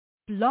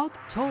Blog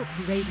Talk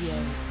Radio.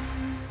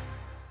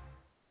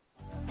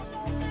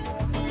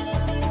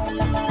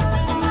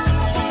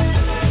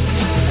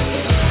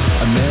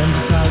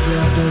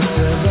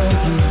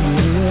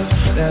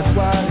 That's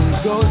why he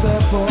goes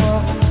there for,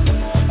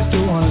 to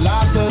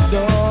unlock the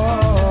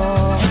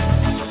door.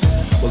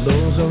 Well,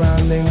 those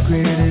around them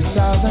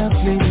criticize and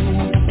plead.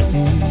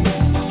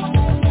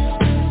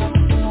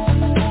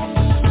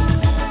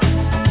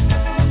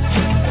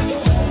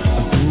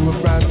 Through a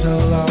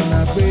fractal on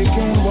a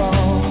breaking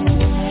wall,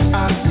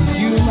 I see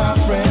you, my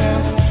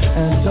friend,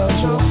 and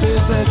touch your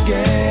face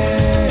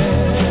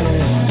again.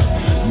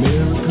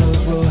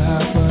 Miracles will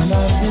happen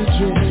as we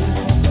dream.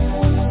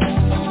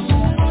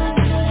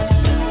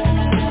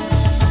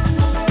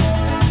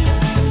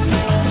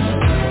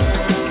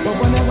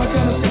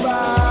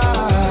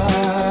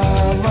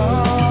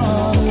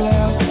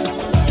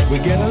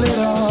 Get a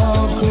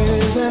little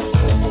crazy.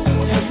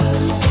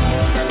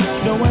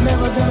 No one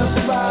ever gonna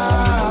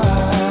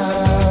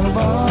survive.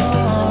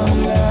 Oh,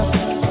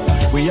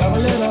 yeah. We are a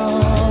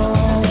little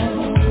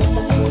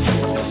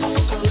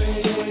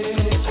crazy.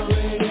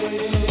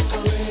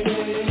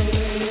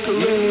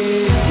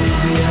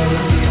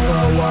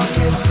 People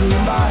walking through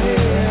my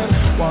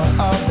head. One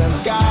of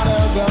them got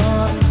a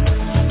gun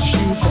to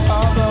shoot the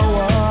other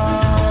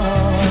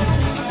one.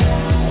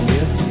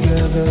 Yet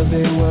together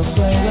they were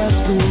friends at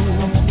school.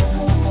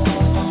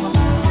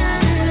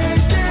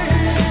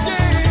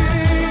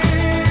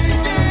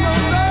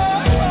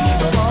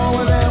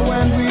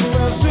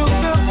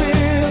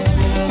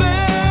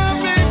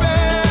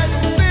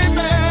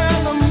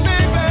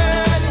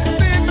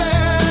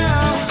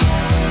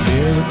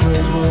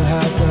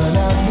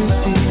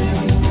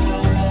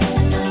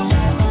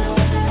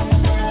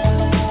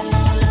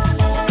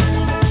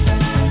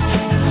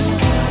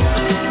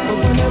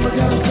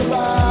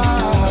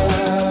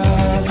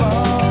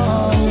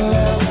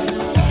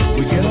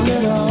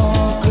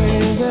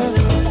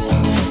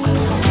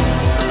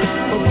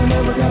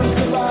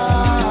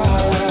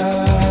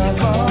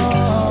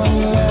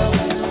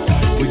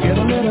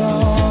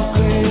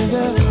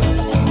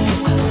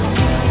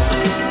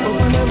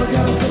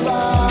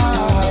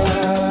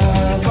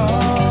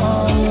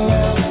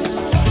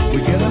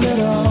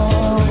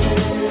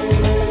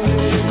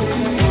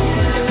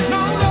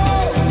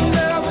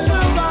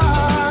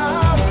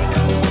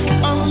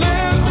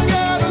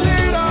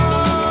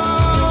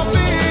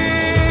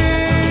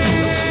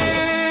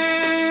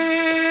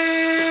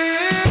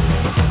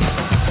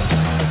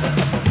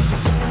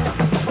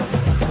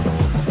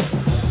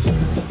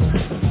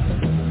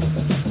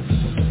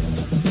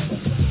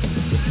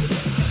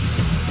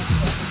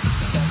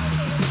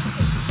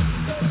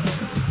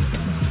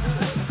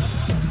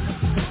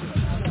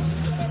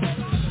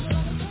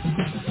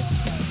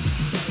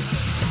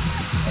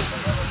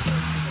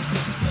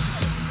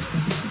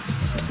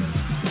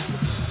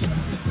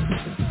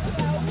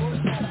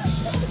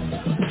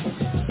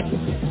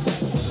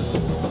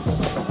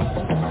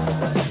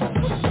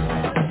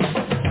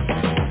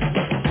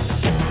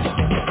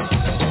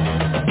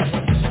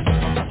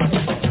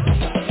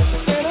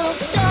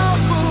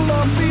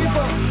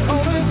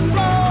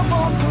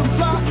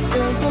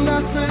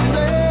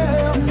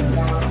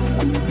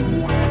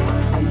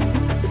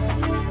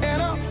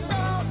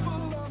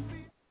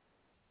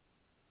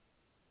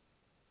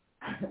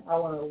 I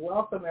want to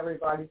welcome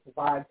everybody to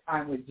Vibe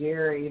Time with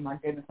Jerry. My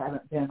goodness, I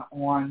haven't been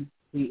on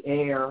the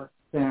air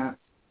since,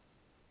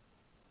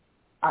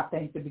 I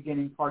think, the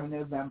beginning part of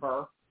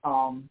November.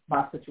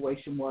 My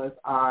situation was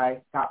I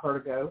got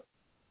vertigo,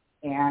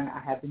 and I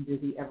have been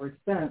busy ever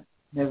since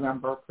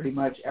November, pretty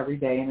much every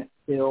day, and it's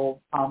still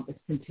it's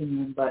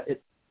continuing, but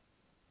it's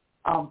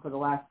for the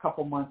last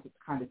couple months it's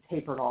kind of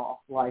tapered off.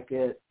 Like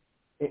it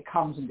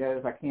comes and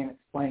goes. I can't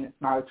explain. It's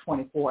not a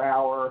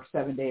 24-hour,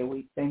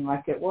 7-day-a-week thing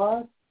like it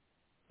was.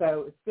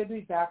 So it's good to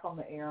be back on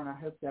the air, and I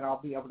hope that I'll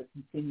be able to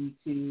continue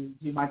to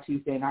do my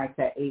Tuesday nights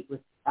at 8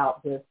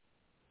 without this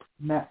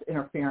mess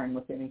interfering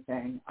with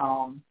anything.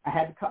 I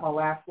had to cut my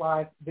last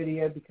live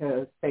video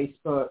because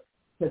Facebook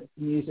said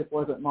the music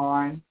wasn't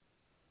mine,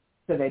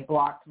 so they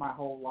blocked my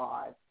whole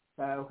live.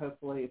 So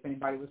hopefully if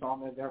anybody was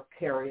on there, they'll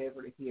carry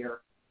over to here.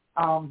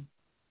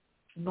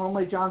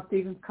 Normally John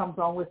Stevens comes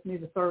on with me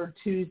the third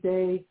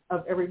Tuesday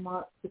of every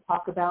month to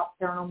talk about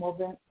paranormal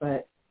events,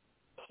 but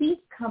he's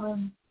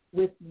coming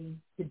with me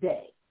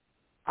today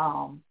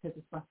because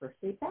it's my first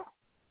day back.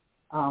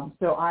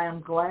 So I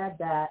am glad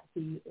that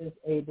he is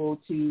able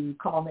to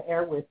come on the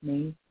air with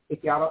me.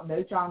 If y'all don't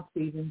know John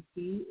Stevens,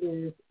 he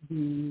is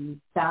the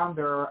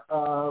founder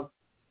of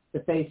the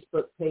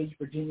Facebook page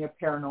Virginia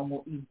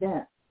Paranormal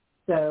Events.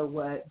 So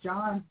what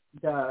John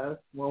does,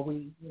 well,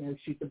 we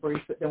shoot the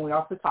brief, but then we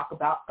also talk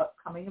about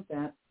upcoming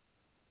events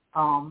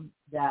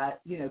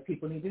that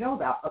people need to know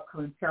about,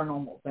 upcoming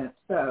paranormal events.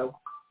 So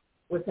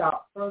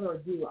without further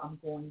ado, I'm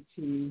going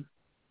to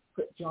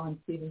put John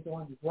Stevens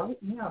on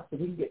right now so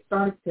we can get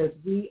started because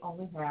we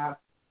only have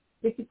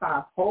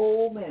 55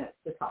 whole minutes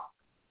to talk.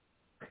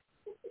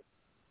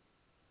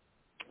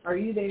 Are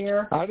you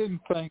there? I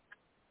didn't think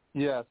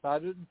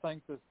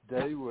this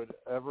day would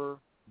ever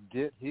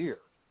get here.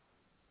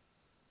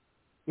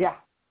 Yeah.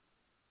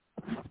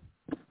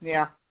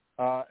 Yeah.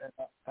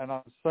 And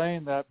I'm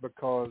saying that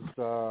because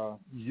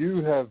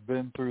you have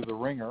been through the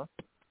ringer,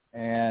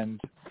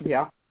 and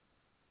yeah,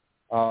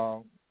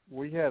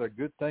 we had a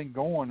good thing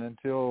going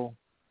until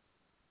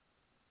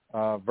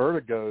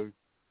vertigo.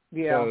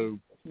 Yeah. So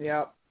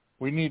yeah.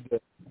 we need to.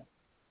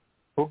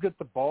 We'll get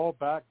the ball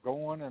back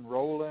going and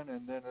rolling,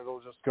 and then it'll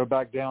just go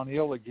back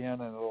downhill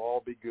again, and it'll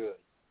all be good.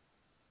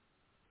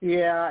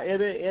 Yeah,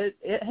 it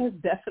has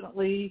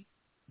definitely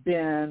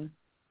been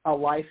a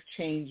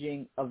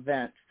life-changing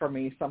event for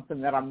me,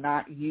 something that I'm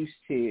not used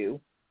to.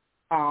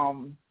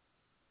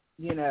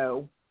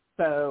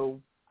 So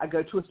I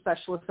go to a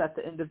specialist at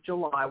the end of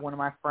July. One of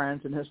my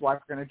friends and his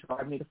wife are going to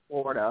drive me to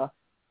Florida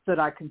so that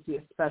I can see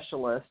a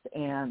specialist,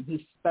 and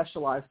he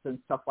specializes in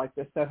stuff like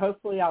this. So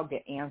hopefully I'll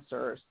get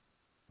answers.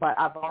 But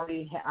I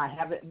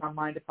have it in my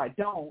mind if I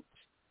don't,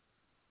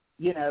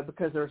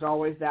 because there's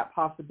always that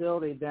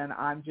possibility, then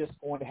I'm just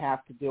going to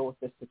have to deal with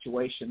this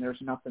situation.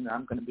 There's nothing that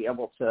I'm going to be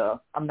able to,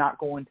 I'm not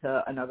going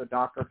to another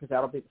doctor because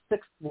that'll be the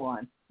sixth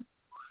one.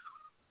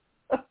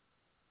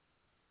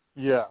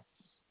 Yeah.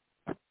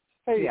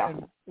 Hey, yeah.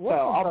 and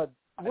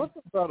what's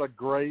about a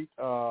great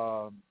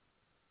live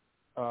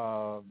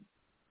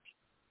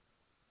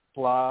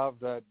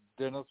that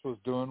Dennis was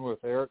doing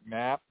with Eric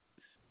Knapp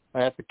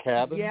at the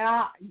cabin?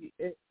 Yeah.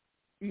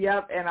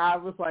 Yep, and I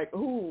was like,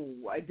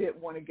 ooh, I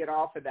didn't want to get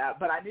off of that,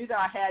 but I knew that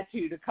I had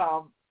to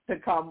come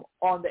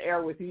on the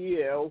air with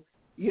you,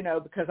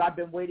 because I've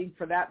been waiting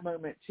for that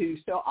moment too.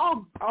 So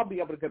I'll be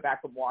able to go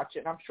back and watch it,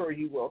 and I'm sure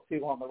you will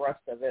too on the rest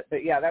of it.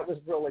 But yeah, that was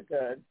really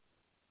good.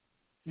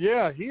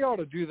 Yeah, he ought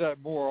to do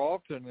that more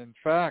often. In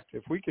fact,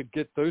 if we could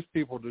get those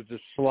people to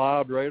just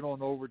slide right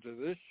on over to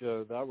this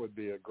show, that would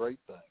be a great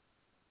thing.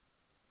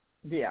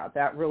 Yeah,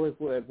 that really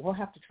would. We'll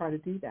have to try to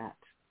do that.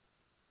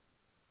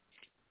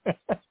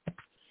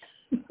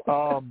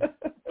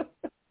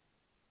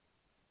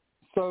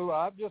 So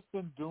I've just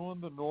been doing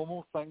the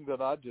normal thing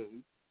that I do,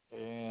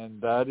 and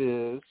that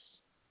is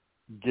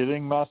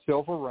getting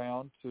myself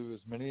around to as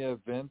many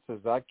events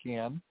as I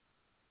can,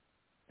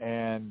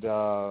 and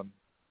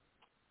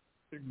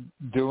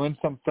doing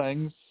some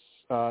things,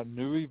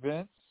 new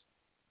events,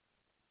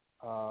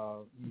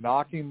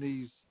 knocking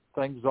these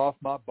things off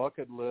my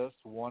bucket list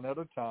one at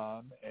a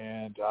time.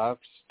 And I've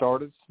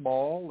started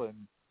small,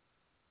 and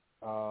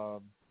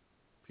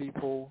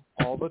people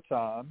all the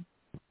time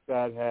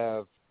that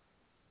have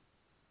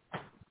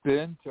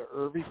been to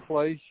every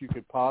place you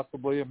could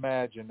possibly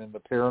imagine in the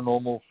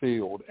paranormal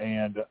field,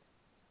 and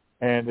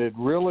it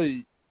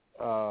really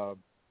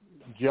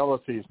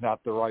jealousy is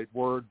not the right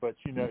word, but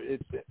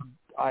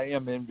I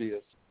am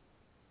envious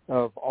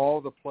of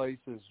all the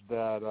places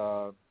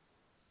that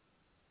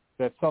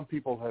some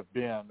people have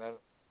been,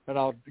 and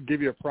I'll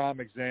give you a prime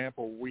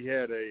example. We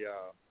had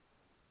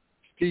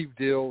Steve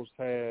Dills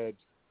had.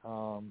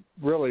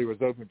 Really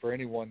was open for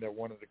anyone that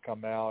wanted to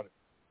come out.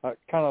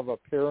 Kind of a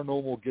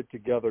paranormal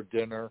get-together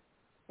dinner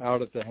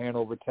out at the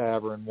Hanover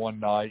Tavern one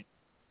night.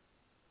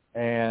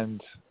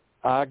 And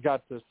I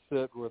got to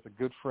sit with a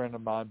good friend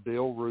of mine,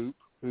 Bill Roop,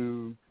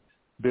 who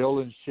Bill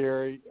and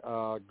Sherry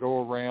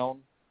go around.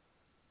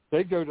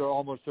 They go to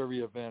almost every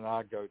event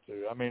I go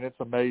to. I mean,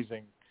 it's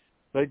amazing.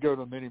 They go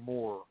to many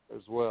more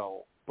as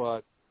well.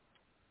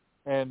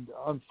 And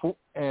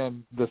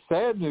the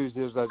sad news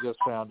is, I just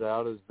found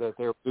out, is that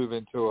they're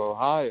moving to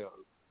Ohio.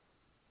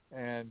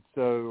 And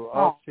so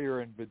us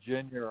here in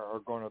Virginia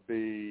are going to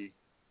be,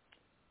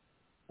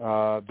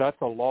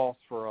 that's a loss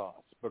for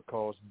us,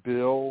 because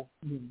Bill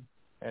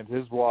and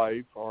his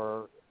wife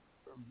are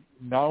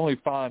not only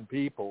fine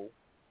people,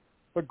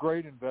 but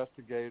great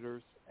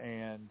investigators,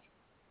 and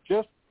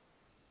just,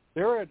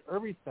 they're at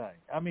everything.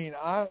 I mean,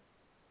 I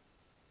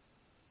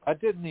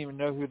didn't even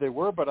know who they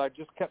were, but I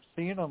just kept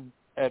seeing them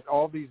at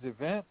all these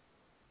events,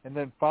 and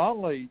then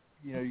finally,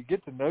 you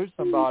get to know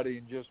somebody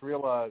and just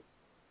realize,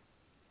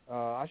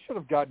 I should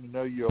have gotten to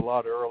know you a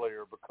lot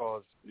earlier,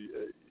 because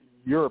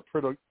you're a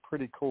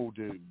pretty cool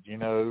dude,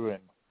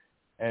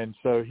 and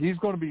so he's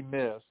going to be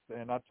missed.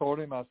 And I told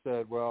him, I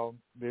said, well,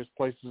 there's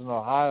places in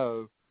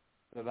Ohio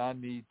that I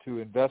need to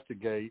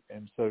investigate,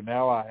 and so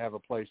now I have a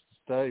place to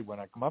stay when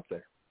I come up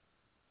there.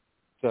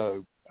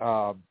 So,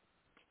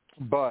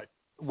 but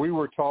we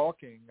were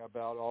talking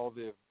about all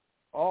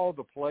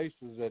the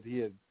places that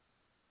him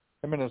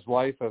and his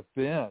wife have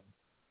been,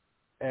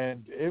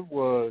 and it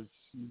was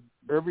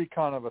every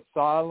kind of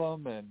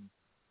asylum and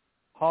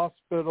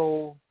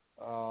hospital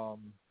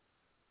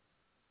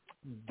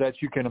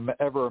that you can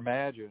ever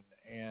imagine,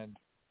 and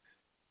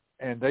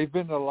they've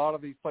been to a lot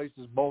of these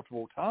places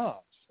multiple times,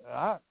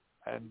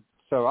 and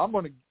so I'm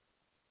gonna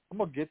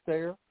get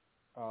there,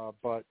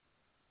 but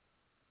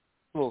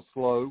a little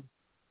slow.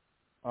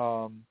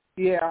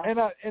 Yeah, and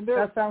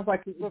that sounds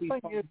like it would be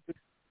fun.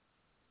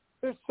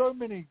 There's so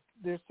many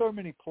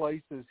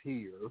places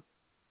here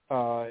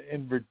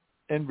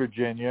in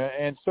Virginia,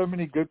 and so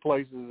many good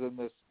places in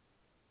this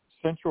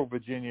central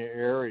Virginia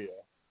area.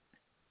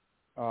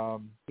 I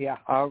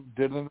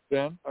did an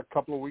event a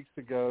couple of weeks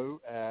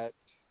ago at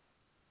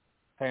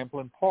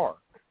Hamplin Park,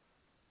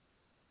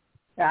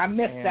 Yeah, I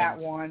missed that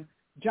one.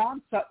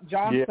 John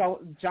Yeah.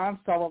 John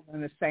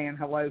Sullivan is saying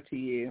hello to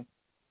you,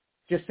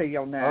 just so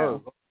you'll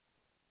know. Oh.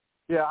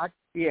 Yeah,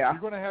 Yeah.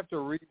 you're going to have to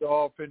read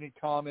off any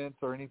comments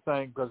or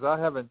anything because I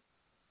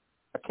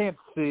can't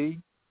see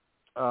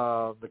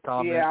the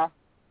comments. Yeah.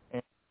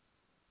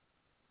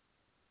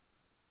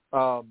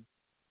 And,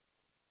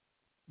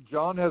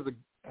 John has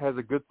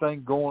a good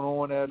thing going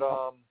on at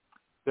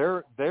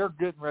they're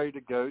getting ready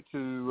to go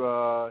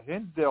to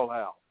Hinsdale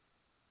House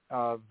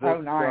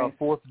this nice.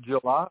 4th of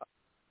July.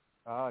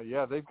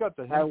 Yeah, they've got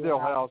the Hinsdale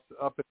House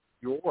up in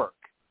New York.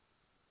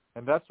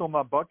 And that's on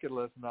my bucket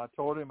list. And I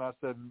told him, I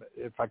said,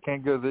 if I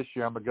can't go this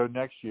year, I'm going to go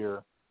next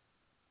year.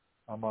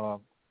 I'm going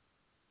to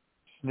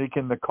sneak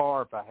in the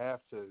car if I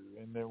have to,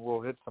 and then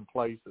we'll hit some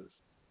places.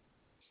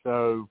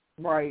 So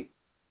right.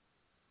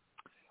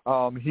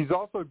 He's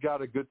also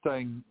got a good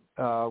thing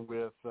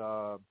with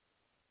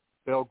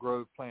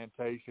Belgrove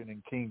Plantation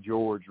in King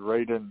George,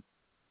 right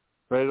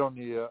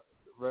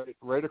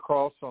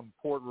across from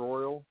Port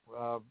Royal.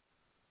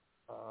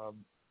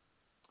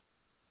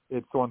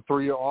 It's on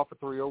off of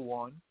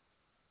 301.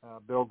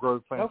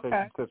 Belgrove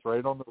Plantation sits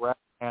right on the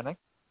Rappahannock,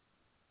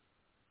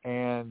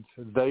 and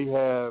they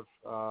have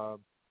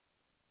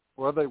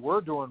they were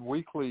doing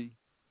weekly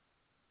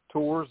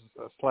tours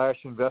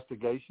 /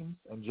 investigations,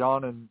 and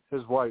John and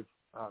his wife,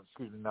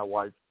 his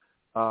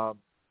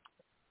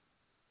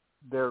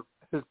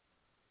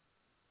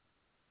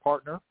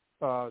partner,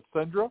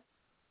 Sandra,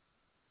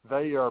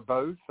 they are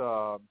both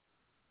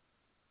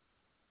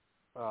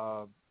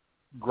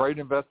great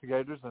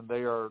investigators, and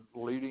they are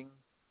leading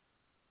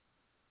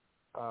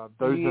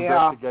those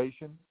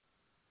investigations.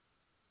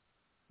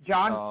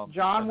 John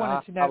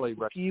wanted to know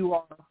if you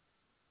are.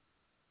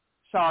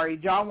 Sorry,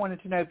 John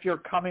wanted to know if you're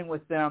coming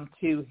with them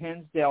to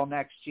Hinsdale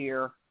next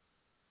year.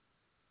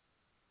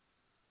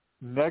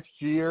 Next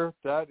year,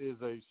 that is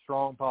a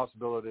strong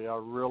possibility. I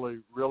really,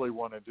 really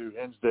want to do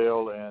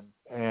Hinsdale,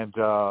 and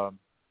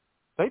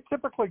they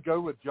typically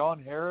go with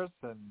John Harris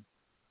and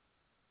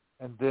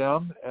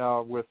them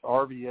with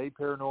RVA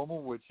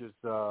Paranormal, which is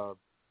I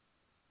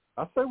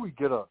say we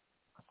get a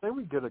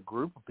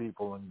group of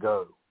people and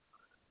go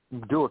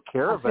do a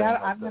caravan.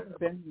 I've never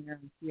been there.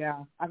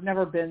 Yeah, I've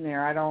never been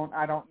there. I don't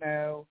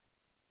know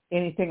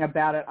anything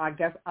about it. I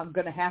guess I'm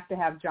going to have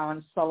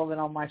John Sullivan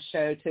on my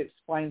show to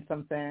explain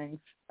some things.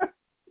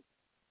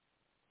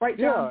 Right,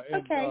 John? Yeah,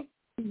 and, okay.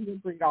 You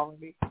agreed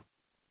already.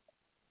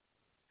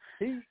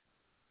 He's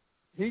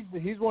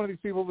one of these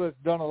people that's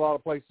done a lot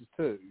of places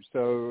too.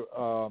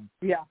 So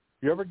yeah.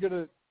 You ever get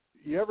a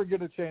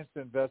chance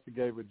to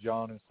investigate with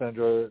John and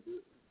Sandra?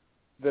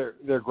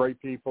 They're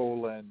great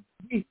people, and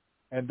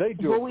they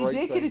do a great thing. We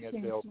did get a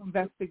chance to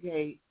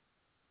investigate.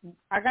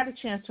 I got a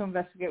chance to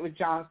investigate with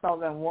John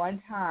Sullivan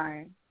one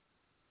time.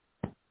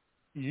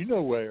 You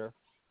know where?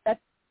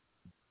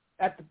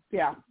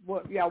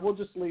 We'll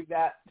just leave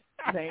that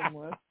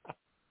nameless.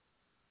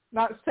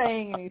 Not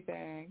saying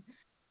anything.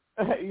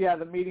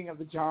 The meeting of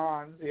the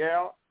Johns.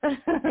 Yeah,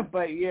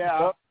 but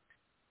yeah.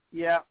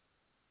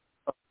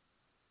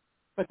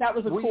 But that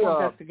was a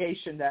cool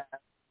investigation. That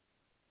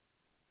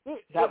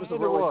was a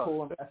really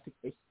cool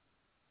investigation.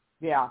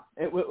 Yeah,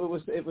 it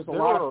was a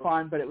lot of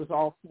fun, but it was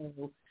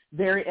also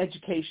very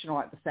educational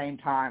at the same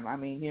time. I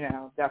mean,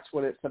 that's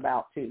what it's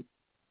about too.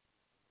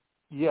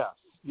 Yes,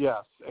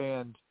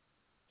 and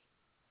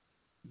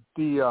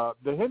the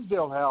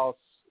Hinsdale House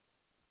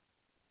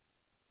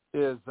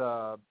is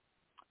the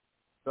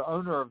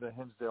owner of the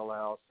Hinsdale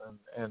House,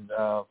 and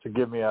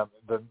forgive me, I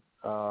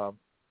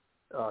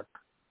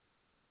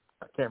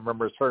can't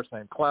remember his first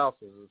name. Klaus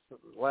is his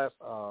last.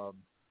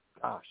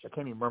 I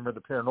can't even remember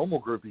the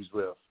paranormal group he's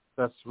with.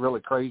 That's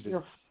really crazy.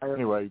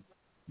 Anyway,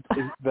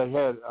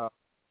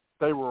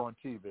 they were on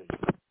TV.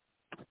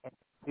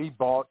 He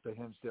bought the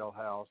Hinsdale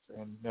House,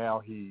 and now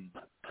he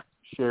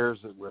shares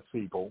it with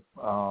people.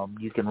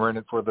 You can rent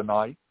it for the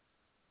night,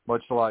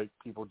 much like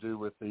people do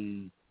with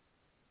the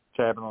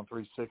Cabin on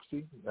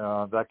 360.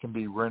 That can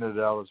be rented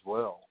out as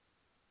well.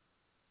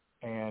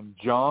 And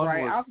John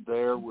was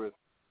there with.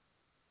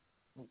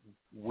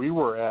 We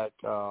were at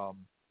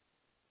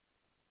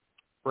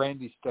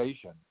Brandy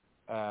Station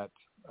at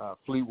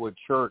Fleetwood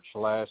Church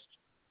last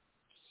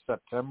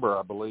September,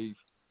 I believe.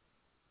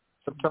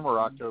 September or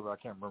October, I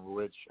can't remember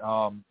which.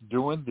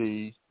 Doing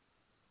the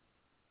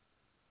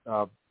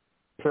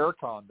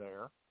Paracon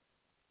there,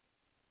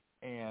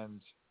 and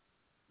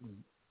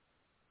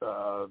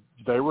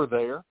they were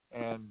there,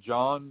 and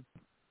John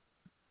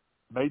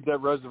made that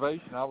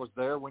reservation. I was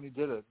there when he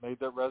did it. Made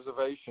that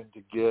reservation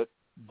to get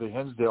the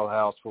Hinsdale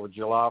House for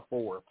July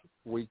 4th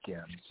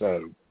weekend.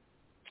 So,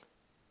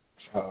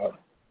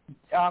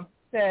 John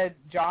said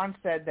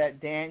that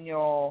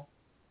Daniel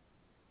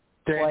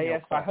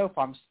Playas, I hope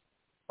I'm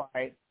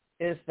right,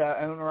 is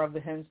the owner of the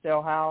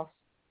Hinsdale House.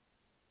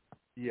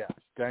 Yes,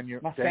 Daniel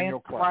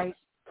Playas. Right?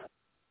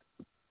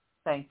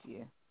 Thank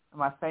you.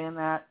 Am I saying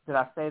that? Did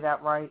I say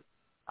that right?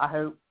 I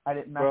hope I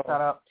didn't mess that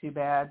up too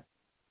bad.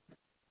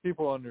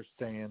 People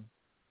understand.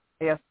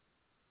 Yes.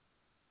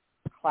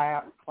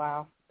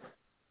 Klaus.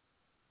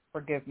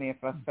 Forgive me if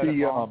I said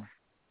it wrong.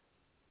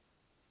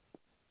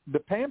 the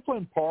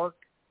Pamplin Park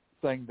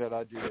thing that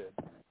I did,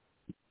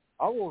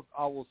 I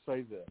will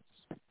say this.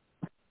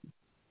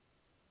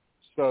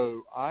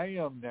 So I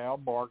am now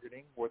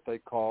marketing what they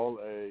call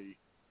a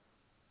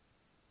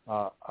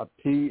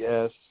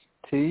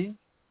PST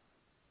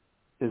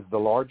is the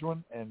large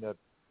one, and the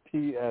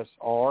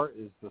PSR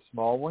is the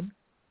small one,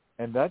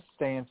 and that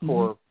stands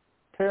for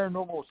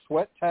Paranormal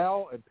Sweat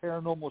Towel and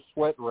Paranormal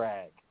Sweat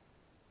Rag.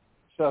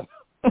 So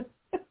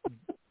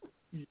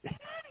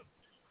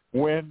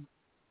when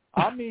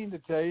I mean to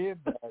tell you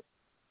that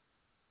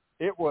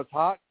it was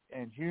hot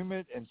and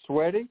humid and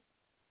sweaty,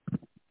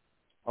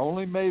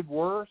 only made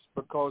worse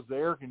because the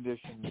air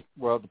conditioning,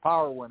 well, the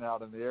power went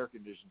out and the air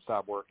conditioning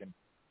stopped working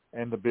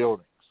in the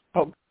buildings.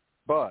 Oh,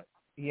 but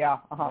yeah,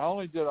 not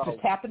only did I just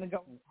happened to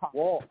go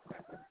walk,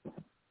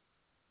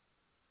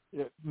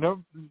 not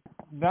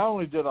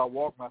only did I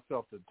walk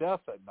myself to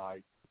death at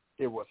night,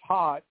 it was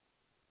hot,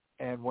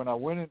 and when I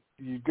went in,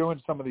 you go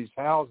in some of these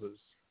houses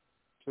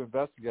to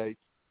investigate.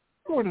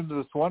 I went into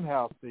this one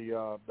house,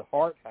 the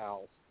Hart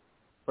House,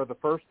 for the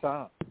first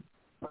time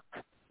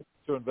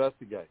to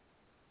investigate.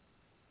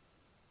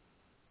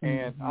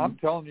 And I'm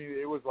telling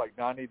you, it was like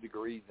 90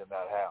 degrees in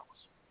that house.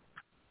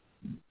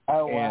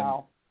 Oh,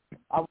 wow.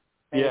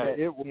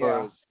 It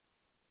was,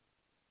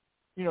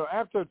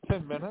 after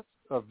 10 minutes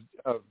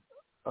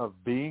of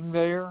being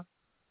there,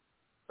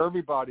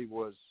 everybody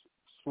was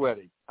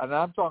sweaty. And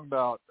I'm talking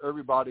about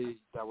everybody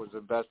that was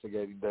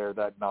investigating there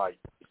that night.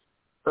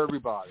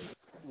 Everybody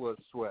was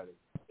sweaty.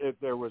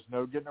 There was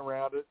no getting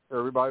around it.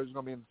 Everybody was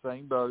going to be in the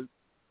same boat.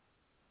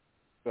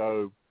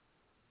 So,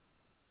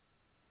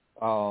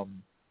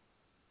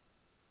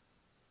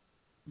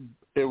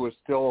 it was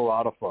still a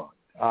lot of fun.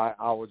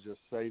 I would just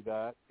say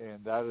that,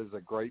 and that is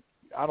a great,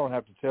 I don't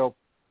have to tell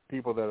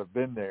people that have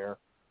been there,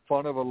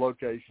 fun of a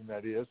location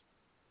that is.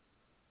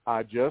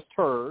 I just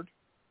heard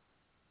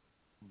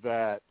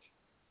that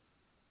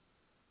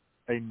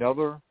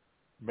another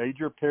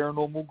major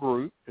paranormal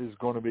group is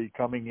going to be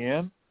coming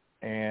in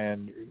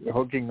and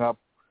hooking up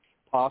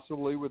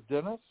possibly with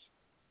Dennis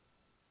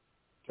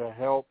to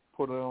help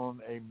put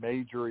on a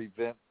major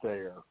event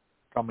there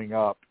coming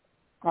up.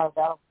 Oh,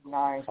 that would be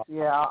nice.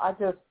 Yeah,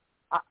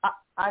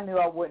 I knew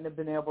I wouldn't have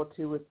been able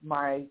to with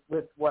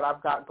what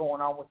I've got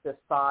going on with this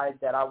side,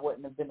 that I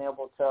wouldn't have been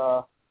able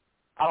to.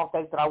 I don't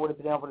think that I would have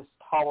been able to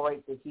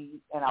tolerate the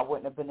heat, and I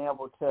wouldn't have been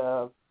able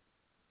to,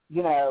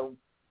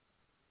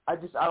 I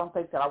don't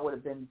think that I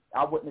wouldn't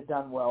have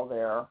done well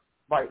there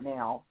right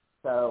now.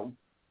 So,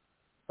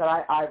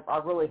 but I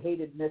really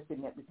hated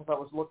missing it because I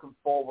was looking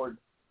forward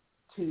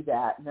to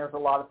that, and there's a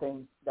lot of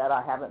things that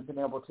I haven't been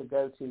able to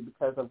go to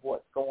because of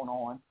what's going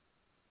on.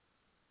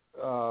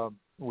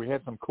 We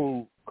had some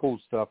cool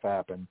stuff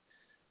happen.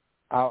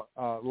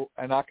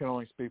 And I can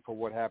only speak for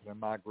what happened in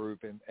my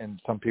group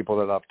and some people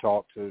that I've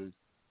talked to.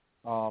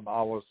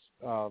 I was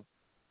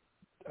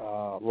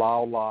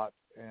Lyle Lott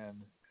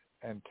and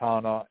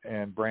Tana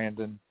and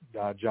Brandon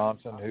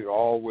Johnson, who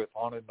all with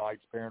Haunted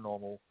Nights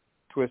Paranormal,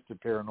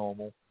 Twisted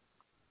Paranormal.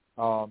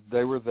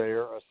 They were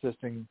there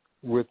assisting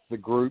with the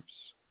groups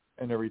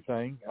and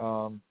everything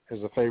as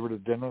a favor to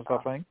Dennis, I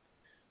think.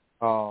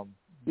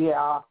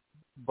 Yeah.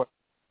 But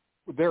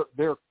they're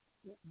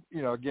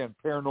again,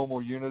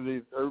 paranormal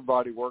unity.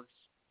 Everybody works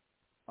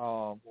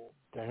to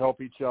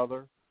help each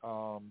other.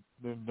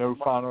 There's no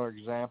finer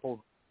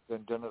example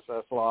than Dennis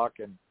Eslock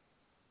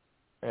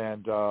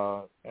and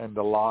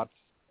the Lots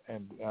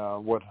and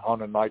what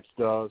Haunted Nights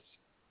does.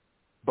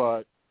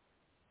 But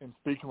in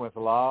speaking with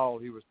Lyle,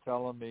 he was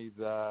telling me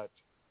that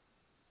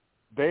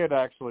they had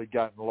actually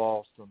gotten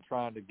lost and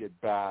trying to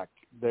get back.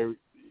 They,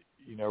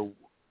 it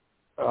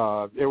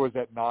was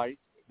at night.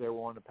 They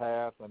were on the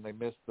path and they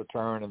missed the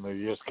turn and they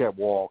just kept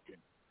walking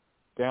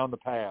down the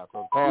path.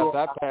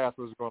 That path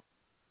was going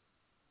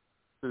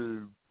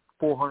to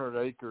 400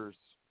 acres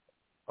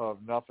of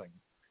nothing.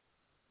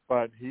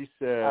 But he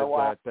said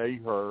that they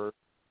heard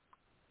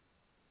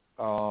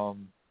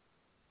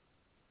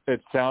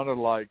it sounded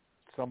like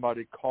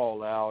somebody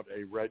called out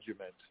a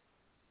regiment,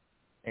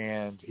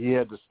 and he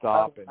had to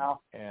stop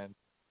and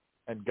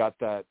got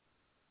that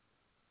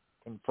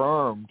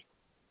confirmed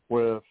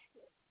with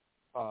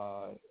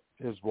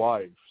his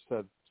wife.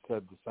 Said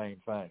the same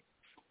thing.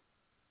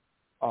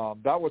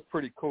 That was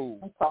pretty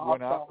cool.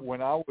 Awesome.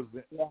 When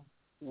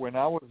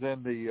I was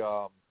in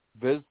the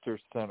visitor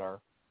center,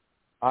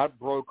 I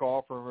broke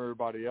off from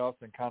everybody else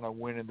and kind of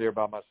went in there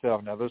by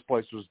myself. Now this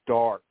place was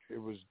dark. It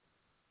was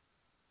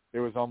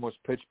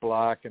almost pitch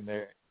black in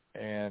there,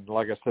 and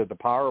like I said, the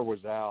power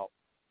was out.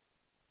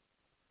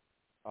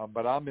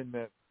 But I'm in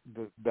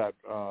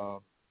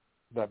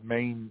that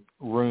main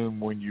room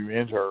when you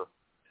enter.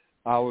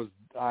 I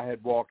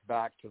had walked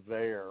back to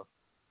there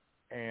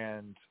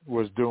and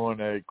was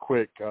doing a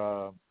quick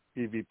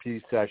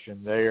EVP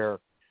session there.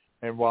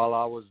 And while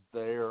I was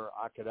there,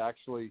 I could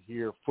actually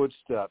hear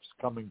footsteps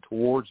coming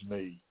towards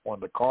me on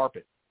the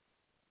carpet.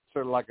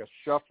 Sort of like a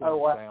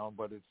shuffling sound,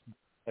 but it's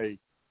a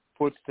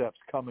footsteps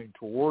coming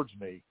towards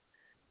me.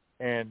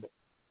 And,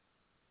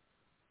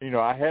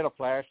 I had a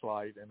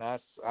flashlight, and I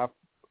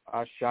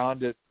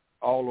shined it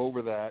all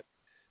over that.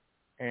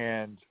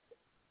 And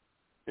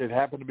it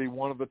happened to be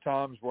one of the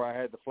times where I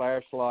had the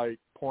flashlight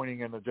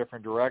pointing in a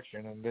different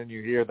direction, and then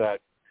you hear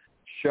that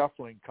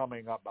shuffling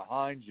coming up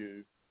behind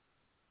you.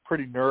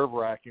 Pretty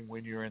nerve-wracking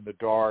when you're in the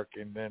dark,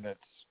 and then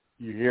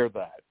you hear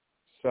that.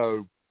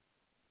 So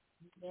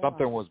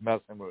something was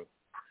messing with.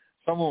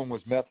 Someone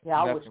was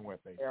messing with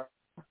me.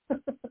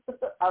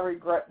 I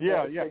regret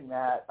saying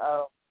that.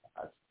 Oh,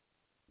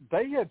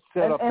 they had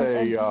set up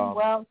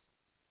a.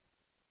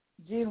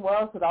 Gene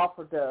Wells had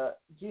offered to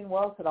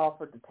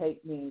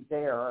take me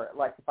there.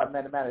 Like if I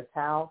met him at his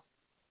house,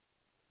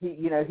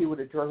 he would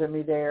have driven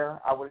me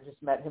there. I would have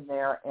just met him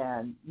there,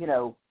 and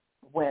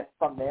went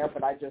from there.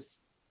 But I just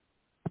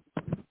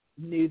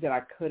knew that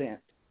I couldn't,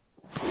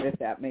 if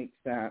that makes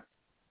sense.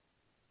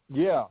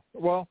 Yeah.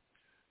 Well,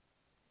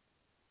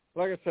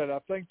 like I said, I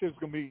think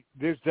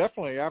there's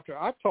definitely after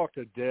I talked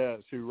to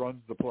Des, who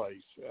runs the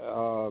place,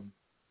 for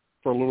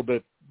a little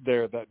bit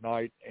there that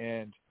night,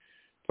 and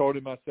told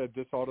him, I said,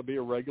 this ought to be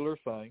a regular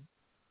thing.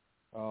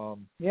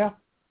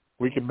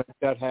 We can make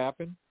that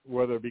happen,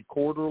 whether it be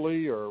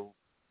quarterly or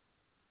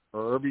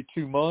every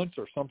 2 months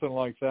or something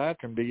like that.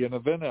 Can be an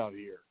event out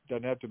here.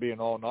 Doesn't have to be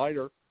an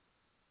all-nighter,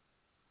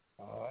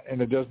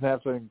 and it doesn't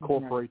have to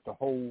incorporate the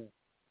whole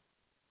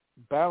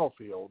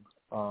battlefield.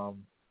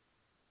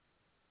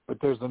 But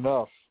there's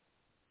enough.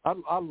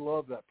 I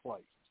love that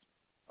place.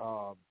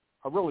 I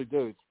really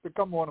do. It's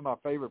become one of my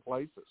favorite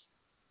places.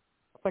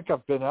 I think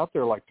I've been out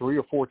there like 3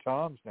 or 4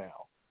 times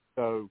now.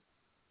 So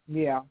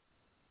I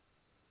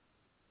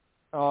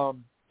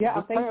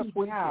think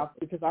you have,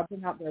 because I've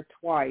been out there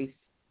twice.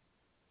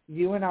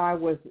 You and I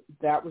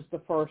that was the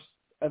first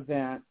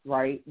event,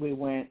 right? We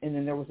went, and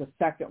then there was a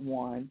second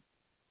one,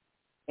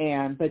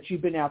 but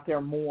you've been out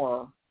there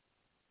more,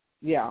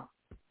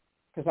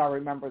 because I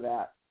remember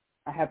that.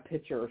 I have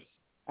pictures.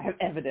 I have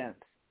evidence.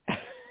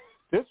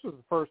 This was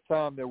the first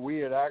time that we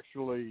had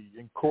actually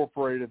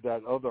incorporated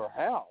that other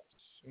house,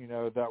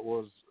 that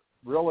was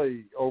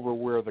really over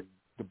where the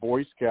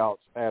Boy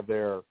Scouts have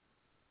their,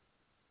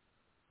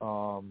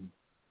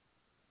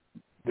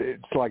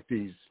 it's like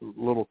these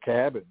little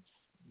cabins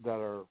that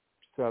are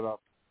set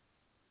up.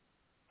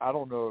 I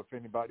don't know if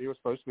anybody, it was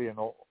supposed to be an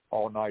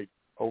all-night,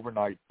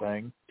 overnight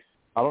thing.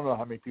 I don't know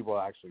how many people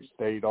actually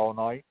stayed all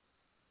night.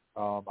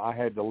 I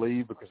had to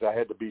leave because I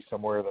had to be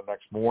somewhere the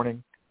next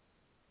morning.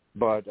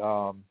 But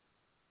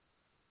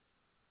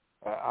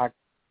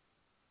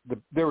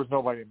there was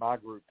nobody in my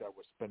group that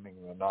was spending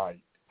the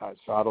night.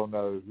 So I don't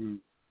know who,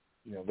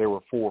 there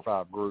were 4 or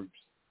 5 groups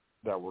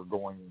that were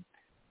going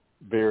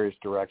various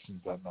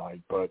directions that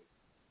night. But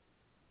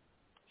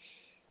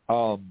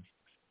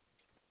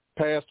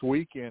past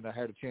weekend, I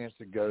had a chance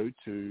to go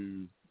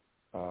to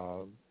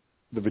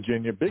the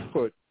Virginia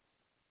Bigfoot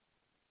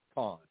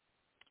Con.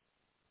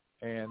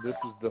 And this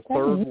is the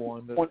third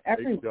one that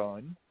they've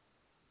done.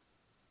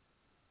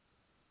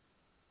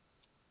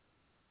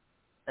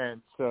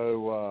 And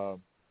so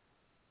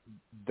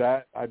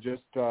that I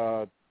just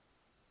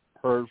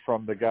heard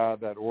from the guy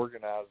that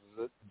organizes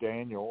it,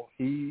 Daniel.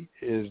 He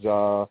is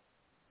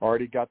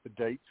already got the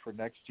dates for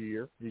next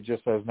year. He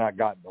just has not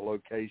gotten the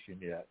location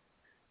yet.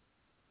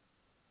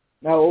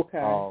 Oh,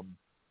 okay.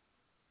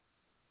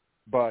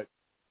 But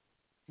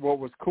what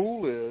was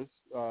cool is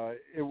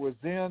it was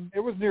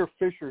near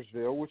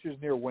Fishersville, which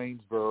is near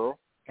Waynesboro,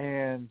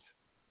 and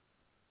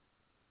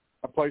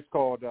a place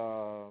called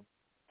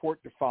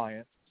Fort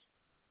Defiance,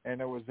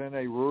 and it was in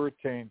a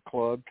Ruritan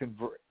club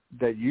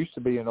that used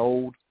to be an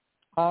old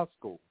high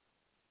school.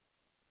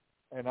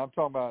 And I'm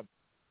talking about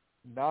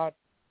not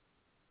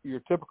your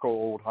typical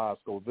old high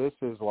school. This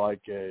is like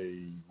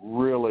they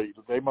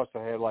must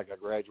have had like a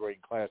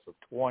graduating class of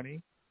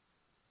 20.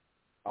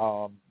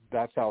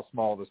 That's how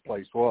small this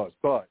place was.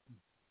 But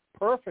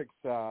perfect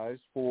size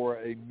for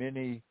a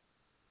mini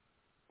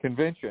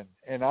convention.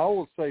 And I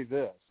will say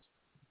this.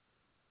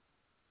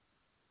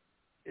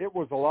 It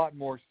was a lot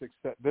more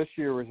success. This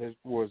year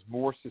was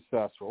more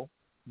successful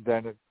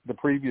than the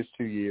previous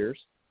 2 years.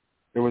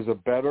 It was a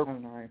better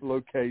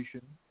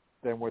location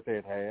than what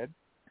they had.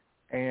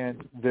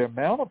 And the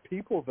amount of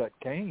people that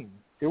came,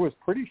 it was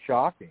pretty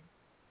shocking.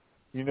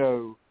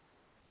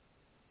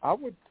 I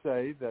would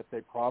say that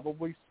they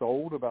probably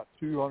sold about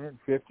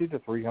 250 to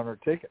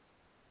 300 tickets.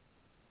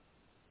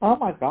 Oh,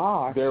 my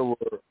gosh. There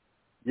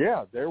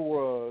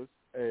was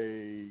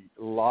a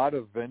lot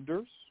of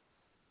vendors.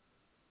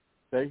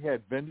 They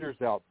had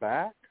vendors out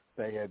back.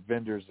 They had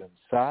vendors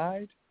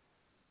inside.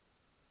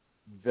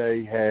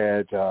 They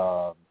had,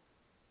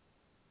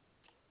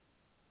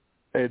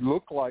 it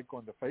looked like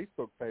on the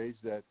Facebook page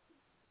that,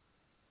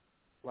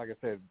 like I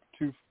said,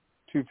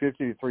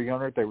 250 to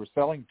 300. They were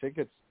selling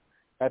tickets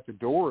at the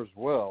door as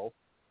well.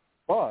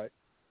 But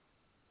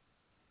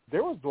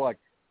there was like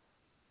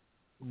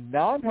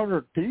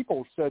 900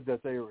 people said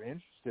that they were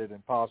interested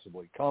in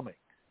possibly coming.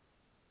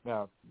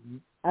 Now,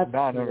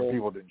 900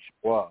 people didn't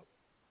show up.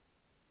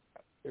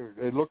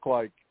 It looked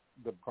like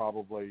they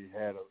probably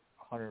had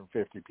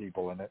 150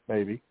 people in it,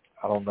 maybe.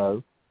 I don't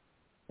know.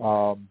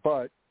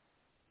 But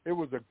it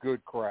was a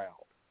good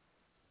crowd.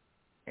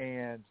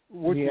 and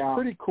which is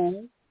pretty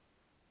cool.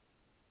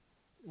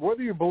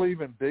 Whether you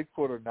believe in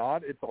Bigfoot or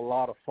not, it's a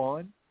lot of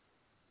fun.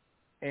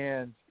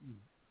 And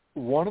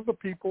one of the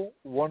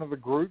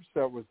groups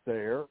that was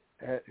there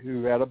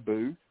who had a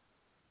booth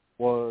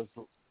was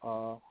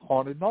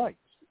Haunted Nights,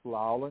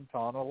 Lyle and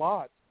Tana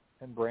Lott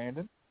and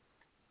Brandon.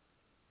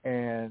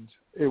 And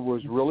it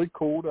was really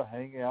cool to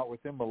hang out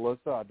with them.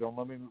 Melissa, don't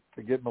let me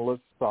forget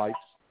Melissa Sykes,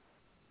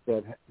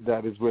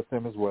 that is with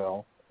them as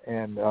well.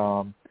 And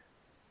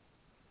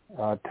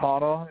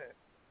Tana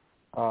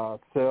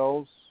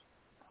sells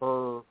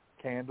her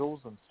candles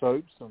and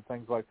soaps and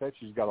things like that.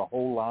 She's got a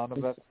whole line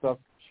of that stuff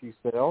she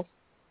sells.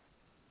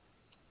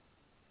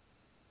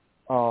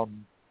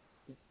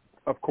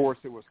 Of course,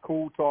 it was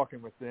cool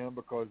talking with them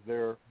because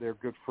they're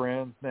good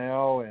friends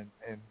now, and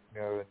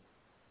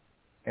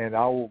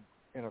I will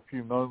in a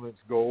few moments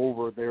go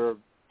over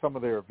some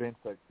of their events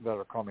that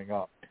are coming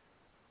up.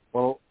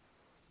 Well,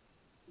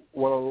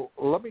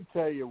 let me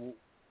tell you.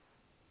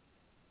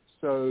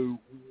 So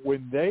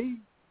when they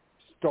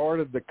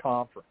started the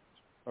conference,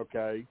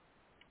 okay,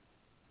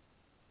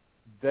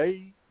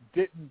 they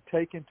didn't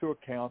take into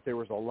account there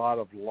was a lot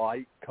of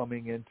light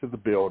coming into the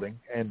building,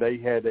 and they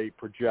had a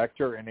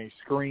projector and a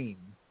screen,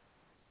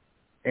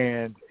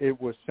 and it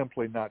was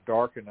simply not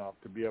dark enough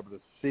to be able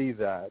to see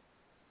that.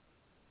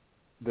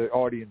 The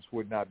audience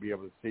would not be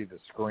able to see the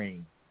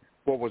screen,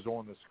 what was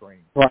on the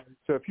screen. Right.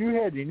 So if you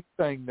had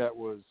anything that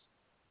was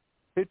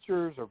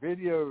pictures or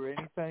video or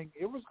anything,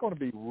 it was going to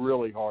be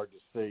really hard to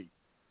see.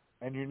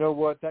 And you know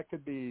what? That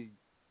could be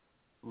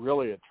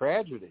really a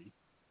tragedy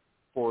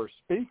for a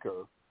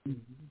speaker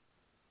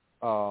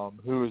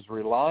who is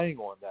relying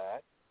on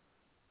that.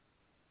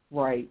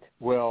 Right.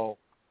 Well,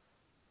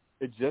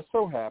 it just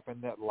so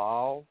happened that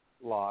Lyle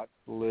Lott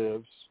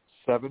lives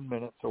 7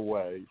 minutes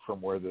away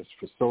from where this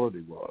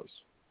facility was.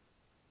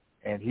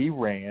 And he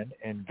ran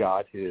and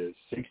got his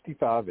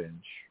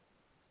 65-inch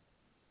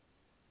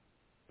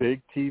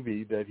big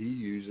TV that he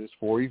uses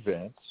for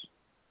events.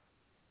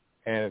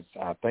 And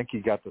I think he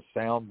got the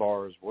sound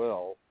bar as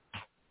well.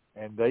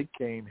 And they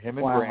came, him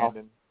and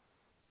Brandon,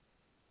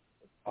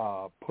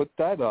 put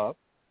that up.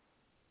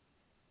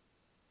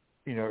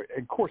 You know,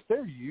 of course,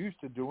 they're used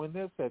to doing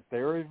this at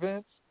their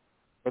events,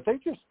 but they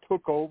just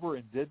took over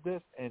and did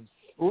this and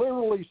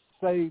literally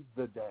saved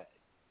the day.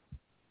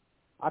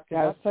 I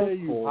cannot tell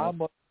you how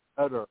much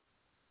better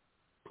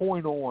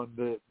point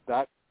on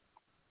that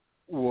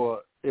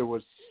was. It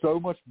was so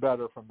much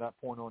better from that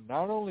point on.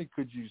 Not only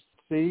could you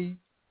see,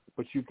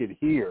 but you could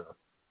hear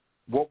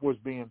what was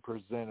being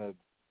presented.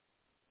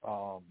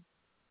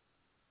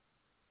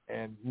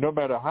 And no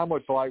matter how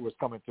much light was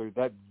coming through,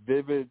 that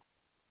vivid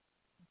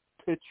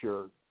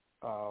picture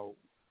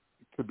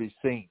could be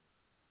seen.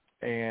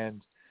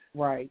 And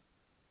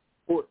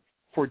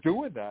for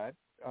doing that,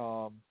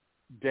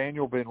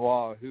 Daniel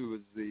Benoit, who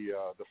is the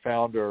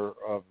founder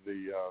of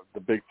the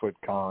Bigfoot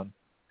Con,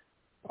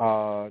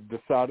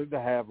 decided to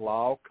have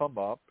Lyle come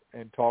up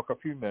and talk a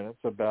few minutes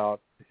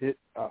about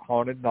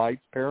Haunted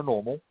Nights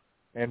Paranormal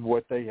and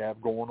what they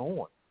have going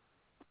on.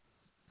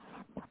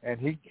 And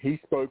he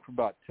spoke for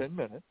about 10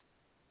 minutes,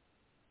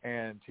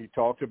 and he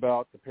talked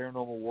about the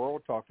paranormal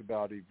world, talked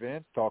about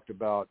events, talked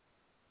about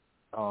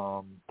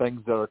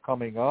things that are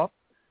coming up.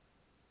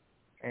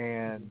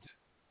 And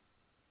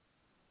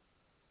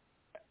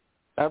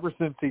ever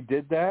since he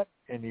did that,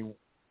 and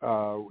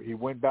he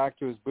went back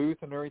to his booth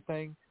and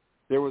everything,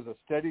 there was a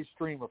steady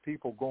stream of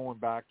people going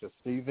back to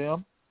see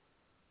them.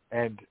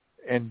 And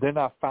then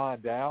I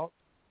find out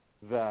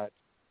that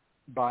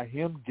by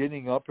him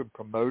getting up and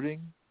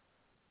promoting,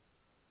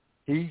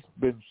 he's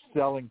been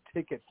selling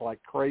tickets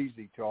like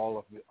crazy to all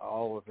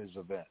of his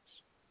events.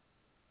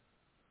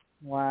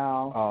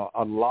 Wow.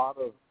 A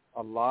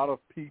lot of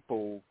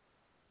people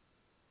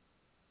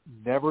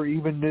never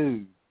even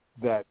knew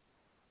that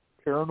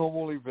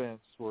paranormal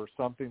events were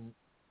something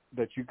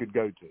that you could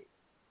go to.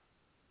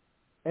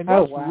 And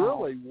that's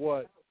really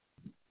what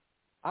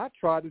I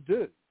try to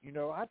do. You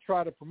know, I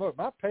try to promote.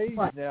 My page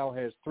now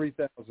has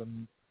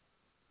 3,000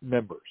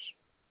 members.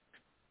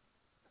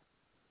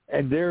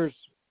 And there's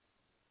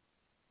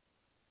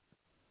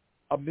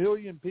 1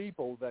 million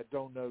people that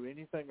don't know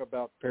anything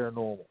about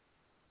paranormal.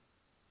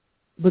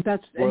 But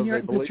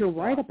you're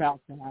right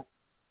about that.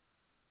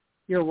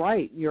 You're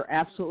right. You're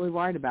absolutely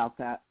right about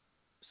that.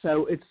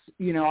 So it's,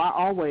 you know, I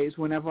always,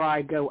 whenever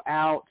I go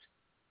out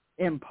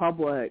in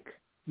public,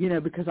 you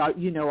know, because I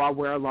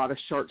wear a lot of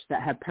shirts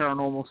that have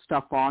paranormal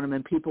stuff on them,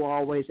 and people are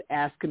always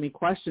asking me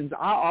questions.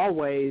 I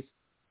always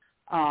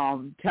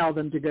tell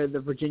them to go to the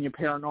Virginia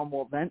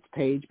Paranormal Events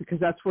page, because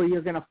that's where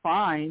you're going to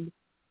find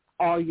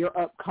all your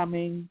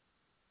upcoming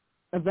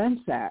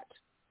events at.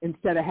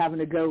 Instead of having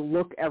to go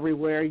look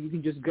everywhere, you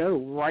can just go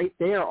right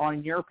there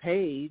on your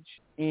page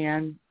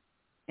and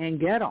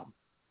get them.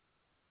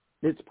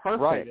 It's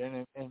perfect. Right,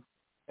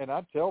 and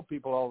I tell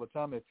people all the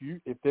time,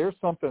 if there's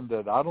something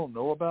that I don't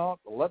know about,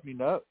 let me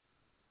know.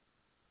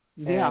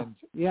 Yeah, and,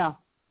 yeah.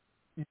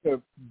 You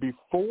know,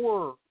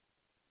 before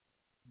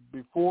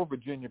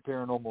Virginia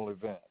Paranormal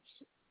Events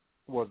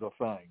was a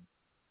thing,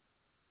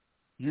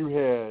 you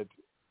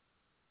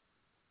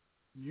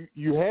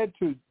had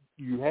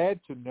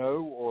to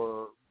know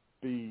or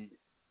be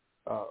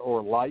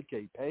or like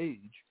a page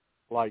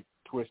like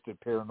Twisted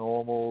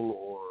Paranormal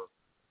or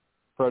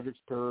Frederick's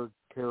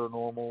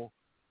Paranormal,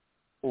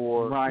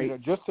 or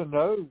just to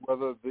know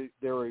whether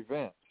their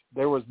events.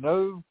 There was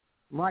no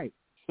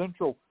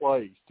central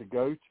place to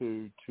go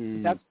to.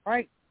 That's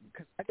right,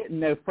 because I didn't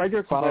know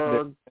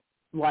Fredericksburg.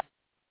 I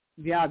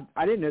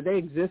didn't know they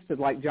existed.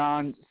 Like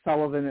John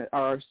Sullivan.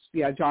 I'm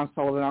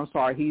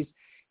sorry.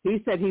 He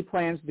said he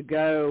plans to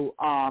go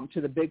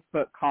to the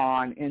Bigfoot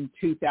Con in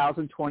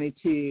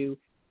 2022,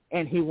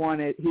 and he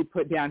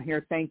put down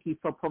here, thank you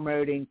for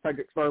promoting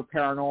Fredericksburg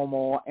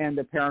Paranormal and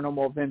the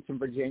paranormal events in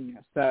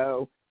Virginia.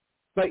 So,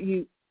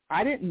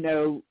 I didn't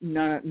know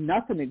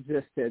nothing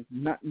existed,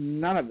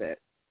 none of it.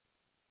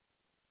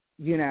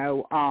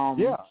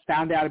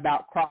 Found out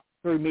about Crop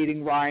through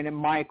meeting Ryan and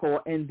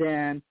Michael, and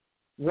then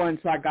once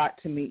I got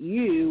to meet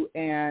you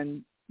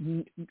and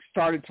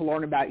started to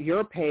learn about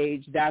your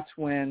page, that's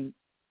when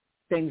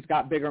things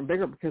got bigger and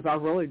bigger, because I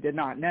really did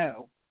not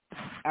know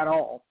at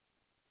all.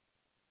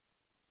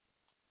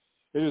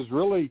 It is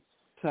really,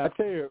 I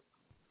tell you,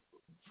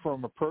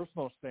 from a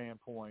personal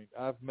standpoint,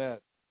 I've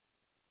met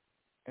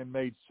and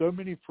made so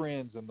many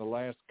friends in the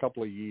last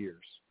couple of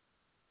years.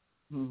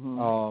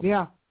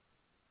 Mm-hmm.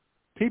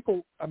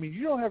 People,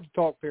 you don't have to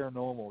talk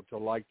paranormal to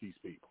like these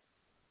people.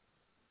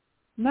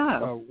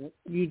 No,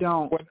 you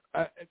don't. When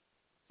I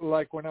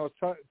was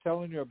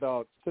telling you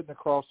about sitting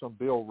across from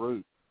Bill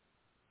Root,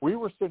 we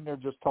were sitting there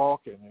just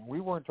talking, and we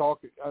weren't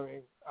talking.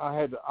 I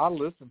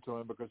listened to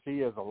him because he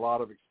has a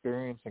lot of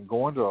experience in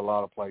going to a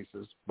lot of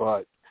places,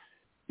 but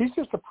he's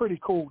just a pretty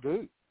cool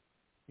dude,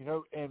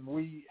 and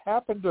we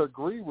happen to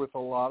agree with a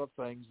lot of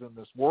things in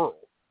this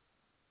world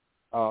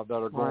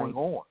that are going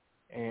on,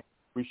 and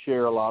we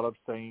share a lot of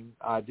same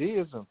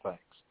ideas and things.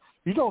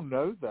 You don't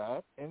know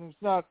that, and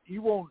it's not.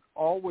 You won't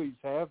always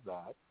have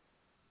that.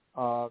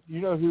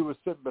 Who was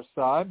sitting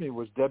beside me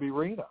was Debbie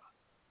Rena,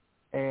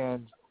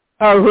 and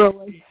oh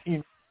really?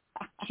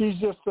 She's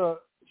just a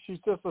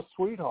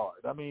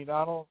sweetheart. She's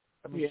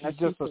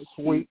just a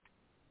sweet.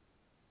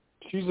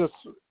 She's just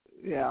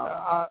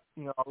I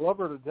love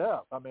her to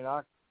death.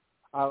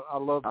 I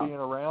love being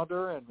around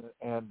her,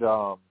 and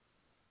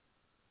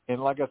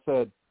like I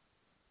said,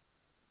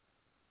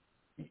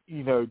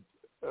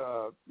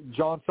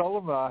 John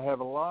Sullivan and I have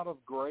a lot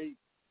of great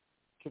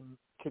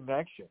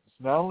connections,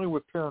 not only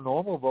with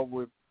paranormal, but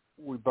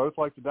we both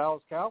like the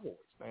Dallas Cowboys,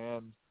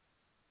 and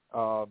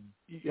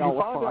you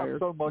find out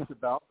so much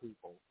about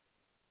people.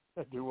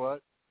 Do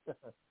what?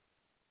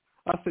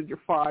 I said you're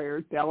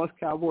fired, Dallas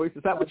Cowboys.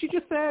 Is that what you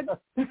just said?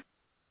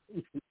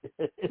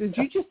 Did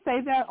you just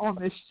say that on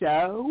this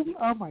show?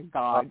 Oh my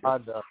God! I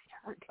know.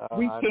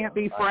 We can't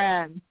be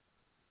friends.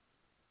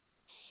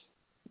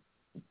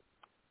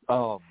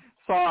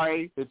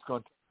 Sorry.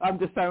 I'm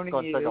disowning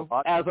you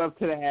as of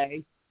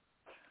today.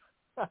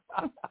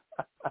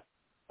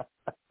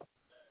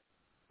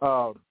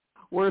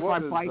 Where's my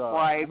bike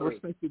ride? We're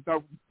supposed to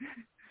go.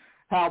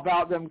 How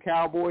about them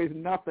Cowboys?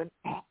 Nothing.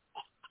 That's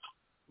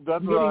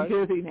I'm right.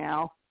 getting busy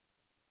now.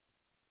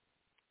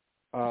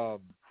 I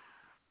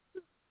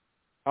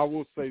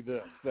will say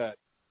this, that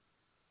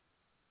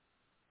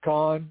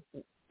Con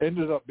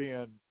ended up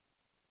being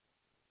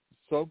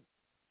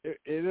it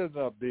ended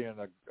up being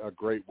a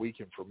great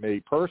weekend for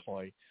me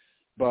personally,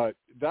 but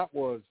that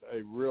was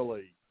a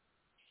really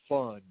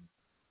fun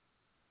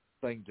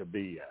thing to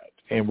be at.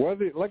 And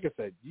like I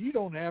said, you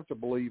don't have to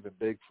believe in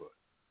Bigfoot.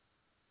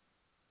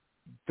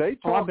 They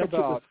talk I bet about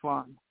it was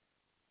fun.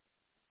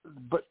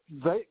 But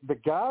the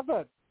guy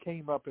that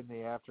came up in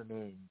the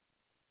afternoon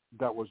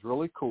that was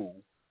really cool,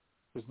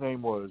 his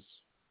name was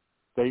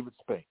David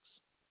Spinks.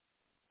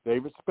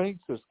 David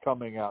Spinks is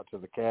coming out to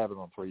the cabin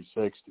on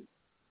 360.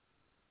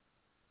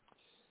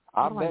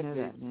 I met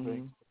David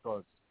Spinks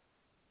because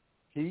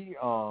he,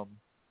 in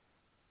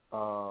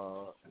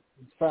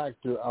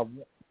fact,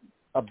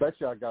 I bet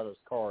you I got his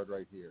card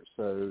right here.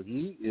 So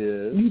he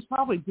is. You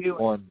probably do.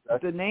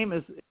 The name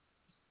is.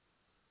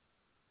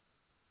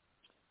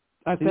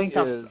 I think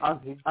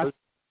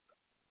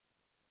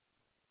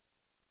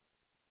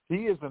he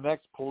is an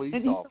ex-police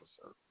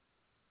officer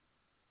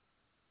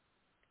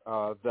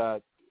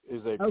that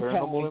is a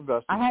paranormal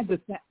investigator.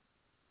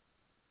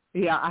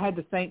 I had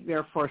to think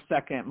there for a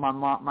second.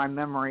 My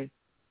memory.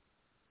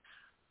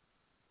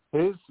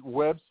 His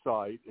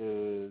website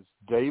is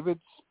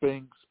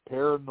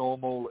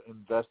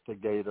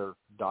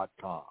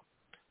davidspinksparanormalinvestigator.com,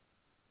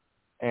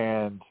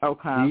 and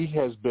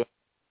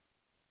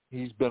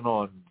he's been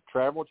on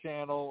Travel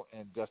Channel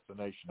and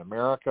Destination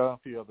America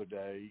the other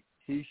day.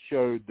 He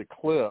showed the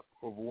clip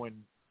of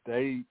when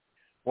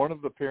one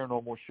of the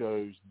paranormal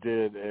shows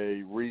did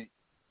a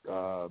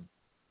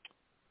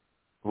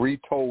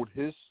retold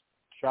his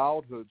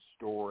childhood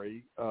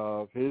story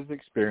of his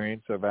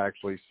experience of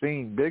actually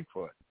seeing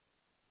Bigfoot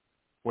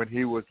when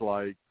he was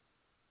like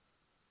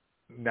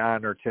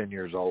 9 or 10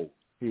 years old.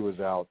 He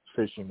was out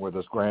fishing with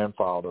his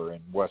grandfather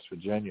in West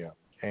Virginia,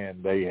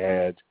 and they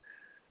had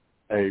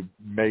a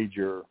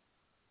major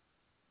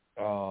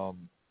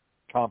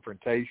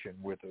confrontation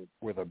with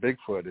a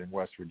Bigfoot in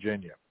West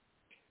Virginia,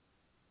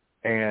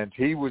 and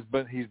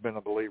he's been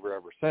a believer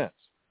ever since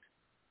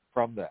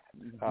from that.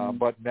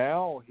 But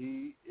now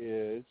he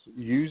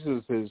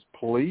uses his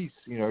police.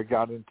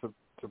 Got into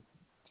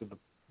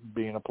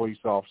being a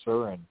police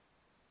officer,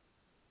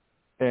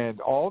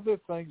 and all the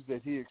things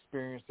that he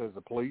experienced as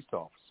a police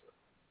officer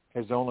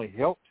has only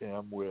helped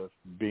him with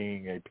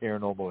being a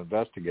paranormal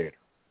investigator.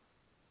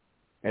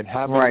 And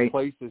how many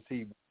places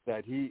and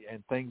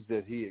things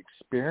that he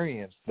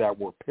experienced that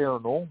were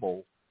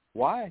paranormal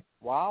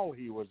while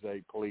he was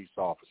a police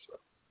officer.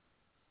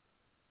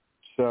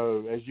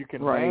 So as you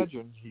can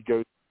imagine, he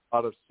goes to a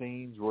lot of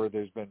scenes where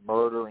there's been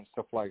murder and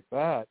stuff like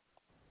that.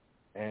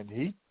 And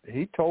he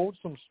told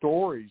some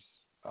stories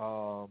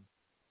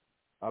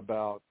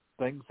about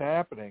things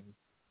happening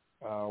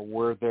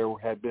where there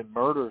had been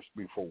murders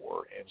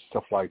before and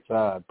stuff like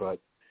that.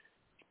 But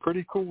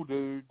pretty cool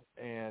dude.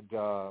 And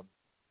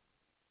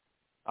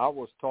I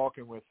was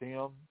talking with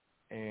him,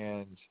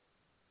 and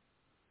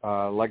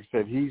like I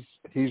said, he's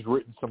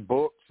written some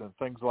books and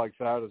things like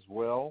that as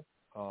well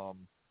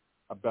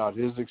about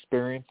his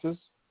experiences.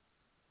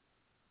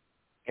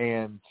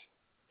 And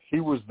he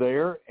was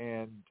there,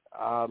 and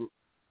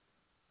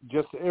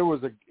it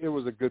was a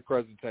good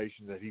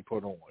presentation that he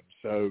put on.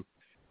 So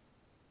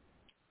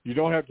you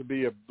don't have to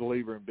be a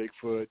believer in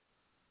Bigfoot,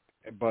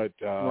 but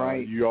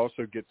you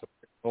also get some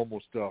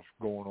normal stuff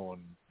going on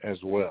as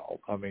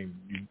well. I mean,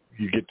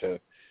 you get to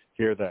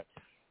hear that,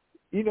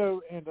 and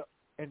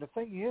the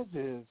thing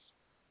is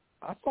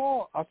I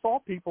saw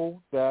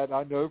people that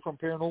I know from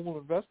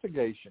paranormal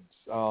investigations.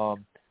 Saw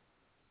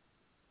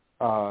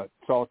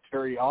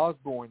Terry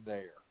Osborne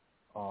there,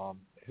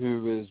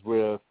 who is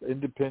with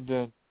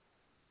Independent.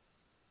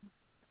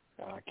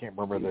 I can't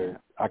remember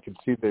I can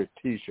see their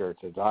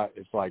T-shirts.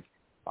 It's like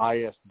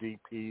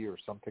ISDP or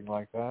something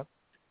like that.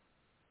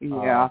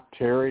 Yeah,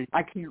 Terry.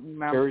 I can't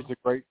remember.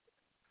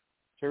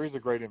 Terry's a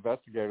great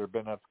investigator.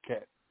 Been out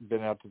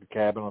to the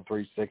cabin on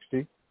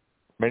 360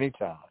 many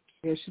times.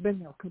 Yeah, she's been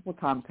there a couple of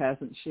times,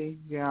 hasn't she?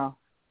 Yeah.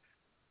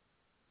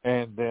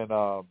 And then,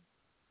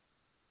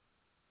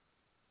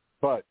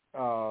 but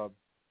what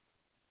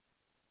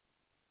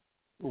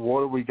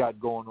do we got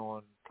going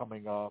on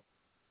coming up?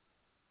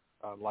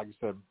 Like I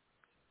said,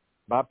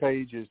 my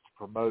page is to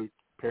promote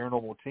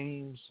paranormal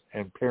teams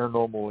and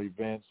paranormal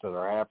events that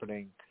are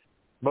happening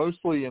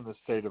mostly in the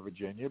state of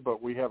Virginia,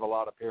 but we have a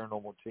lot of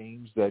paranormal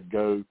teams that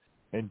go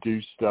and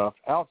do stuff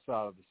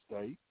outside of the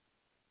state.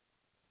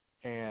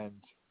 And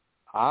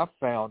I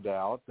found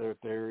out that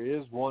there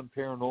is one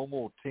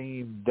paranormal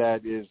team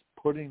that is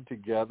putting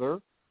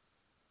together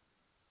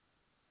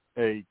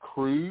a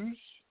cruise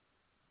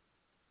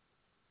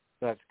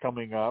that's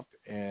coming up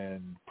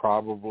in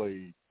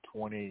probably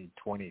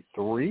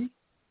 2023,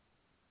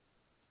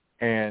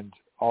 and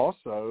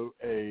also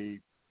a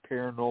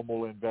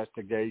paranormal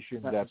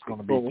investigation that's going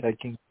to be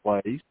taking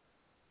place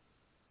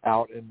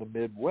out in the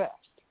Midwest.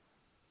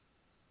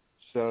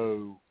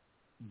 So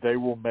they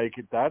will make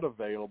that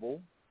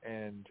available,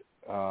 and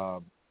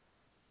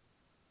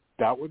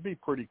that would be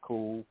pretty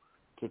cool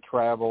to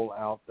travel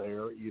out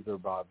there either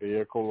by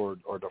vehicle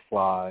or to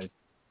fly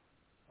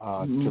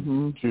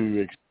to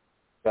experience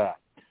that.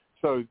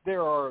 So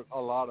there are a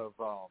lot of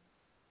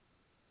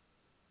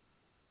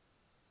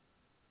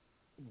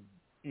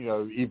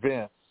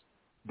events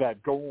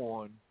that go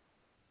on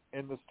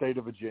in the state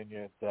of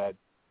Virginia that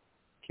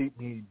keep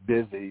me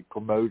busy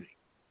promoting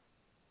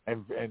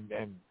and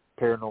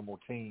paranormal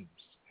teams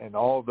and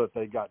all that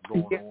they got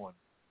going on.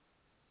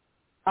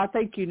 I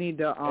think you need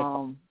to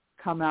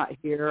come out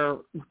here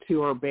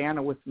to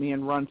Urbana with me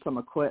and run some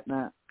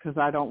equipment, because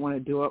I don't want to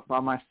do it by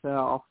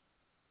myself.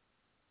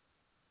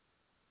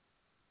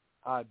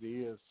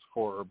 Ideas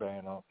for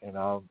Urbana, and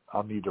I'll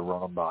need to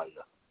run them by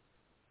you.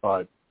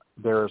 But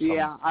there are some.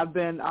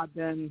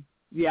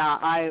 Yeah,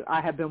 I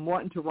have been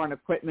wanting to run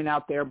equipment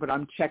out there, but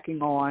I'm checking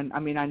on.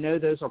 I mean, I know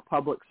those are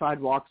public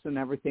sidewalks and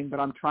everything, but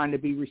I'm trying to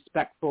be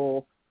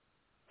respectful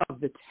of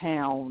the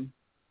town,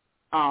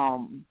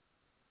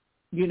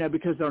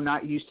 because they're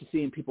not used to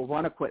seeing people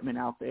run equipment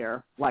out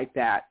there like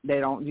that.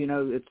 They don't,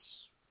 it's,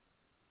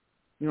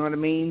 you know what I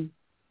mean?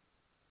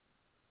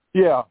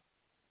 Yeah.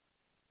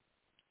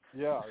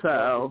 Yeah.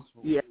 So,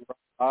 yeah.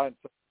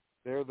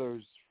 They're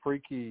those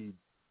freaky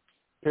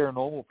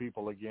paranormal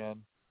people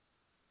again.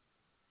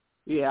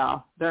 Yeah,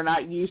 they're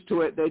not used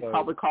to it. They'd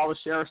probably call the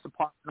sheriff's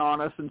department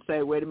on us and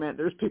say, wait a minute,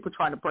 there's people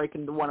trying to break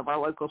into one of our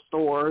local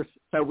stores.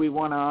 So we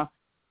want to,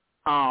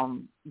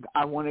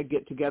 I want to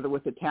get together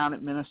with the town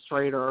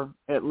administrator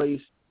at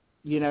least,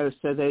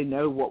 so they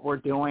know what we're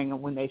doing.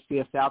 And when they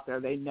see us out there,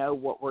 they know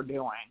what we're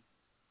doing.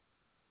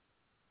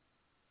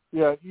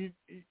 Yeah,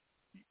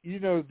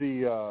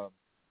 the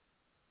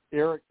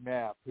Eric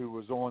Knapp, who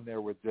was on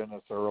there with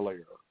Dennis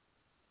earlier,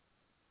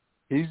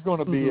 he's going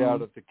to be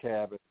out at the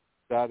cabin,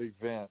 that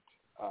event.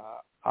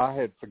 I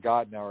had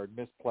forgotten or had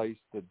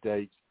misplaced the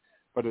dates,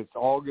 but it's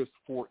August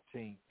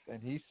 14th,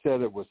 and he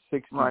said it was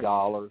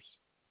 $60,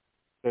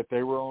 that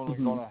they were only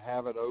going to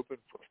have it open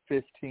for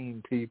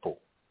 15 people.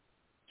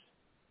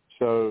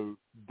 So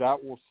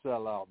that will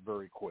sell out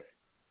very quick.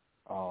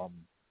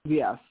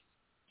 Yes.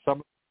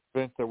 Some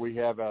events that we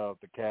have out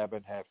at the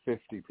cabin have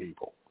 50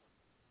 people.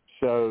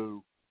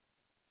 So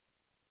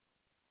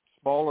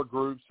smaller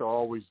groups are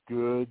always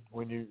good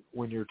when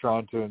you're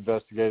trying to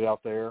investigate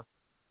out there.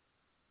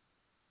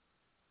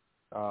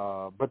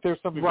 But there's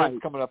some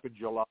events coming up in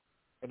July,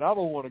 and I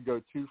don't want to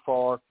go too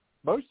far.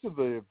 Most of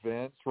the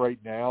events right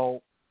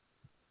now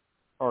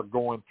are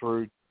going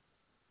through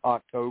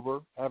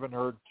October. I haven't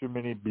heard too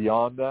many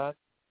beyond that.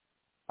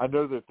 I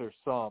know that there's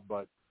some,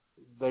 but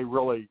they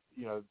really,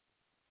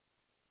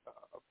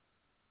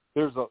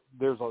 there's a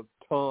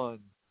ton.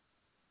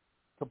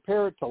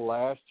 Compare it to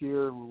last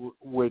year,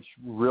 which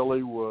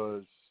really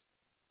was,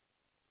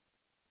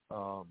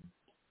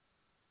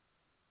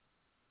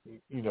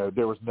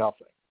 there was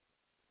nothing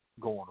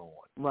going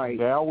on. Right.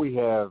 Now we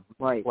have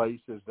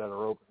places that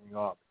are opening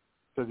up.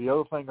 So the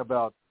other thing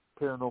about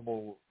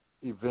paranormal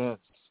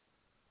events,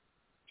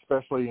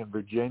 especially in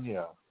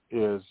Virginia,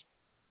 is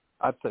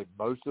I'd say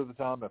most of the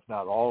time, if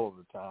not all of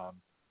the time,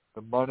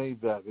 the money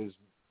that is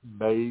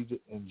made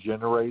and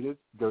generated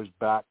goes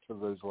back to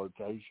those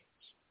locations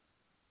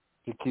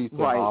to keep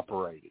them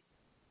operating.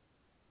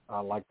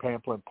 Like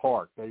Pamplin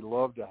Park, they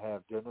love to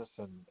have dentists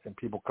and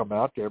people come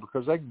out there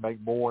because they can make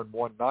more in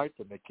one night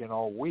than they can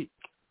all week.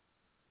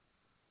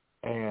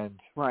 And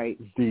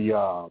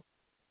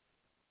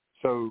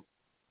so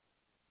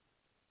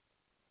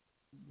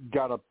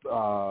got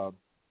a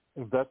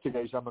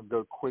investigation. I'm going to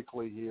go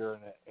quickly here,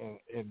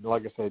 and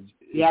like I said,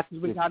 because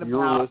we got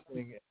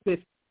listening.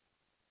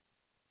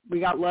 We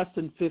got less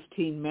than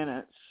 15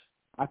 minutes,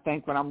 I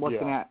think, when I'm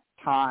looking at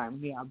time.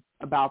 Yeah,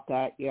 about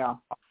that. Yeah.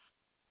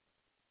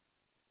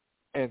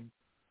 And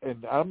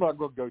I'm not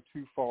going to go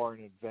too far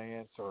in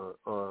advance or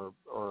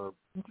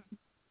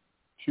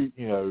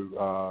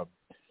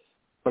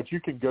but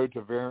you can go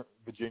to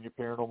Virginia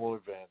Paranormal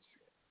Events,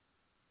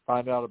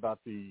 find out about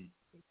the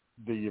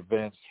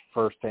events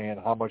firsthand,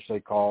 how much they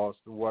cost,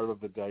 what are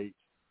the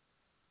dates.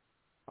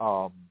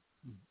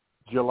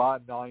 July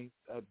 9th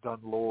at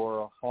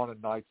Dunlora,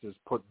 Haunted Nights is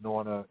putting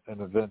on an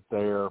event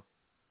there.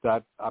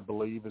 That, I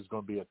believe, is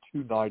going to be a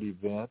 2-night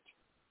event.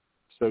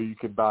 So you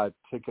can buy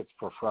tickets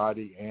for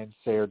Friday and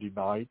Saturday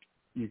night.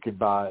 You can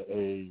buy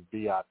a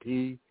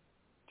VIP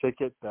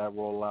ticket that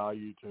will allow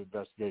you to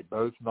investigate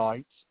both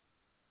nights.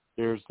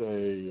 There's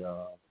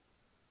a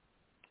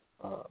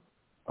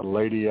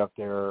lady up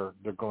there.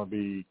 They're going to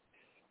be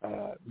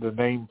the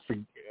name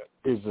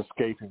is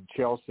escaping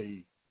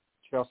Chelsea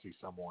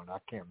someone. I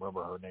can't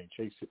remember her name.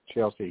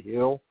 Chelsea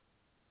Hill.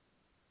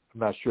 I'm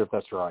not sure if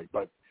that's right,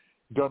 but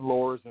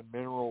Dunlore's in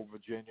Mineral,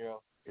 Virginia.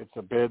 It's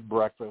a bed and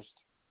breakfast.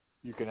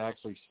 You can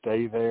actually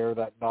stay there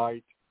that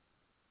night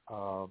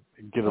and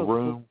get a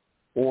room,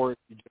 or if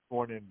you just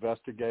want to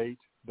investigate,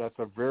 that's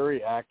a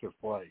very active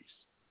place.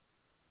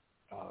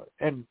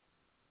 And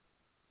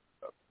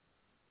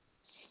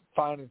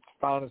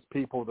finest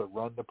people that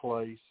run the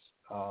place.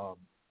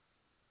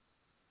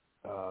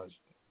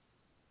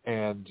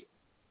 And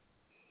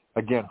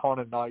again,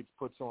 Haunted Nights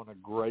puts on a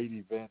great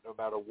event. No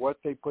matter what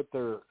they put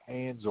their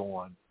hands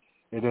on,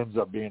 it ends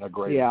up being a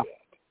great event.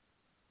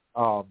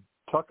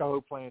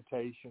 Tuckahoe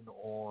Plantation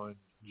on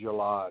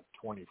July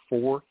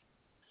 24th.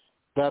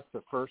 That's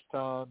the first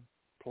time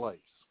place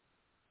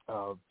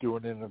of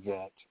doing an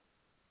event.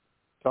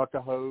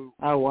 Tuckahoe.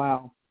 Oh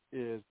wow!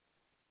 Is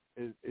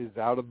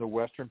out in the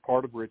western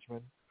part of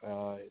Richmond.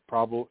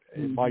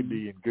 It might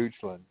be in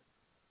Goochland,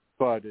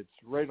 but it's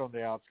right on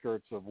the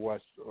outskirts of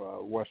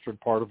western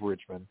part of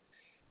Richmond.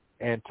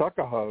 And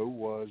Tuckahoe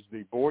was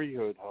the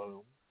boyhood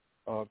home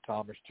of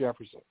Thomas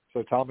Jefferson.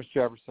 So Thomas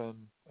Jefferson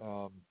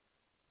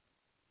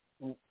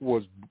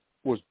was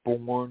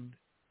born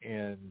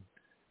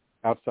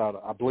outside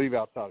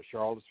of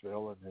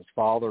Charlottesville, and his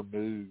father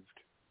moved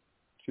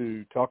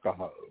to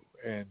Tuckahoe,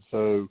 and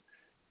so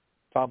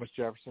Thomas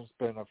Jefferson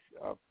spent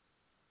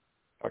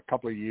a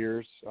couple of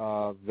years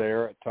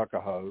there at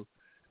Tuckahoe.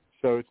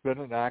 So it's been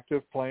an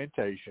active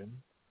plantation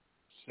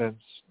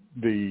since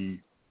the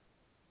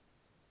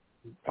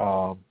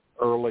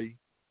early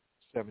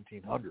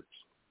 1700s.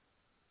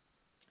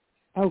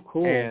 Oh,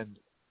 cool. And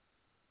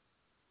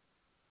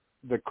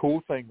the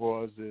cool thing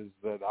is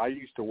that I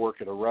used to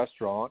work at a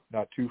restaurant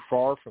not too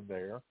far from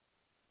there,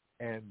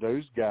 and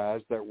those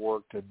guys that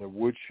worked in the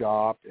wood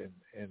shop and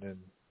in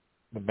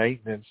the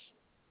maintenance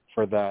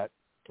for that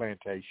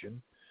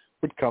plantation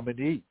would come and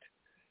eat.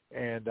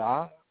 And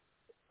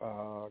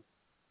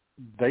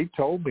they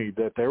told me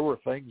that there were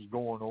things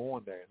going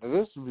on there. Now,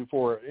 this is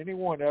before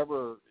anyone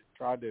ever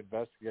tried to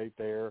investigate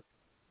there.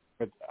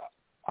 But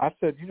I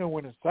said,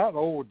 when it's that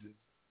old,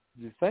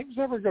 do things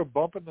ever go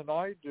bump in the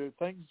night? Do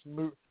things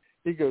move?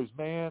 He goes,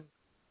 man,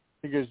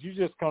 you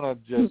just kind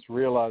of just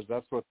realize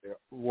that's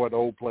what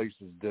old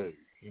places do.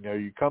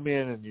 You come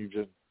in and you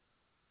just,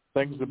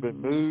 things have been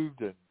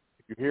moved and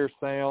you hear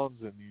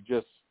sounds and you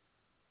just,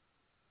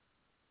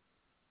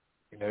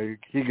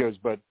 he goes,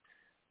 but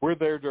we're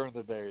there during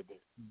the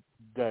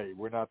day.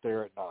 We're not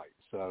there at night.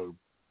 So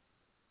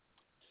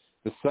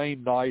the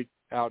same night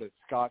out at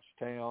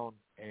Scotchtown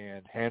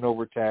and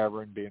Hanover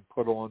Tavern being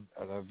put on,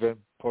 an event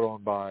put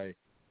on by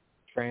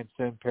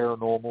Transcend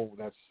Paranormal.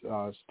 That's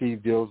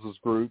Steve Dills'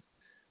 group.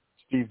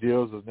 Steve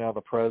Dills is now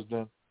the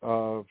president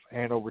of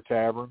Hanover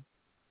Tavern.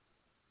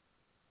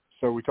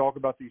 So we talk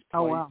about these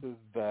places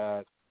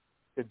that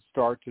can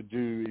start to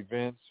do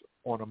events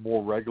on a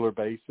more regular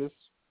basis.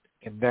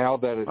 And now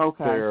that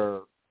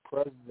their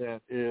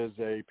president is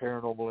a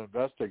paranormal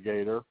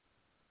investigator,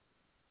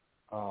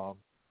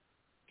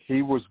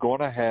 he was going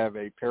to have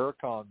a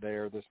Paracon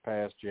there this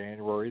past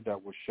January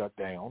that was shut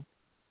down.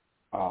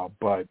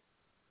 But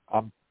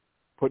I'm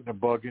putting a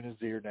bug in his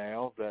ear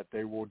now that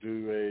they will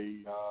do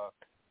a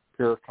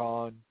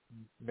Paracon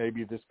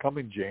maybe this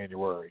coming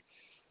January.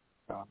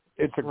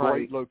 It's a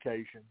great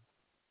location.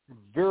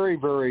 Very,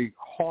 very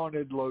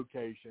haunted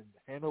location.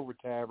 Hanover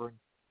Tavern.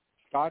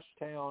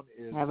 Scotchtown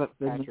is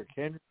Patrick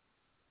Henry's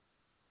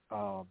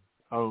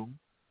home.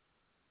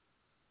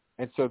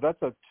 And so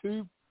that's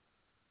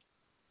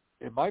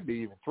it might be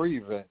even 3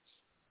 events,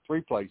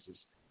 3 places.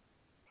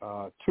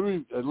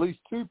 At least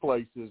 2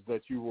 places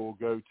that you will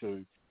go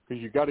to,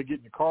 because you got to get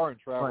in your car and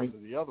travel to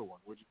the other one,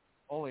 which is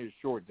only a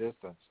short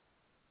distance,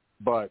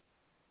 but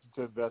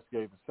to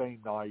investigate the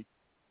same night.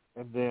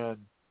 And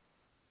then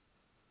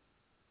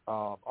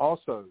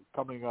also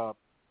coming up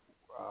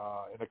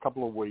in a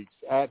couple of weeks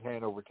at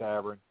Hanover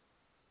Tavern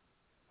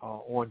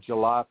on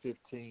July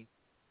 15th,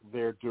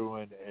 they're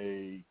doing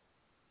a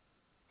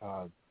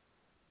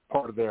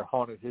part of their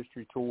haunted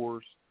history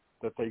tours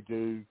that they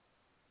do.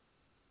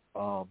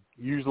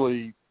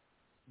 Usually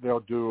they'll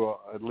do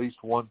at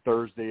least one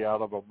Thursday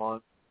out of a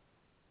month,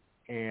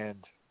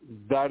 and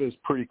that is a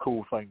pretty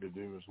cool thing to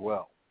do as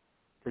well,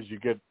 because you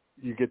get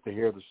to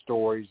hear the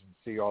stories and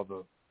see all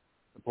the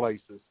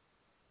places.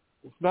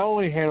 It's not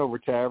only Hanover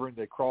Tavern.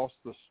 They cross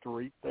the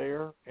street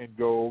there and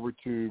go over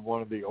to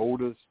one of the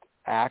oldest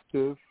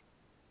active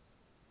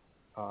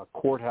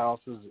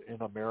courthouses in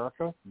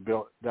America,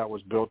 that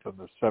was built in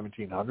the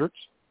 1700s.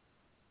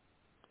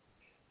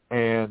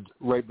 And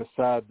right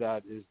beside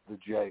that is the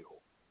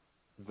jail.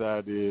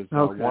 That is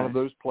one of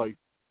those places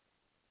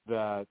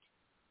that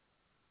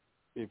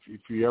if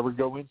you ever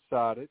go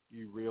inside it,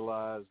 you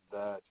realize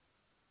that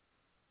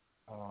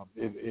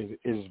it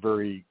is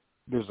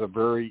there's a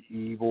very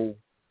evil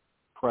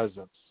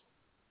presence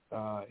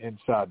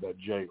inside that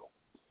jail.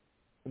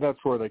 And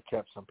that's where they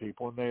kept some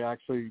people, and they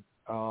actually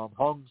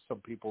hung some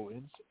people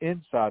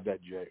inside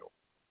that jail.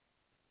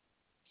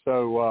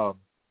 So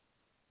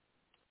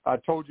I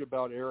told you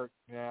about Eric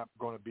Knapp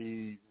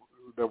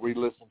that we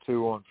listened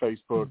to on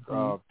Facebook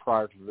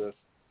prior to this.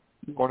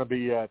 Going to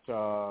be at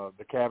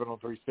the Cabin on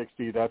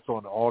 360. That's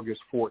on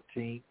August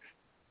 14th.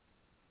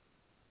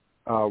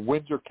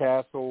 Windsor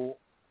Castle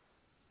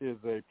is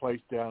a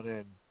place down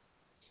in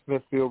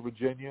Smithfield,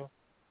 Virginia,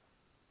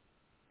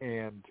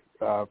 and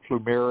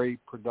Flumeri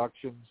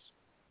Productions.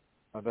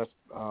 That's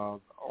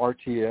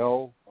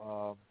RTL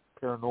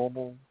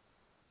Paranormal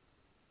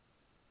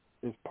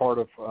is part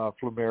of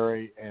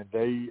Flumeri, and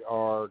they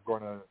are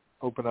going to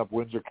open up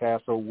Windsor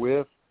Castle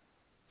with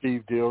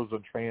Steve Dills,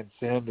 and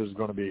Transcend is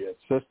going to be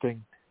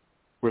assisting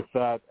with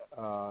that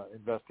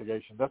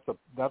investigation. That's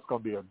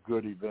going to be a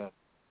good event.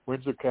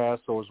 Windsor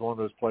Castle is one of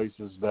those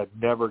places that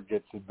never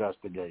gets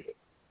investigated.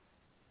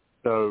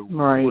 So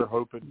we're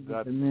hoping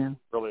that's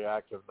really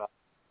active now.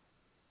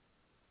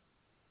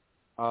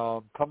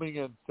 Coming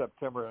in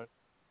September,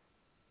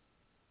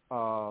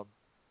 on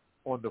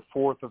the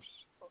 4th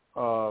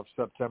of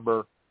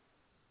September,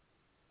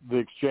 the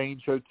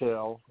Exchange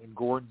Hotel in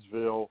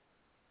Gordonsville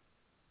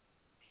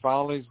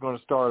finally is going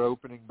to start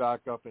opening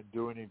back up and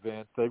doing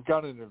events. They've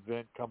got an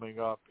event coming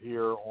up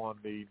here on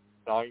the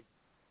 9th.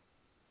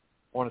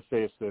 I want to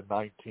say it's the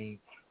 19th.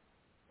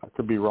 I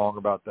could be wrong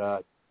about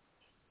that.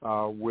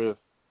 With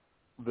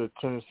the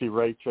Tennessee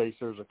Ray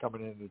Chasers are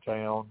coming into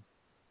town,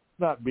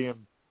 not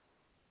being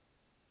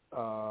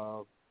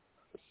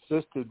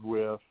assisted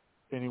with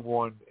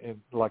anyone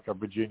in like a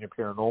Virginia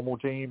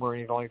Paranormal team or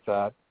anything like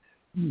that.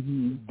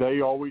 Mm-hmm.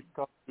 They always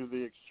come to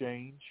the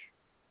Exchange,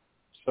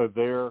 so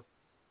their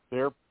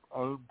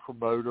own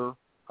promoter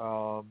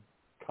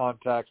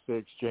contacts the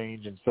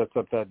Exchange and sets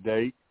up that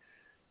date.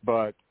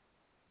 But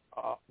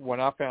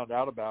when I found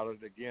out about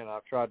it, again, I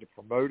tried to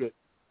promote it.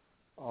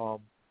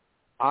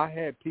 I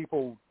had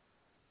people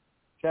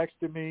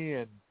texting me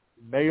and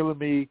mailing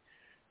me,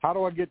 how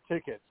do I get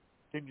tickets?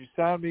 Can you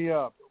sign me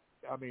up?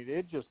 I mean,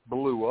 it just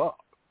blew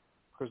up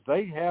because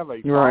they have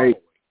a following,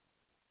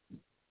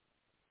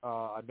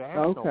 a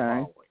national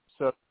following.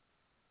 So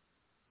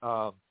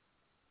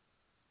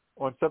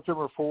on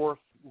September 4th,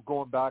 we're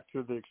going back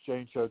to the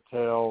Exchange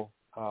Hotel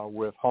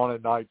with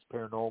Haunted Nights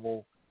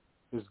Paranormal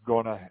is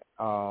going to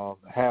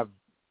have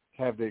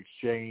the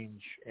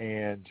Exchange,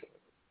 and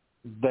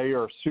they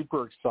are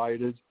super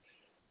excited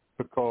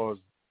because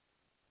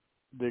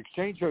the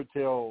Exchange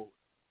Hotel,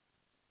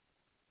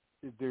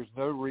 there's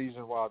no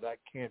reason why that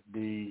can't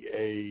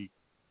be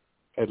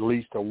at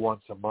least a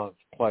once a month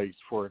place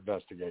for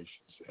investigations,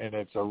 and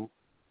it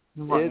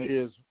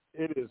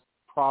is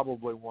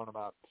probably one of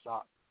my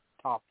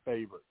top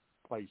favorite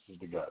places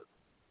to go.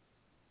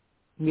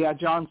 Yeah,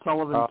 John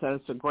Sullivan says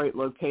it's a great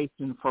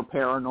location for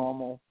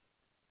paranormal.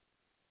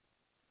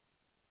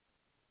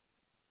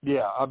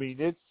 Yeah,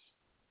 it's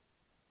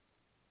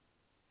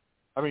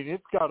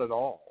got it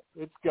all.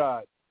 It's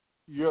got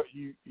you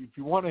if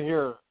you want to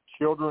hear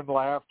children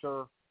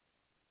laughter,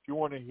 if you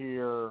want to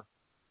hear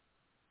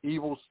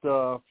evil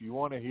stuff, you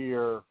want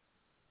to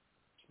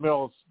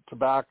smell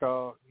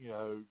tobacco,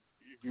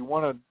 if you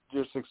want to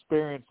just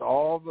experience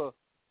all the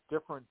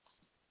different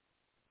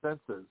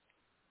senses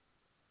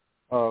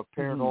of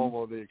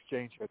paranormal, the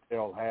Exchange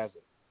Hotel has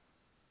it.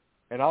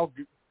 And I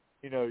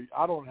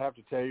don't have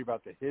to tell you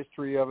about the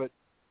history of it,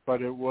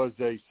 but it was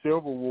a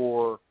Civil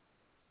War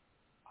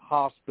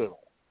hospital,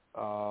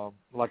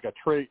 like a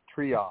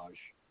triage.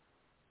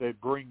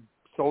 They'd bring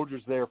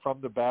soldiers there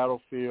from the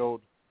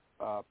battlefield,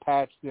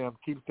 patch them,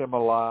 keep them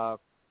alive,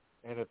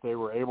 and if they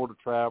were able to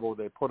travel,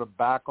 they put them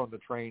back on the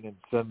train and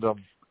send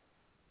them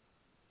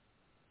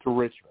to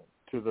Richmond,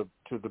 to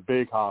the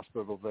big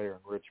hospital there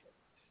in Richmond.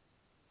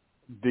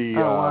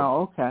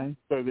 Wow, okay.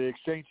 So the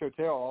Exchange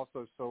Hotel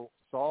also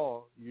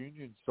saw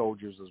Union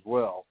soldiers as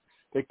well.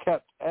 They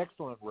kept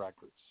excellent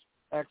records.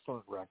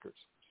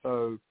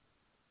 So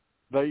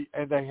they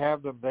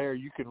have them there.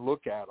 You can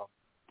look at them,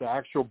 the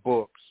actual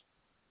books.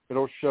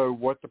 It'll show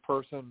what the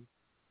person,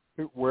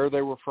 where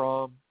they were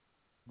from,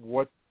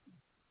 what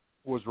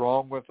was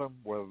wrong with them,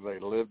 whether they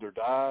lived or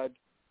died.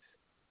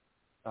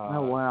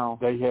 Oh, wow.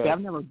 I've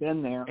never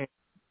been there.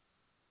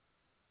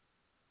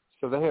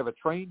 So they have a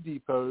train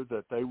depot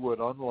that they would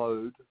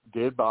unload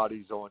dead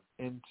bodies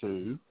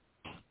into,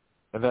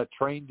 and that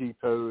train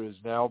depot is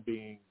now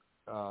being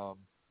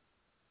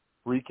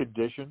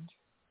reconditioned.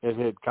 It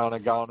had kind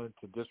of gone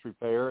into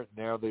disrepair, and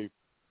now they've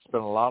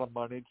spent a lot of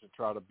money to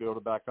try to build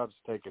it back up. It's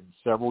taken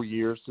several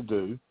years to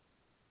do.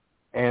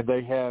 And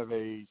they have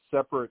a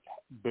separate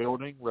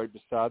building right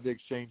beside the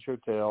Exchange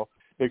Hotel.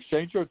 The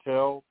Exchange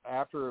Hotel,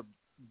 after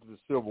the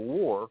Civil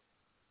War,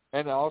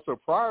 and also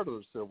prior to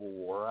the Civil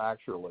War,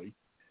 actually,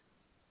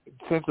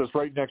 since it's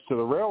right next to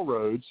the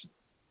railroads,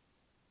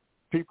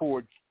 people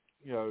would,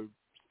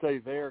 stay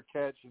there,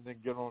 catch, and then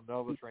get on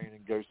another train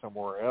and go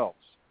somewhere else.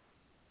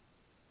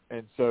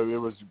 And so it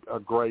was a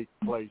great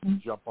place to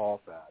jump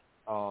off at.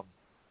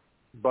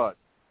 But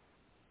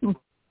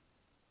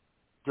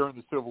during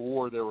the Civil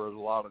War, there was a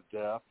lot of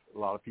death, a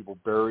lot of people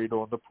buried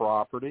on the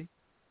property.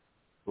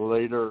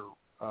 Later,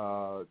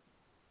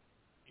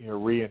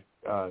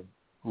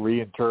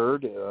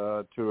 reinterred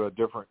to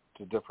different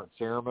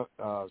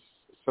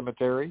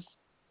cemeteries.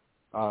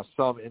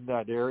 Some in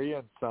that area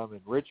and some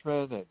in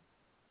Richmond,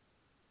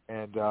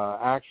 and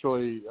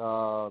actually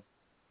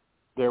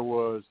there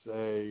was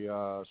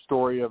a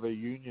story of a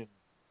Union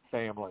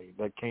family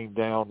that came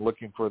down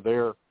looking for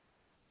their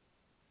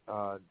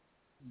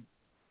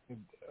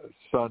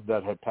son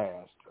that had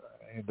passed,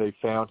 and they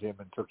found him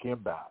and took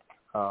him back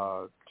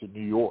to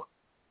New York.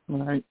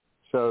 Right.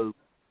 So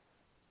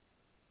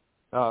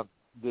the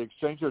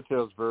Exchange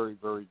Hotel is very,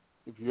 very,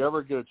 if you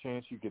ever get a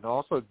chance, you can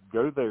also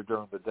go there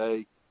during the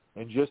day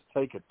and just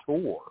take a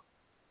tour,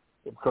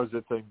 because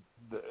it's a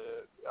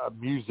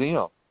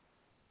museum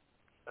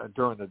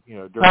during the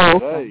the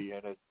day,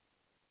 and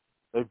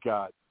it's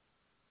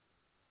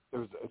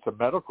a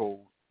medical,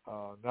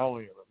 not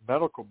only a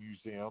medical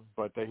museum,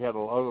 but they had a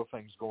lot of other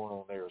things going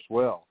on there as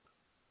well.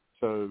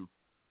 So,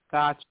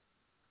 gotcha.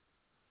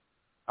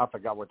 I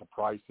forgot what the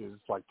price is.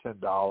 It's like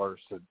 $10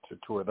 to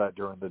tour that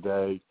during the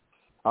day.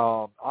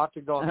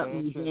 Octagon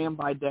Mansion, museum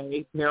by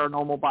day,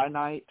 paranormal by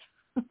night.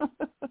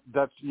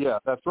 That's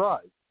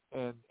right,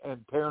 and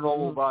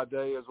paranormal by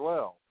day as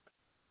well.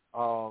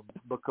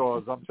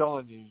 Because I'm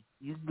telling you,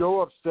 you can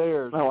go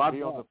upstairs and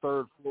be on the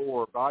third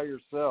floor by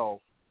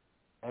yourself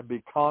and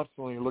be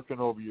constantly looking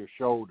over your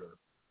shoulder,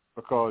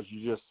 because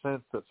you just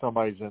sense that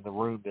somebody's in the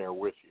room there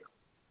with you.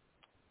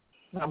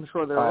 I'm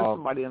sure there is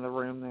somebody in the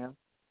room there.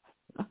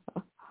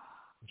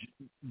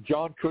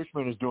 John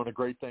Cushman is doing a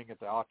great thing at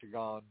the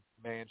Octagon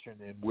Mansion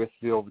in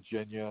Withville,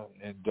 Virginia,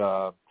 and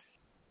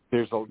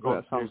there's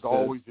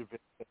always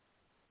events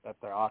at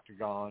the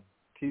Octagon.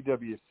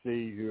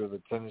 TWC, who are the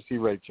Tennessee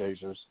Rape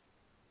Chasers,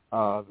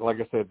 like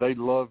I said, they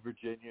love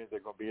Virginia. They're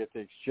going to be at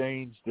the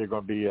Exchange. They're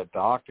going to be at the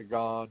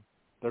Octagon.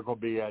 They're going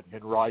to be at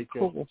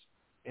Henricus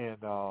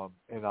in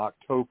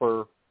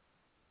October.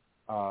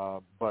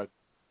 But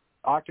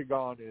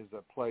Octagon is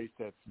a place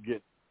that's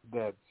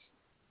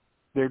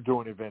they're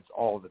doing events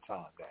all the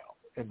time now,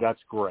 and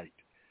that's great.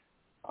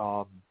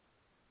 The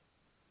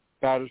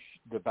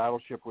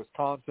Battleship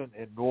Wisconsin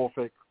in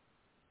Norfolk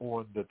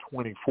on the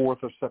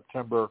 24th of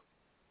September,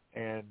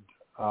 and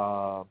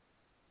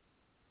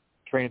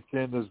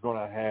Transcend is going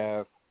to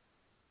have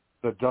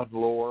the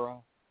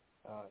Dunlora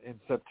in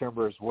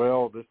September as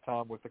well, this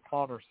time with the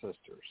Connor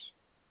sisters.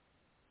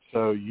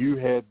 So you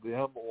had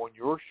them on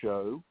your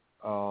show.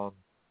 And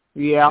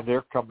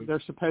they're coming. They're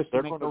supposed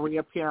to make a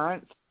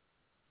reappearance.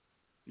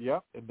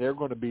 Yep, and they're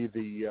going to be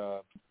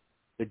the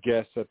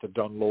guests at the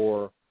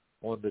Dunlora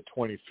on the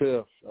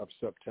 25th of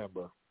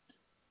September.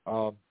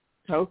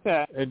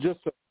 Okay. And just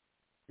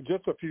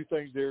a few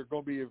things. There are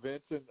going to be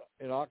events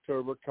in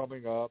October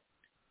coming up.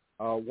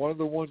 One of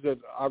the ones that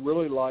I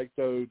really like,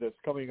 though, that's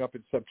coming up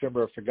in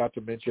September, I forgot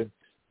to mention,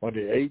 on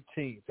the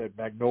 18th at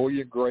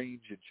Magnolia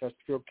Grange in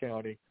Chesterfield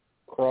County,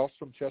 across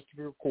from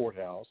Chesterfield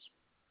Courthouse,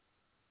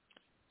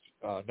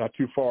 not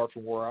too far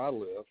from where I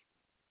live.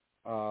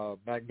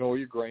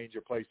 Magnolia Grange,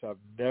 a place I've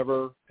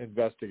never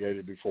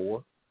investigated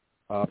before,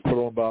 put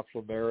on by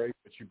Flammary,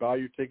 but you buy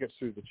your tickets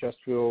through the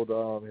Chesterfield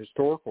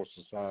Historical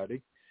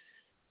Society,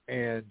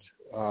 and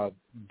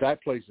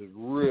that place is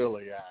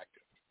really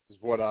active, is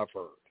what I've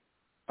heard.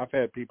 I've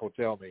had people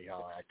tell me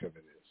how active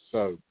it is.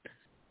 So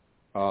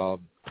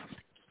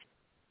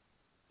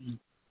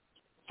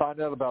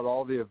find out about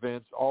all the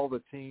events, all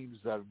the teams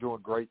that are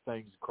doing great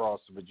things across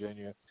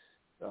Virginia.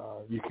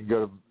 You can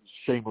go to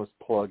shameless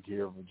plug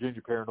here,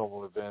 Virginia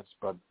Paranormal Events,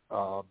 but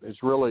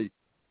it's really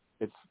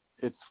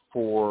it's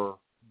for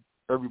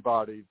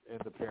everybody in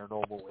the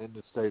paranormal in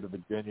the state of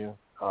Virginia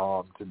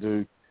to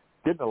do.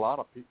 Getting a lot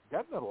of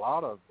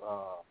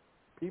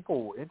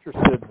people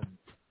interested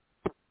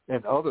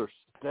in other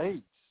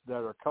states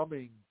that are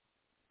coming,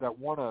 that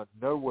want to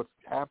know what's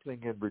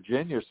happening in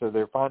Virginia, so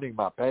they're finding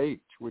my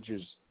page, which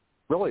is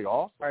really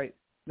awesome. Right.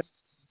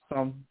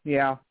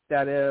 Yeah,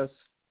 that is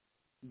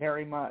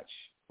very much.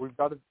 We've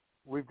got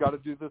to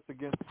do this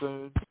again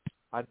soon.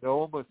 I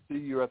know I'm going to see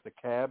you at the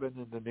cabin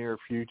in the near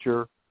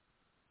future,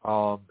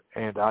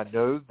 and I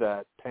know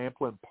that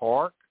Pamplin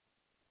Park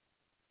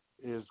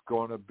is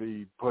going to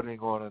be putting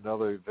on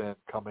another event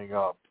coming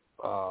up,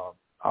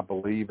 I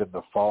believe, in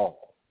the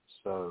fall.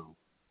 So.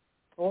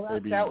 Well,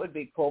 that would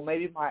be cool.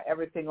 Maybe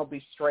everything will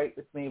be straight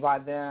with me by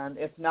then.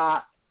 If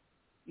not,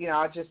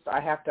 I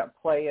have to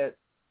play it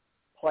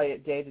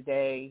day to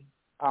day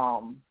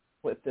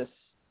with this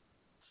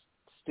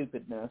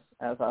stupidness,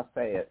 as I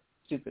say it,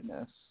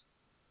 stupidness.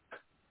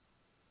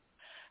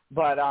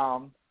 But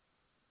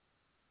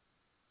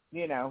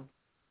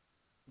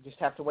just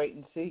have to wait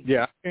and see.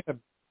 Yeah,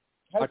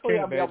 hopefully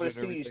I'll be able to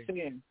see you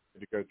soon.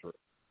 To go through.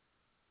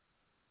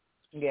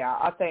 Yeah,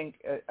 I think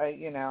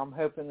I'm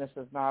hoping this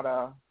is not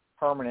a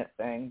permanent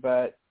thing,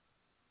 but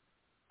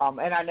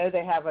and I know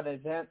they have an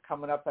event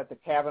coming up at the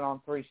cabin on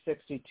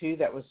 362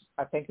 that was,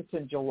 I think it's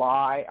in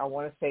July. I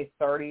want to say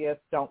 30th.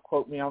 Don't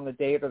quote me on the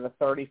date, or the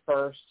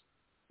 31st.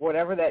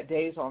 Whatever that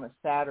day is on a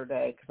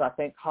Saturday, because I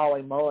think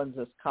Holly Mullins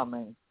is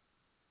coming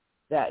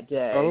that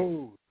day.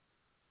 Oh,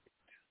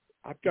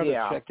 I've got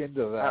to check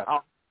into that.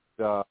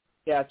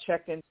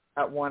 Check into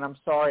that one. I'm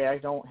sorry, I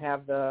don't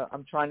have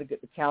I'm trying to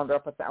get the calendar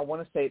up. I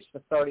want to say it's the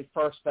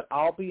 31st, but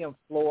I'll be in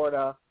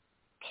Florida.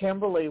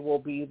 Kimberly will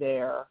be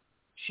there.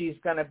 She's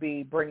going to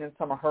be bringing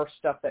some of her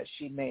stuff that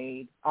she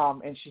made,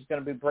 and she's going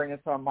to be bringing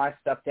some of my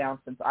stuff down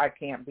since I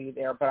can't be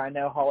there. But I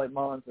know Holly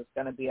Mullins is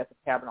going to be at the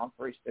cabin on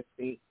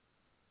 360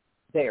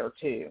 there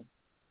too.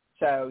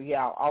 So,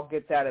 yeah, I'll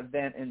get that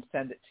event and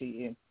send it to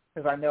you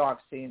because I know I've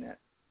seen it.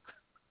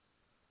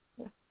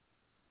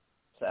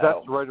 So,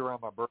 that's right around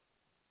my birthday.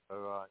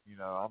 So,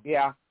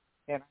 Yeah,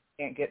 and I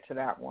can't get to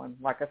that one.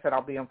 Like I said,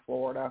 I'll be in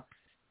Florida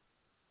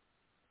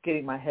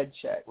getting my head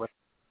checked.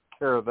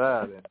 Care of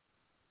that.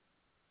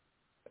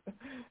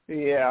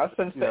 Yeah,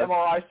 since the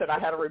MRI said I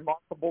had a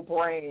remarkable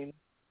brain.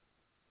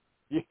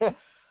 Yeah,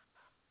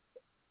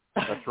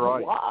 that's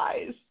right.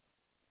 Wise.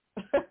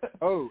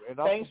 Oh, and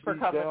thanks for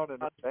coming down in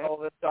all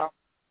this stuff.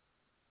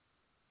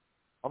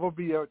 I'm gonna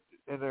be out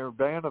in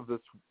Urbana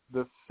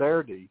this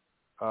Saturday,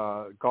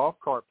 golf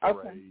cart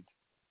parade.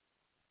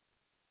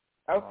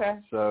 Okay.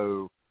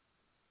 So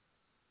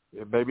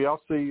maybe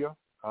I'll see you.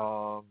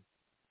 I'm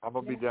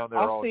gonna be down there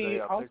all day.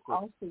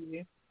 I'll see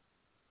you.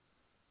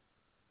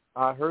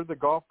 I heard the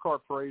golf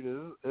cart parade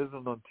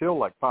isn't until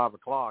like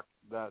 5:00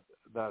 that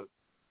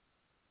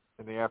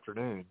in the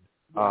afternoon.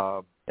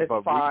 It's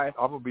but 5.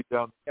 I'm gonna be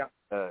down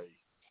today.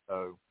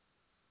 So.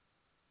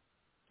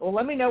 Well,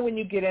 let me know when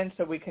you get in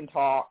so we can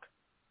talk.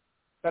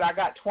 But I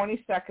got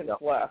 20 seconds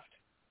left.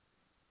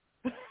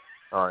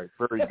 All right,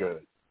 very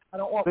good. I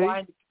don't want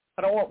Ryan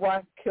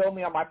to kill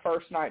me on my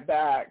first night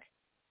back.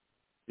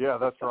 Yeah,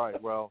 that's right.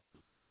 Well,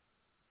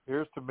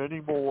 here's to many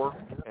more,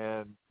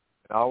 and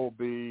I will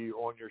be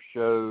on your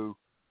show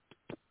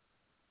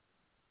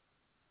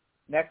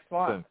next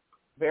month, soon.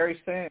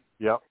 Very soon.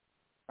 Yep.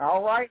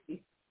 All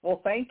righty.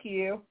 Well, thank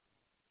you.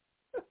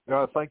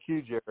 No, thank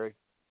you, Jerry.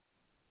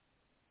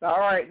 All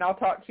right, and I'll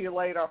talk to you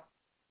later.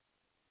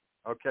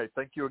 Okay,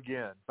 thank you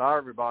again. Bye,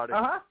 everybody.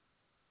 Bye.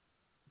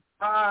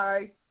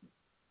 I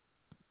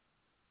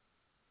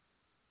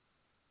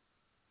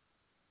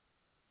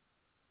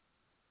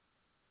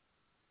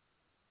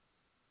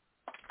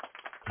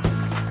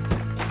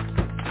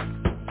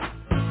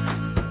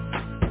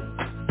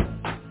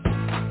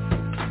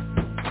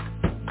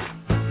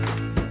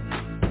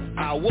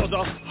was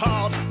a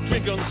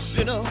hard-drinking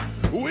sinner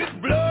with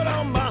blood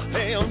on my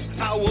hands.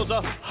 I was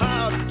a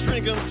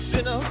hard-drinking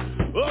sinner,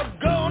 a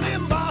gun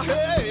in my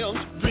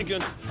hands,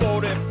 drinking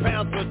 40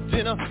 pounds for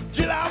dinner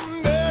till I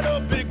met a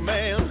big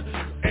man.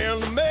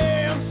 And the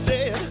man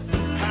said,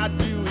 how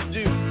do we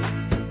do?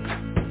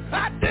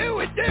 How do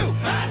we do?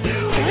 How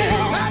do we do?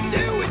 How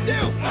do we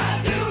do?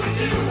 How do we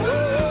do?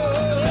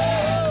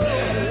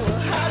 Oh,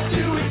 how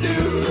do we do?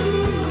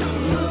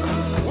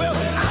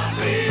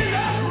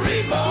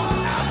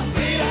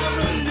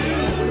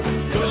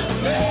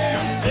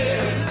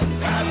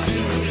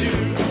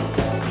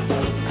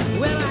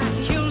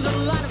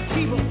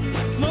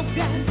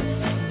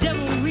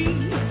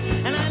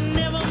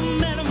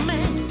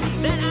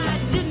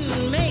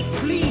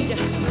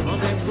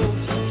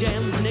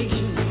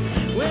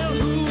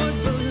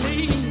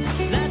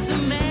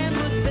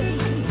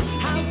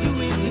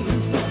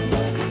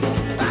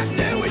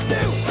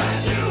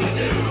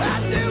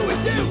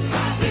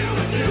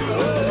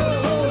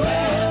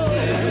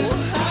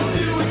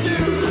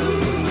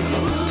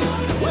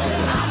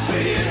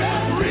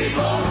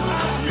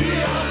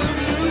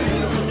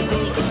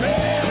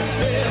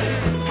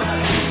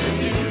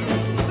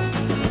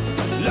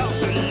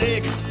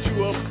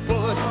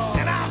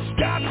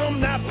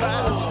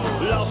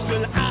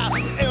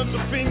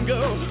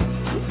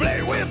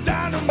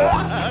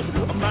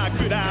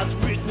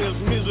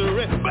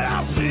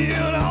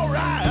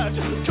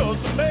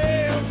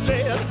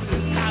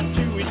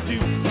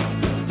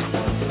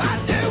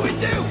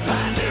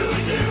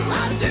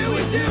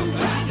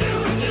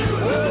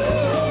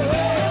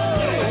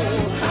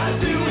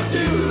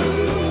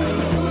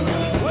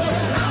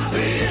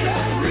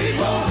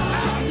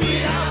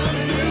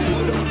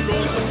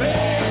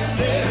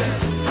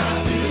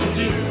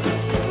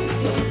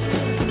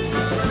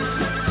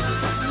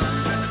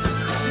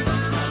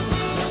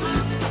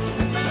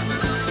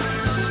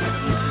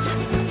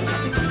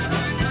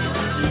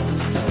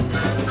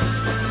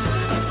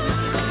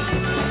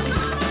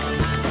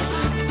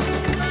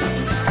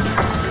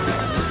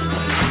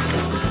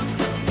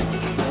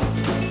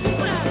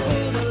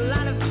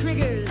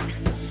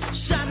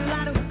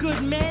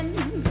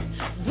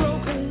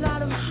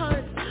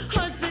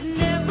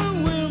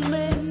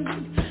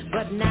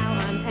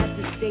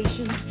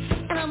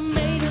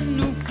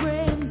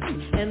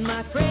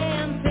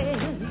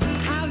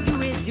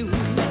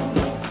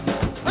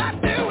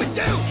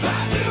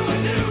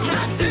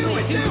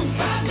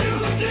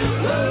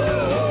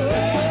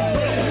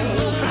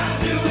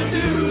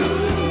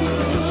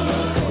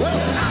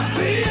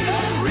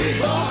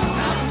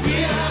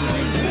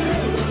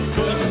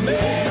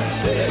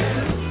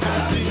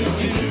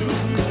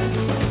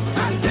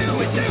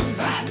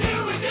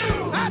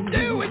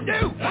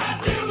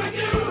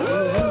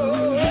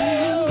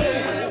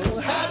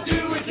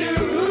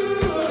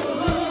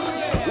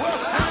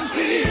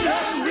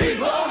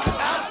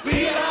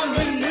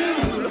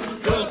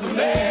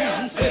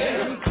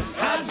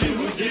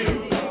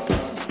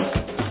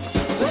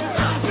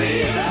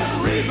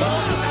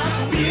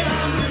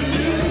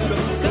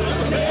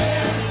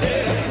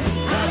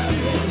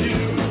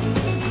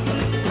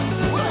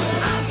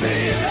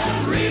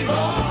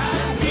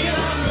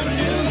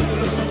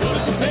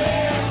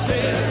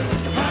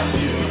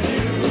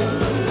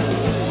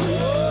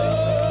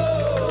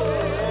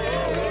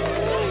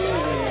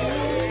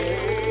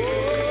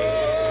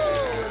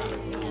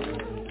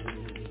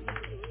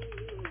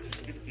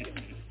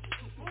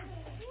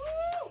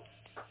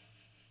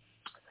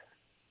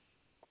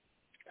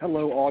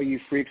 Hello, all you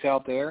freaks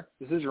out there.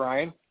 This is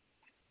Ryan.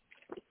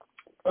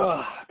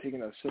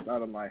 Taking a sip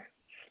out of my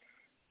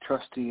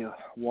trusty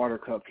water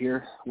cup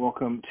here.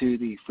 Welcome to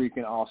the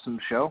Freakin Awesome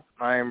Show.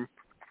 I'm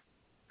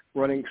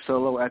running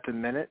solo at the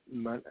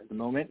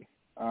moment.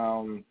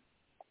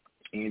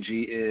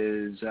 Angie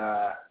is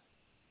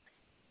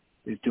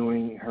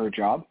doing her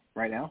job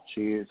right now.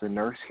 She is a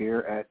nurse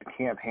here at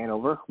Camp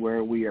Hanover,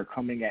 where we are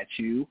coming at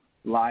you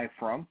live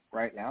from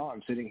right now.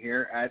 I'm sitting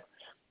here at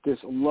this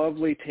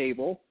lovely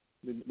table,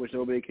 which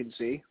nobody can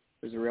see,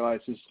 because I realize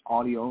this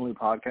audio-only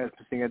podcast.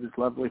 I'm sitting at this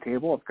lovely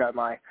table. I've got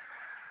my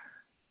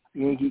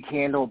Yankee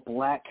Candle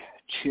black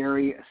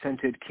cherry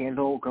scented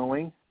candle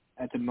going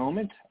at the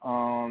moment.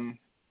 And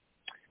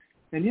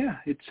yeah,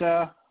 it's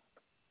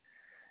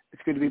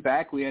good to be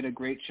back. We had a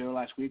great show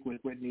last week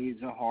with Whitney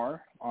Zahar,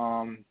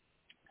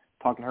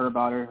 talking to her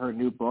about her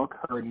new book,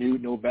 her new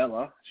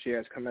novella she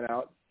has coming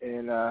out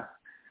in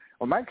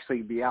it might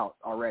actually be out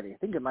already. I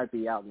think it might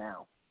be out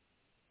now.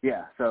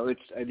 Yeah, so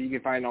it's you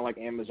can find it on like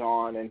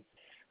Amazon and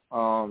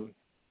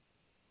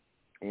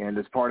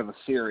it's part of a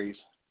series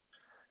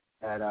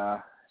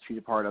that she's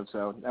a part of.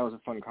 So that was a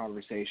fun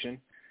conversation.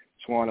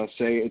 Just want to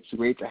say it's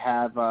great to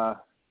have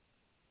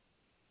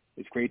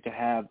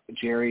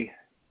Jerry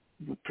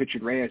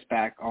Pritchard Reyes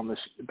back on the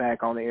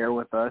air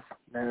with us.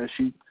 And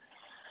she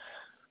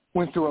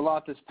went through a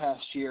lot this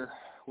past year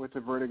with the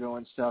vertigo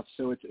and stuff,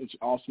 so it's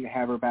awesome to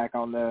have her back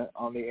on the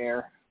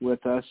air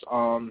with us.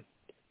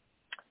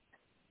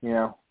 You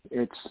know,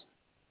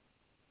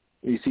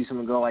 you see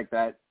someone go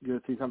through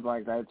something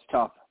like that, it's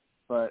tough.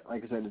 But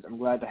like I said, I'm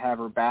glad to have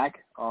her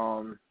back.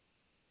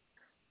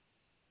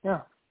 Yeah,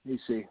 you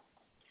see.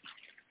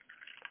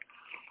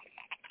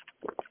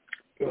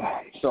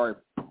 Sorry,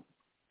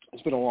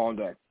 it's been a long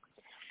day.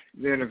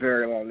 It's been a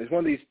very long day.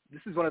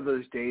 This is one of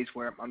those days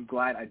where I'm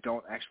glad I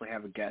don't actually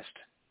have a guest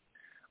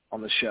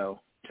on the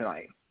show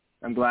tonight.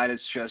 I'm glad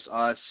it's just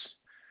us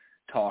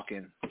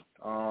talking.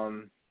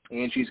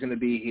 Angie's going to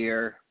be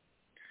here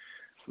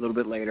a little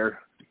bit later.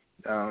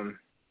 Like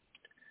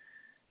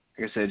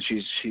I said,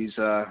 she's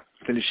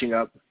finishing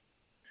up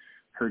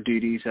her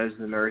duties as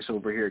the nurse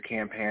over here at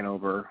Camp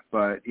Hanover.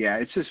 But yeah,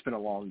 it's just been a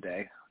long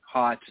day.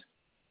 Hot.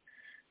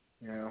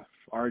 You know,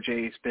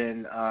 RJ's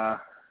been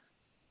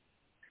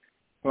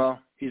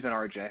he's been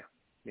RJ.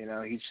 You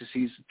know, he's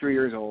 3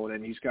 years old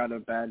and he's got a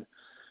bad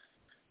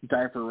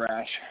diaper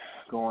rash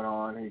going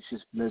on. He's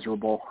just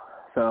miserable.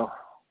 So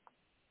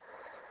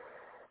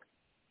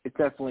it's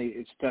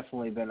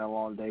definitely been a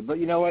long day. But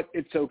you know what?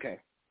 It's okay.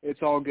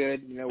 It's all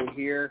good. You know, we're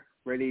here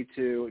ready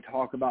to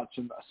talk about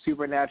some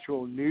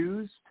supernatural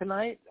news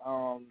tonight.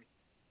 I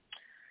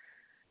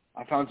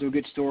found some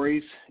good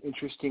stories,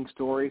 interesting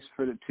stories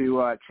to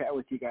chat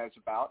with you guys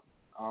about.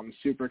 I'm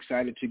super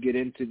excited to get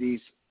into these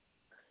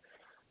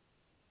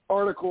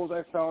articles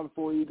I found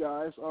for you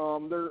guys. There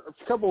are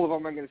a couple of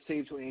them I'm going to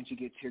save till Angie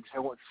gets here because I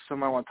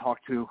want to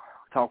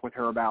talk with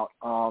her about.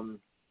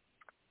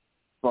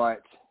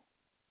 But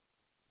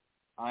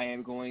I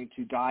am going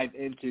to dive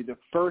into the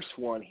first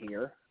one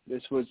here.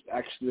 This is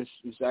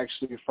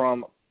actually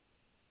from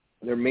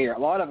the Mirror. A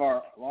lot of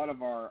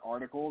our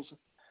articles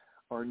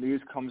or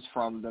news comes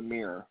from the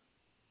Mirror.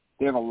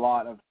 They have a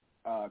lot of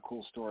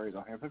cool stories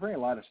on here. But very a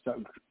lot of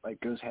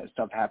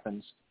stuff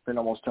happens.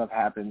 Paranormal stuff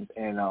happens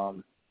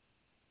in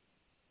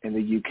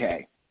the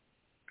UK.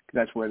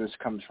 That's where this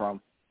comes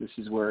from. This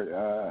is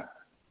where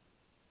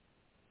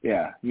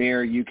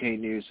Mirror UK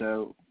news.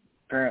 So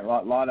apparently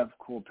a lot of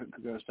cool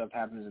ghost stuff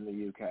happens in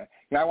the UK.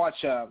 Yeah, I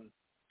watch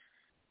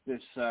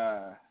this.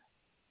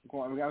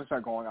 I'm gonna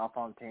start going off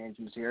on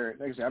tangents here.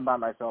 Like I said, I'm by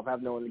myself. I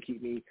have no one to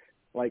keep me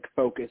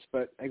focused.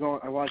 But I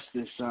watch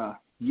this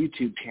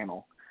YouTube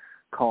channel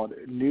called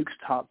Nuke's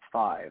Top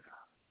 5,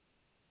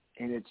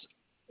 and it's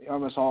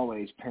almost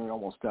always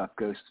paranormal stuff,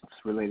 ghost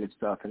related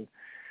stuff. And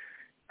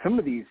some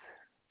of these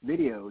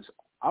videos,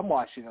 I'm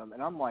watching them,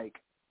 and I'm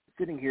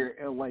sitting here,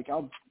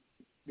 I'll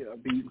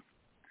be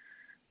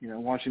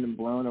watching them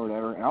blown or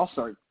whatever, and I'll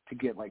start to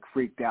get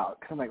freaked out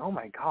because I'm like, oh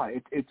my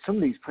god, it's some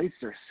of these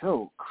places are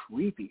so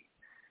creepy.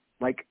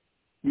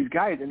 These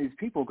guys and these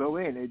people go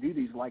in and do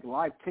these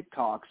live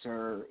TikToks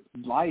or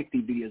live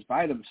feed videos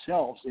by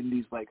themselves in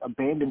these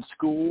abandoned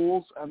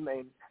schools. I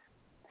mean,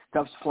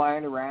 stuff's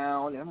flying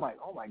around, and I'm like,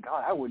 oh my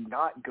god, I would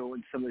not go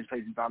in some of these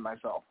places by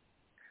myself.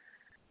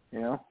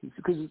 You know,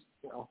 because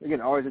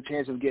again, always a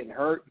chance of getting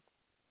hurt.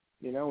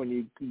 You know, when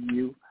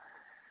you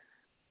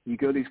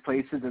go to these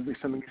places and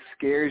something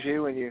scares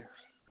you, and you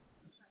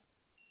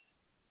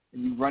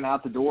run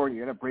out the door and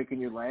you end up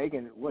breaking your leg,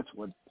 and guess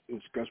what?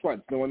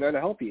 There's no one there to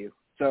help you.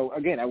 So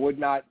again, I would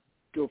not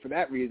go for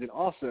that reason.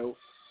 Also,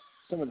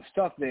 some of the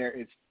stuff there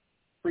is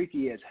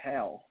freaky as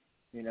hell.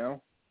 You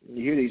know,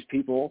 you hear these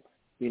people,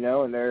 and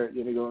they're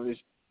going this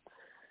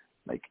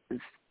this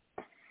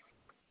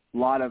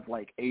lot of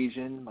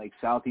Asian,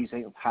 Southeast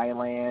Asian,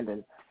 Thailand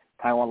and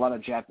Taiwan, a lot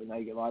of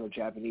Japanese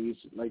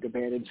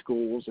abandoned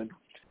schools, and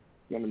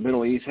the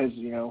Middle East has I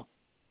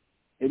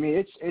mean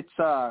it's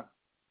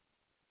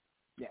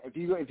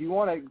if you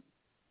want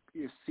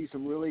to see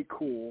some really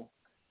cool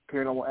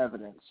paranormal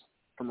evidence,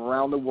 from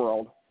around the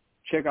world,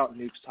 check out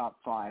Nuke's Top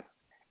 5.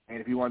 And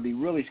if you want to be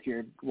really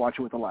scared, watch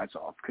it with the lights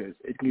off because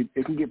it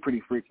can get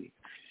pretty freaky.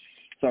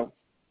 So,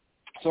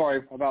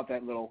 sorry about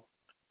that little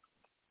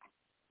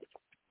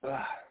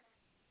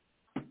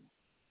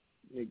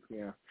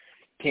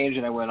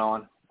tangent I went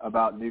on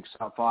about Nuke's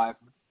Top 5.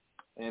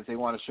 And if they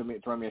want to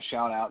throw me a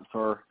shout out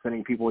for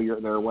sending people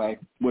their way,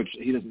 which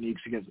he doesn't need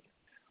because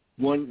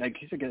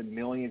he's got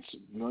million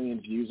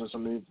views on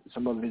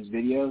some of his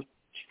videos.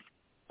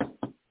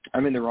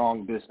 I'm in the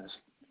wrong business.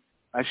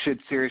 I should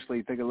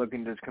seriously take a look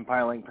into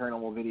compiling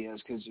paranormal videos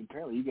because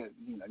apparently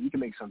you can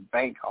make some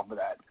bank off of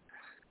that.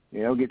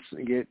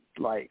 Get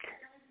like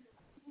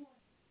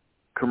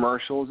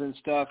commercials and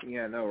stuff.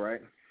 Yeah, I know,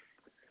 right?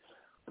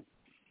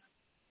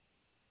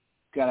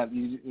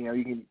 You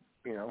can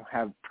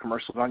have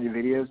commercials on your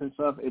videos and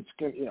stuff. It's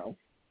good,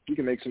 you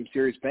can make some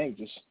serious bank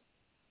just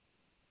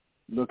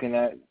looking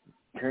at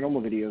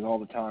paranormal videos all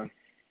the time.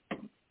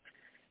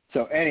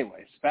 So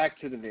anyways, back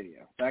to the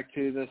video. Back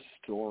to the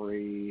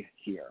story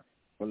here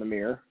from the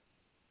Mirror.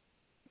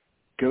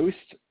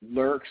 Ghost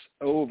lurks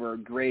over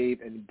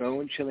grave and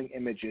bone-chilling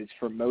images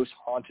for most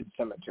haunted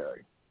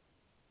cemetery.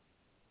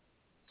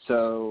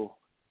 So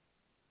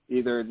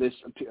either this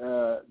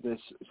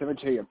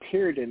cemetery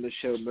appeared in the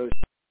show most.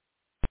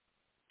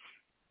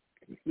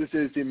 This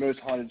is the most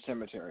haunted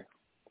cemetery,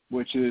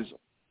 which is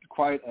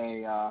quite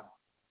a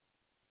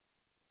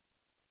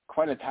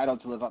title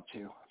to live up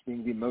to,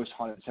 being the most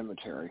haunted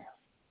cemetery.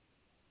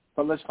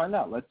 But let's find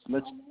out. Let's.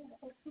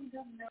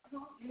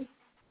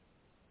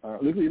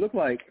 You look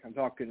like, I'm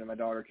talking to my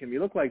daughter Kim. You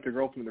look like the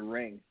girl from The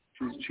Ring.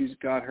 She's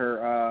got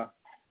her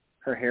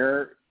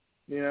hair,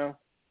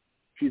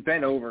 she's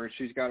bent over.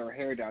 She's got her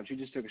hair down. She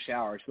just took a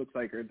shower. She looks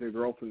like the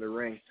girl from The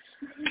Ring.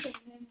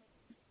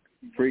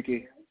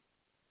 Freaky.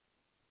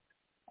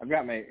 I've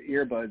got my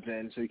earbuds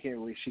in, so you can't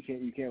really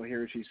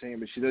hear what she's saying,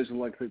 but she doesn't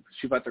look like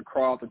she's about to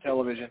crawl off the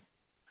television.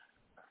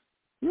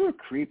 Ooh,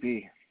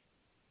 creepy.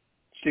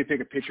 She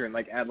take a picture and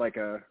add like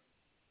a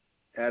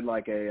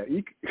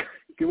you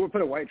could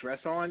put a white dress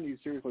on. You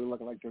seriously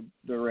look like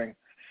the Ring.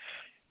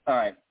 All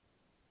right,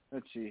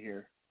 let's see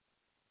here.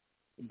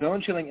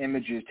 Bone-chilling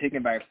images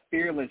taken by a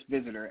fearless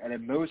visitor at a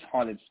most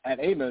haunted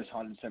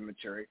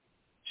cemetery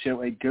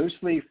show a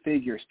ghostly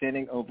figure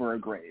standing over a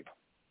grave.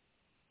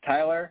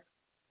 Tyler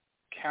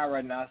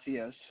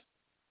Karanasius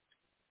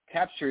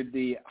captured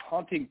the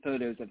haunting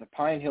photos at the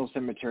Pine Hill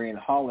Cemetery in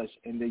Hollis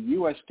in the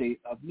U.S. state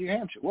of New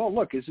Hampshire. Well,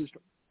 look, this is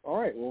all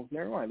right. Well,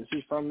 never mind. This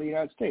is from the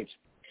United States.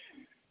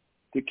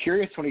 The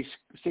curious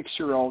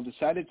 26-year-old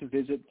decided to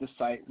visit the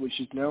site, which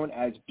is known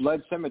as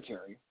Blood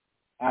Cemetery,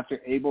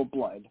 after Abel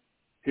Blood,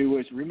 who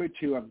was rumored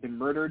to have been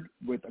murdered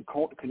with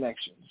occult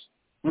connections.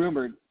 A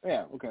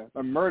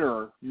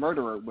murderer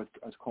with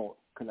occult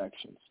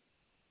connections.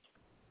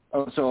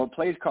 Oh, so a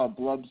place called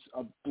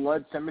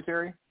Blood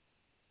Cemetery.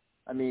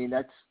 I mean,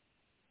 that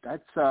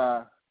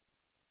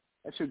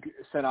should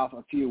set off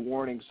a few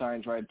warning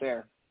signs right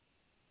there.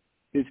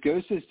 His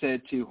ghost is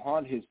said to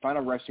haunt his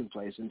final resting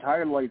place, and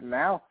Tyler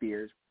now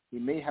fears he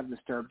may have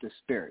disturbed his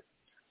spirit.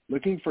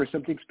 Looking for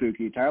something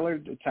spooky, Tyler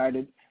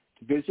decided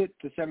to visit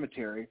the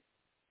cemetery,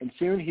 and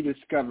soon he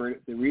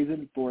discovered the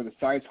reason for the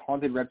site's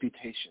haunted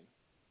reputation.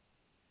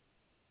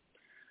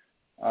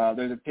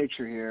 There's a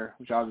picture here,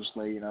 which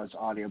obviously, it's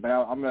audio, but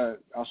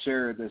I'll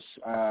share this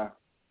the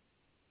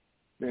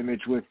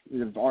image with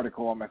the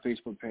article on my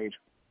Facebook page.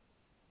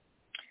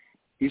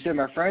 He said,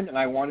 my friend and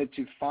I wanted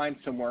to find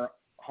somewhere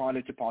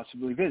haunted to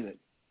possibly visit.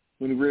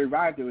 When we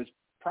arrived, it was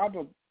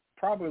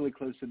probably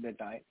close to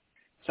midnight.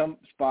 Some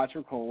spots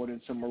were cold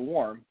and some were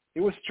warm.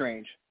 It was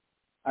strange.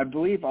 I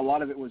believe a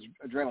lot of it was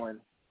adrenaline,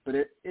 but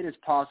it is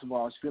possible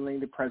I was feeling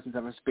the presence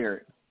of a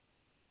spirit.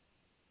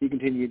 He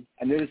continued,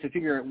 I noticed a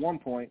figure at one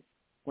point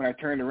when I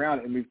turned around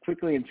and moved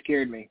quickly and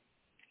scared me.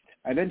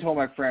 I then told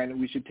my friend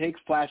we should take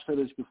flash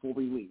photos before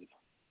we leave.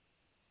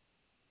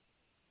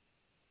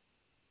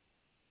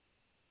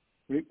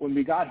 When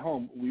we got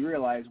home, we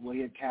realized what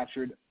he had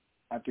captured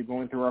after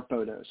going through our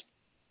photos.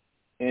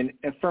 An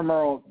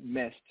ephemeral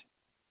mist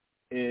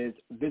is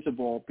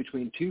visible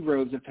between two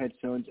rows of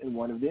headstones in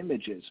one of the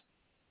images.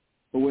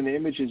 But when the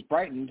image is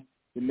brightened,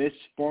 the mist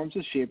forms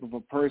the shape of a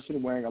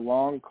person wearing a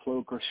long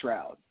cloak or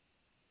shroud.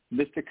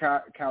 Mr.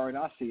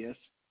 Karanasius,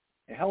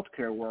 a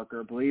healthcare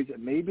worker, believes it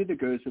may be the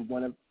ghost of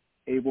one of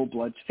Abel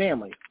Blood's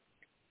family.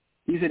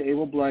 He said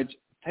Abel Blood's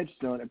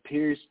headstone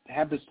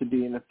happens to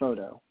be in the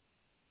photo.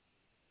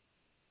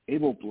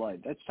 Abel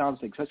Blood. That sounds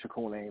like such a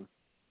cool name.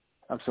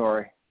 I'm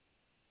sorry.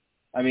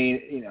 I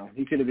mean,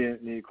 he could have been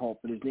in the occult,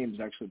 but his name is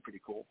actually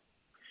pretty cool.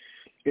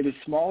 It is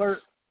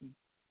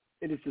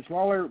the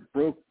smaller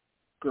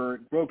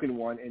broken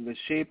one in the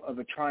shape of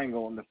a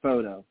triangle in the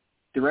photo.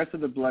 The rest of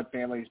the Blood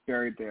family is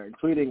buried there,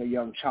 including a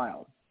young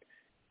child.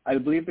 I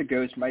believe the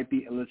ghost might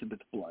be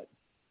Elizabeth Blood.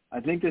 I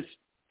think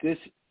this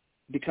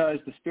because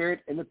the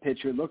spirit in the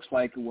picture looks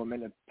like a woman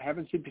that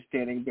happens to be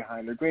standing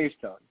behind her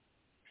gravestone.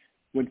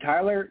 When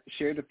Tyler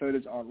shared the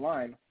photos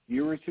online,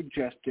 viewers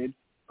suggested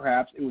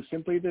perhaps it was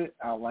simply the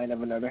outline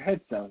of another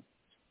headstone.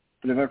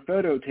 But if a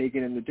photo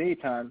taken in the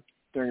daytime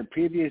during a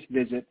previous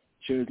visit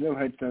shows no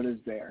headstone is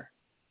there.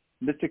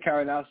 Mr.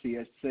 Karanowski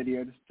has said he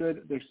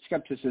understood the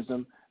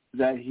skepticism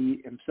that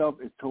he himself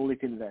is totally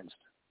convinced.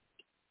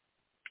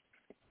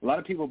 A lot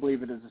of people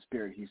believe it is a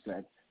spirit, he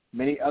said.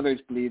 Many others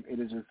believe it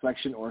is a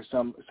reflection or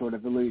some sort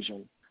of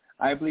illusion.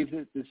 I believe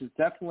that this is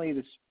definitely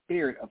the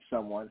spirit of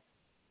someone.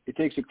 It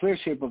takes the clear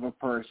shape of a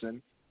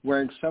person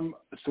wearing some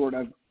sort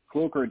of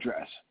cloak or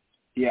dress,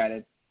 he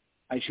added.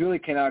 I truly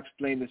cannot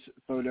explain this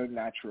photo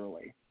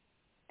naturally.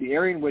 The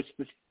area in which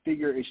this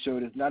figure is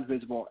showed is not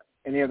visible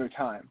any other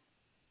time.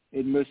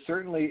 It most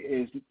certainly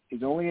is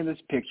only in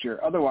this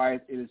picture.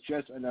 Otherwise, it is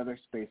just another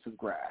space of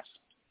grass.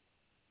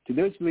 To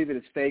those who believe it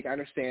is fake, I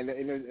understand that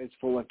it's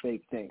full of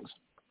fake things.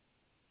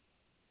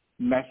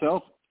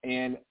 Myself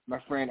and my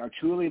friend are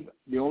truly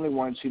the only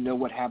ones who know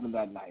what happened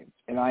that night,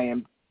 and I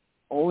am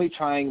only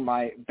trying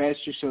my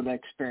best to show that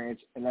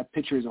experience, and that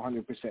picture is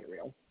 100%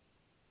 real.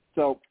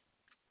 So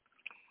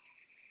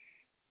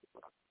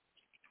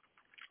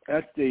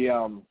that's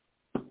the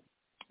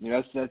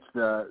that's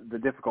the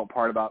difficult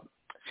part about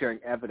sharing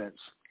evidence,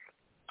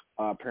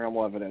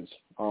 paranormal evidence,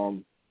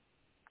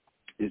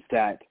 is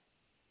that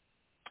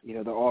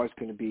there are always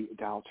going to be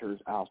doubters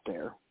out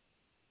there,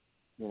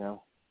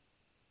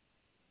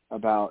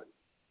 about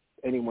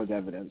anyone's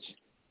evidence.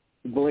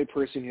 The only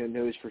person who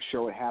knows for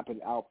sure what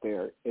happened out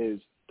there is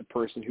the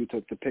person who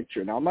took the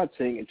picture. Now, I'm not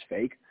saying it's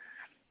fake.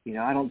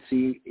 I don't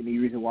see any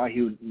reason why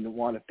he would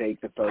want to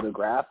fake the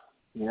photograph,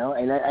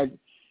 and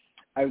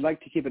I would like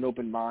to keep an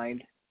open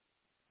mind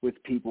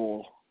with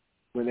people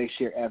when they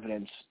share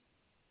evidence,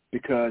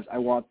 because I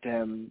want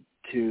them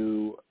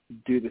to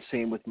do the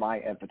same with my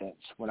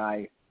evidence when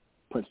I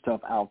put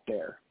stuff out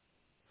there.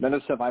 None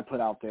of the stuff I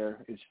put out there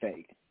is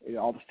fake.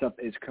 All the stuff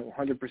is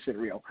 100%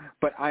 real.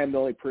 But I am the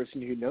only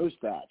person who knows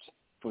that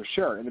for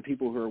sure. And the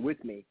people who are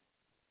with me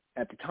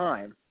at the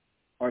time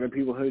are the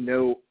people who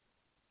know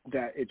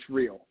that it's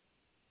real.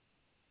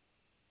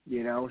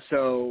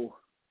 So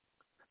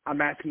I'm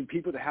asking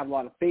people to have a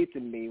lot of faith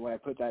in me when I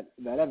put that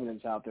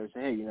evidence out there.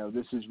 Say, hey,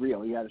 this is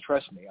real. You got to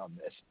trust me on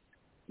this.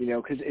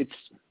 Because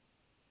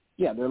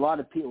there are a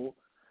lot of people,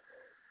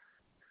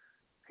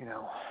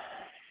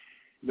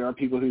 there are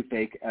people who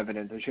fake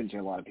evidence. I shouldn't say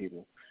a lot of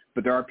people,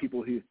 but there are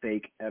people who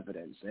fake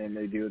evidence, and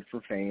they do it for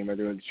fame, or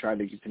they're trying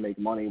to make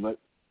money. But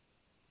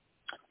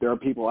there are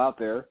people out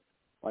there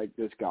like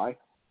this guy,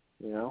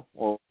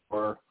 or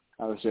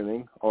I'm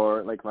assuming,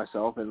 or like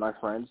myself and my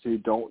friends who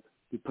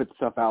put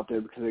stuff out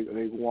there because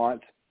they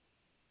want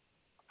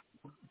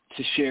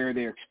to share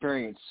their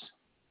experience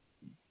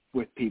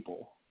with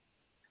people.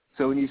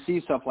 So when you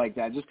see stuff like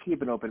that, just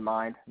keep an open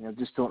mind.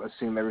 Just don't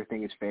assume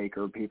everything is fake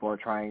or people are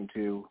trying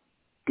to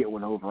get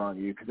one over on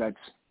you, because that's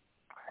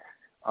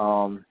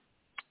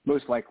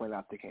most likely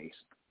not the case.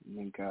 I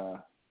think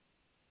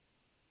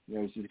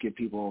just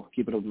keep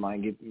an open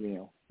mind,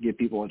 give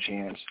people a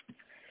chance.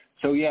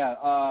 So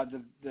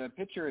the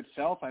picture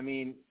itself,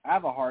 I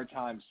have a hard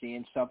time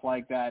seeing stuff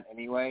like that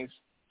anyways.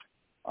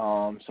 So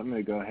I'm going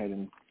to go ahead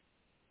and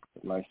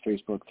put my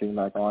Facebook thing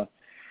back on.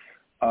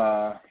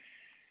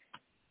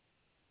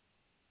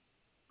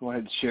 Go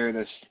ahead and share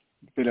this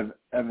bit of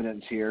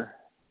evidence here.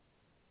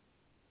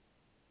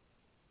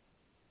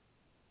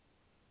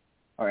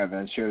 Or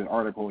evidence, share an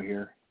article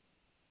here.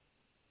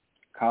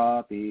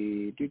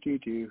 Copy,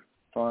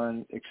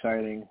 fun,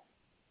 exciting,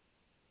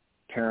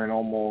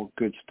 paranormal,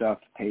 good stuff,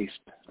 paste.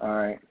 All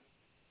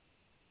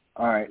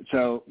right.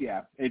 So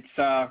it's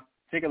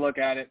take a look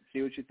at it,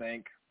 see what you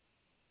think.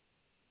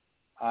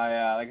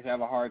 I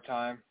have a hard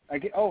time. I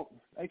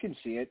can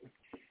see it.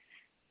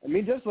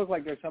 It does look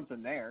like there's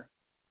something there,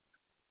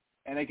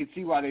 and I can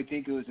see why they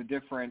think it was a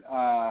different,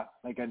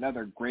 like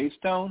another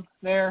gravestone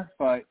there.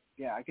 But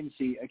I can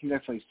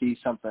definitely see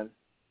something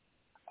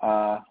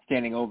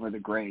standing over the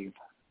grave.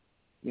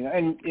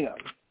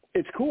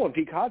 It's cool if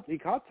he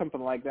caught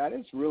something like that.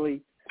 It's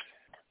really,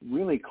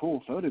 really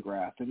cool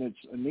photograph, and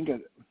a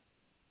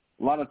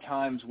lot of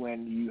times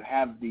when you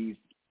have these,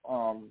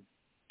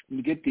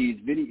 you get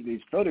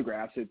these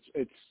photographs,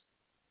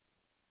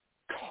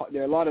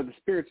 there are a lot of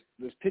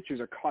those pictures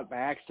are caught by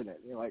accident.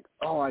 You're like,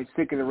 oh, I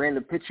stick in a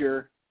random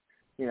picture,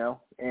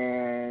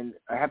 and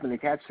I happen to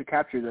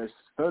capture this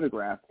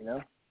photograph,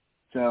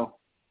 So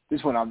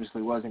this one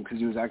obviously wasn't, because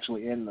he was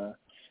actually in the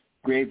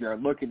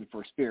graveyard looking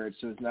for spirits,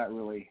 so it's not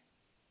really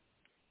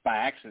by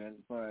accident,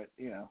 but,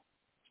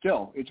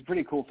 still, it's a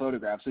pretty cool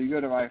photograph. So you go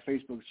to my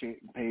Facebook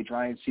page,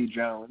 Ryan C.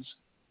 Jones,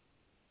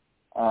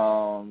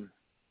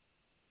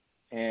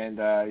 and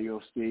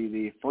you'll see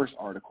the first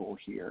article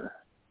here.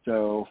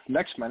 So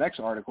my next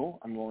article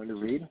I'm going to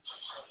read.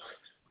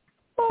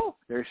 Oh,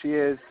 there she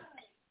is.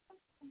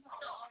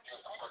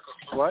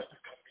 What?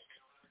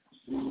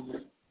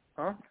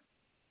 Huh?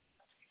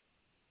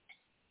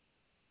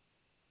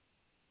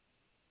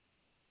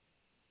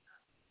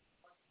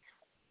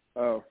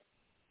 Oh.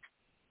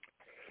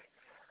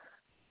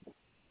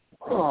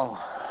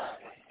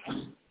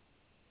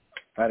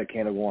 I had a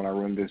candle go in our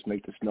room to just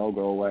make the smell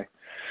go away.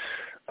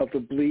 Of the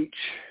bleach.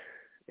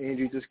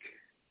 Angie just...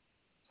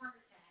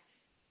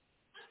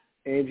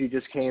 Angie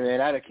just came in.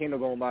 I had a candle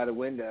going by the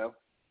window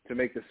to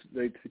make this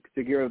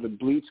to get rid of the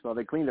bleach smell.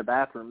 They clean the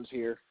bathrooms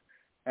here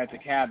at the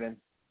cabin,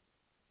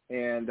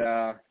 and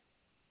I'm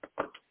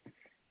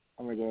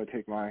gonna go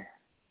take my.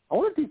 I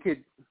wonder if you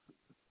could.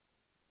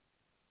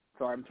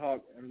 Sorry, I'm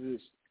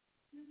just.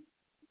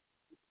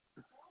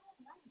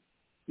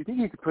 You think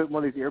you could put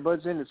one of these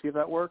earbuds in and see if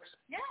that works?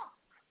 Yeah.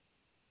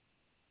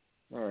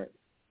 All right.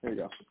 There you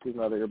go. Here's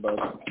another earbud.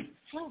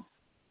 Oh.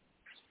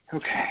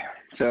 Okay.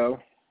 So.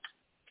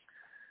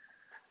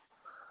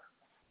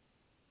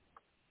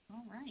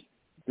 All right.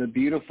 The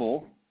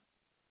beautiful,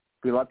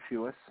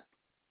 voluptuous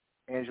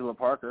Angela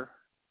Parker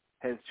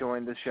has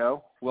joined the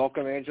show.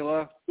 Welcome,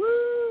 Angela. Woo!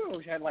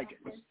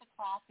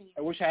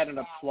 I wish I had an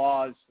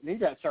applause. I need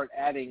to start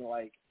adding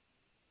like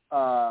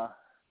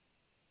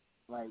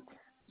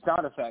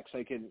sound effects.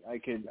 I could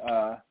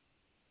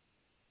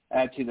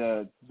add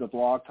to the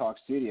Blog Talk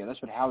studio.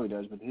 That's what Howie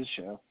does with his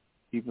show.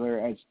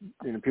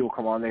 People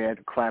come on, they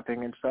add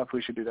clapping and stuff.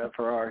 We should do that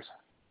for ours.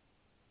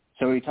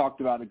 So he talked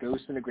about a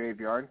ghost in the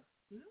graveyard.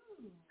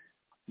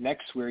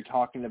 Next, we're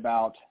talking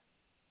about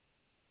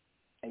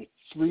a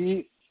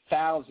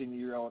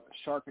 3,000-year-old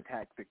shark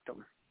attack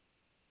victim.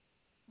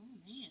 Oh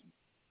man!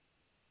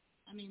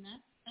 I mean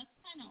that's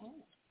kind of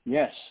old.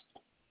 Yes,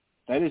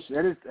 that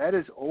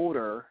is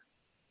older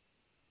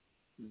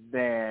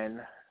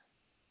than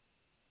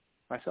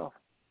myself.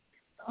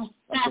 Oh,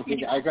 I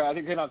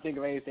couldn't think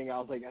of anything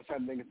else. Like I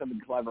started thinking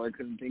something clever. I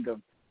couldn't think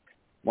of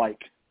like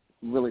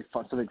really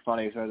something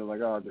funny. So I was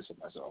like, oh, this is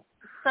myself.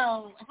 So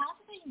how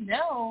do they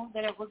know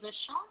that it was a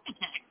shark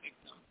attack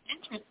victim?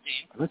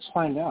 Interesting. Let's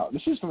find out.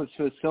 This is from the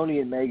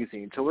Smithsonian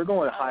Magazine, so we're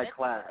going high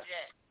class.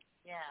 Legit.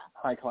 Yeah.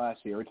 High class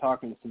here. We're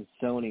talking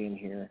Smithsonian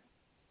here.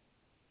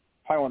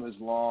 Probably one of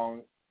those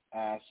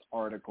long-ass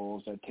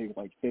articles that take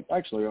like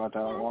actually not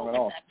that long at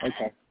all.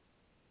 Okay.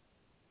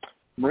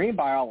 Marine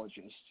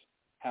biologists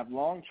have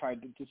long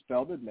tried to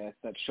dispel the myth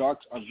that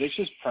sharks are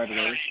vicious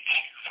predators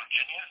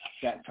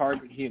that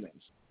target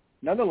humans.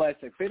 Nonetheless,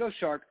 fatal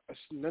shark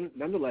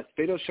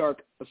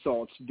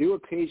assaults do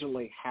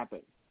occasionally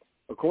happen.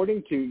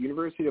 According to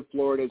University of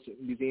Florida's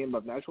Museum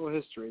of Natural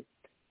History,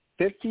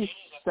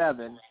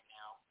 57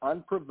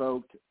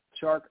 unprovoked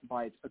shark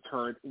bites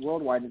occurred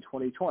worldwide in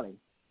 2020,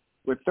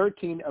 with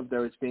 13 of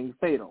those being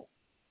fatal.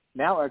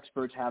 Now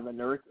experts have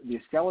unearthed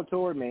the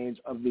skeletal remains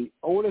of the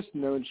oldest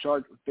known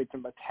shark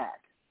victim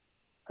attack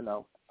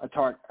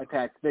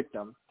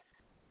victim,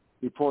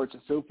 reports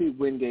Sophie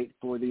Wingate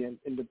for The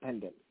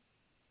Independent.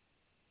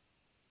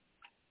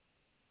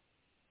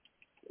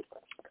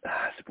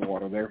 Sip of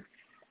water there.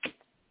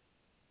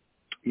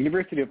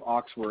 University of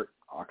Oxford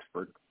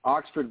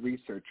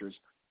researchers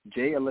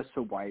J.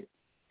 Alyssa White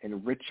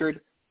and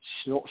Richard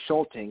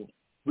Schulting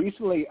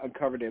recently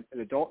uncovered an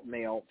adult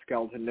male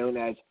skeleton known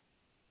as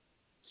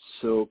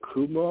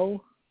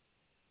Sokumo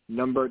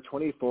number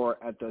 24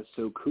 at the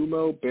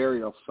Sokumo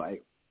burial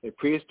site, a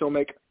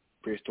prehistoric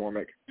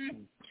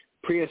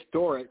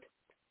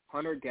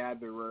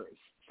hunter-gatherer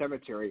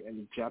cemetery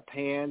in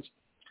Japan's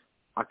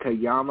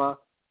Akayama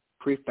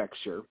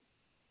Prefecture,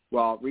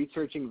 while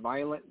researching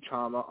violent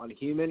trauma on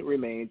human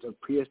remains of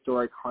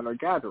prehistoric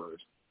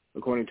hunter-gatherers,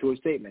 according to a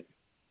statement.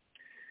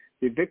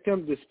 The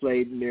victim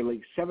displayed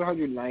nearly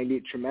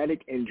 790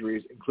 traumatic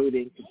injuries,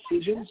 including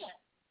incisions.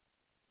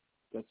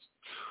 That's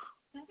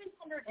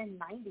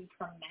 790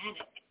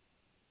 traumatic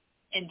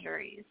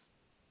injuries.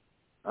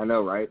 I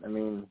know, right? I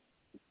mean,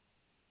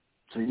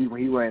 so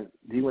he went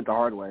the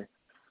hard way.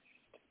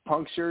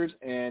 Punctures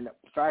and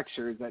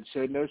fractures that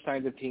showed no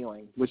signs of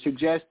healing, which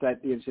suggests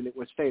that the incident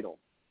was fatal.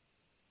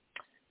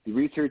 The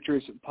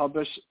researchers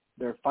published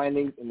their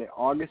findings in the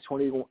August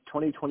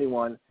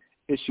 2021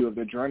 issue of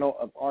the Journal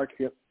of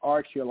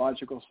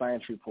Archaeological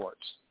Science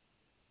Reports.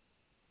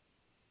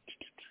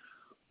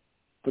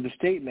 For the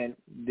statement,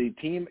 the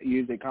team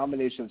used a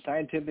combination of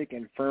scientific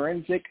and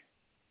forensic.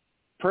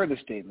 Per the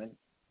statement,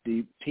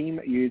 the team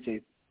used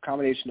a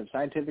combination of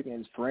scientific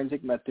and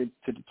forensic methods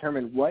to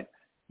determine what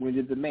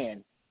wounded the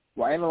man.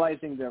 While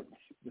analyzing the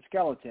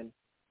skeleton,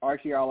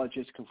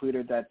 archaeologists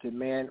concluded that the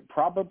man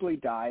probably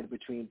died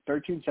between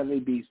 1370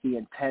 BC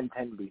and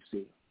 1010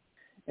 BC,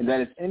 and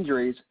that his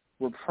injuries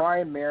were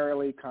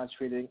primarily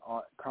concentrated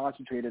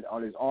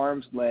on his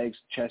arms, legs,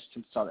 chest,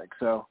 and stomach.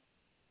 So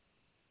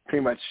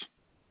pretty much,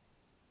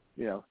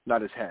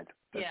 not his head.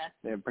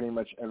 They're pretty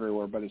much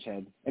everywhere but his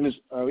head. And his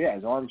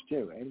arms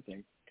too,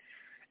 everything.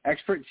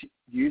 Experts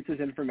used this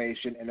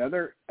information and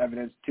other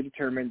evidence to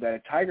determine that a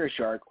tiger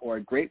shark or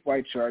a great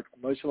white shark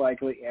most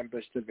likely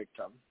ambushed the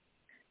victim.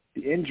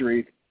 The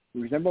injuries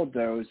resembled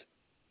those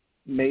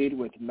made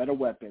with metal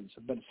weapons,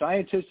 but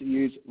scientists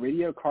used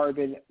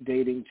radiocarbon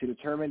dating to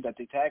determine that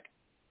the attack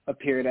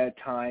appeared at a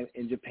time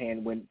in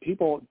Japan when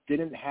people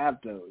didn't have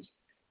those,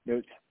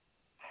 notes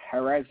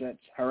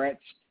Haaretz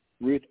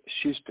Ruth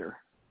Schuster.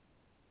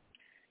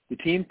 The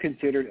team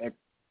considered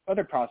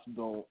other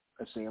possible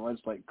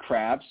assailants like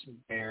crabs,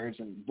 bears,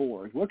 and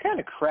boars. What kind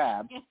of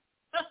crab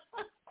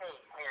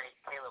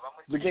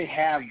would they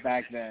have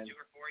back then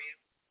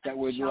that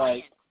would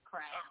crab.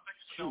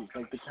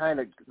 like the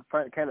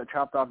kind of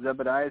chopped off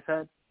Zebediah's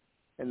head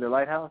in the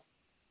lighthouse?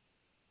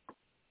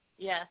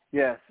 Yes.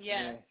 Yes.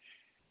 Yes. Yeah.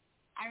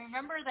 I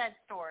remember that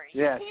story.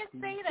 Yes. You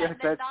can't say that and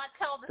not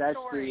tell the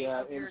story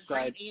of your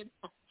great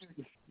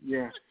ancestors.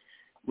 Yeah.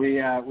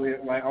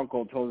 My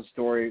uncle told the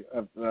story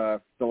of the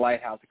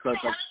lighthouse,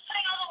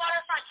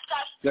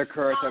 the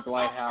Kurtuk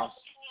lighthouse,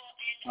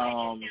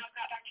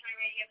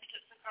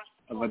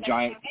 of a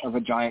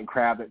giant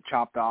crab that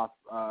chopped off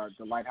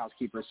the lighthouse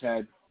keeper's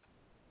head.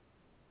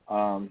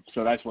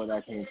 So that's where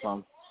that came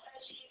from,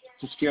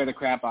 to scare the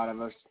crap out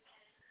of us.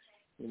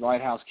 The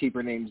lighthouse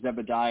keeper named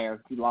Zebediah,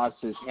 he lost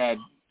his head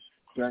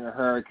during a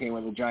hurricane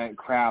when a giant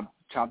crab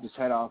chopped his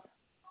head off.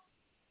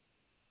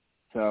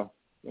 So,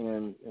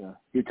 and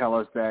he'd tell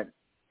us that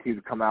he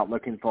would come out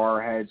looking for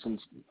our heads and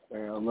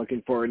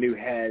looking for a new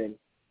head, and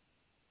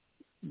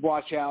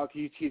watch out,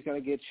 he's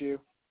going to get you.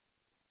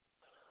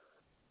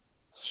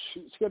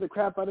 Scare the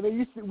crap out of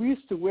me. We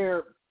used to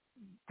wear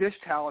dish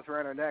towels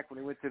around our neck when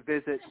we went to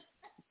visit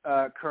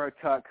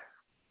Kurtuk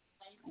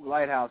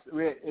lighthouse.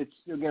 We're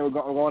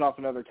going off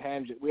another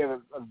tangent. We have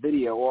a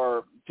video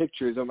or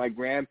pictures of my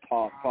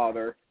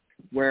grandfather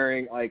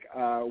wearing like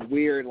a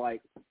weird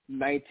like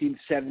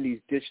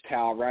 1970s dish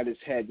towel around his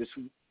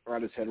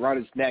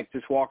neck,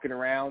 just walking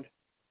around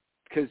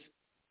because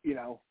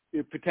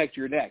it protects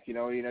your neck.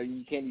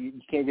 You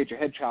can't get your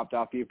head chopped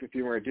off if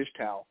you wear a dish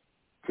towel,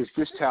 because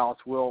dish towels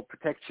will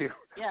protect you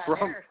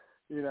from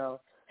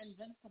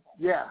invincible.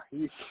 Yeah.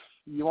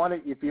 You want to,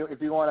 if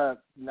you want to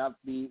not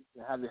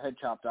have your head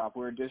chopped off,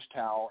 wear a dish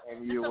towel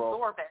and you will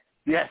absorb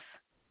it.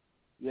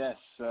 Yes.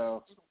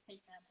 So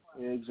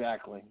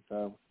exactly.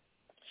 So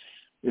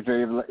if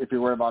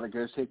you're worried about a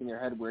ghost taking your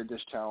head, wear a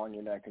dish towel on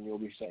your neck and you'll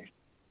be safe.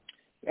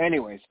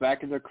 Anyways,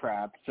 back to the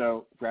crab.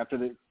 So after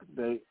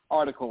the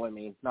article,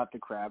 not the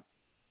crab.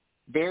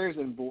 Bears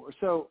and boars.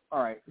 So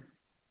all right,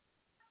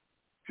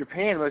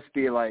 Japan must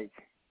be like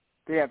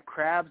they have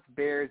crabs,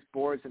 bears,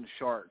 boars, and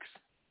sharks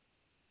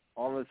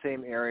all in the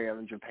same area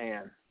in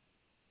Japan.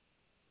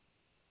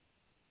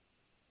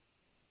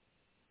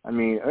 I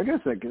guess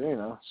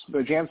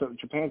but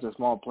Japan's a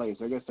small place.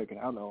 I guess I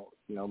don't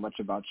know, much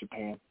about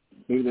Japan.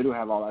 Maybe they do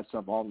have all that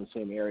stuff all in the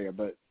same area,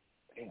 but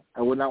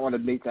I would not want to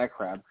meet that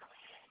crab.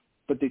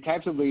 But the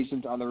types of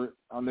lesions on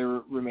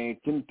the remains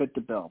didn't fit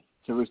the bill,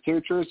 so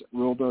researchers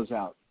ruled those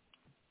out.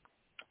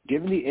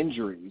 Given the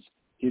injuries,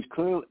 he is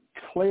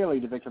clearly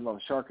the victim of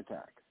a shark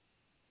attack.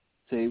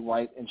 Say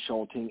White and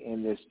Schulting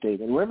in this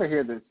statement. Whenever I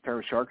hear the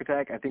term shark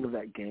attack, I think of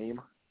that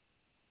game,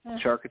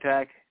 Shark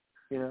Attack.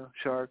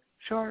 Shark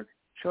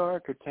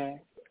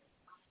attack.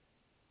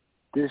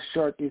 This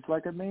shark is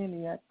like a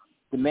maniac.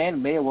 The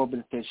man may have well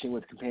been fishing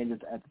with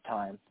companions at the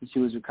time, since he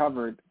was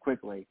recovered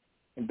quickly.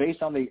 And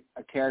based on the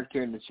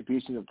character and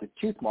distribution of the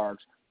tooth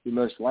marks, the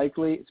most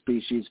likely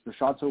species for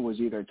Sato was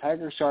either a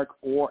tiger shark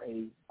or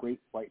a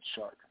great white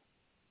shark.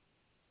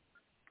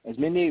 As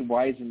Mindy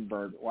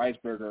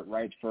Weisberger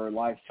writes for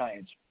Live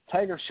Science,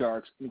 tiger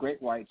sharks and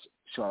great white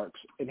sharks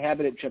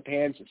inhabited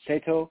Japan's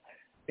Seto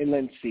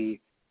Inland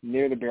Sea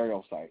near the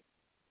burial site.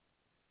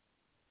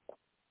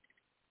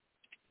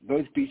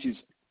 Both species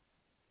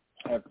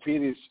have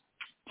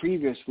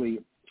previously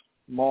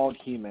mauled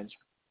humans,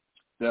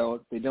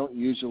 though they don't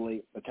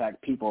usually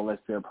attack people unless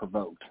they're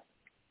provoked.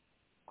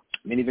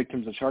 Many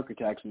victims of shark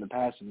attacks in the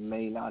past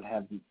may not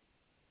have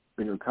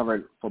been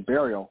recovered for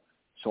burial,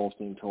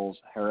 Solstein told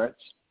Haaretz.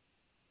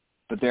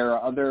 But there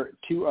are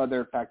two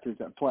other factors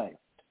at play.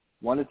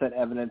 One is that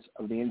evidence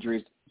of the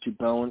injuries to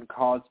bone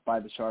caused by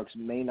the sharks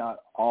may not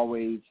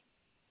always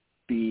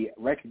be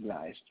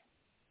recognized.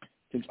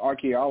 Since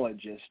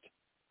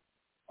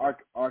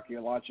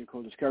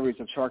archaeological discoveries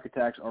of shark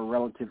attacks are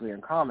relatively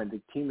uncommon,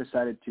 the team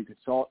decided to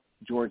consult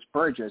George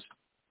Burgess,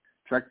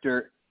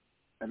 Director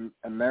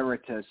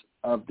Emeritus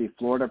of the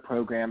Florida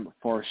Program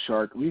for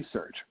Shark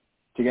Research.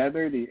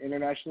 Together, the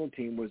international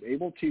team was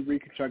able to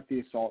reconstruct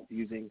the assault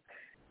using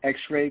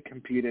X-ray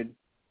computed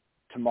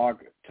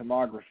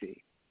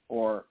tomography,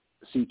 or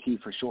CT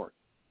for short,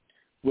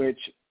 which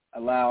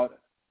allowed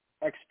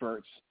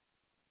experts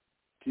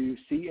to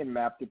see and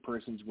map the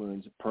person's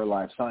wounds per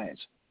Live Science.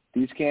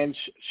 These scans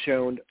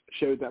showed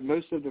that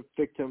most of the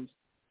victim's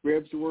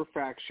ribs were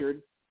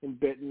fractured and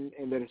bitten,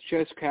 and that his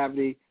chest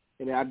cavity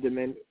and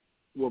abdomen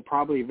were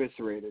probably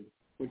eviscerated.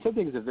 When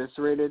something's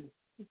eviscerated,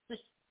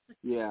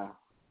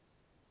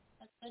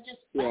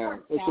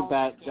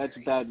 that's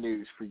bad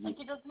news for you. Like,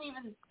 it doesn't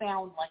even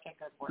sound like a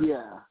good word.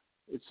 Yeah,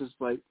 it's just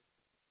like,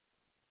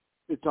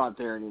 it's not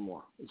there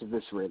anymore. It's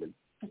eviscerated.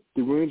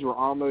 The wounds were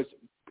also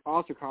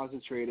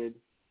concentrated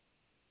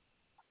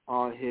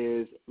on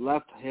his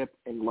left hip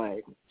and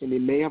leg, and he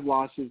may have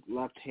lost his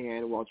left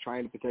hand while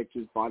trying to protect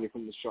his body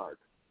from the shark.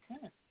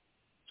 Okay.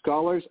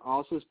 Scholars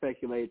also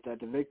speculate that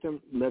the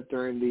victim lived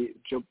during the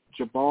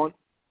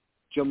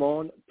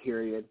Jomon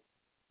period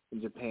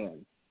in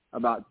Japan,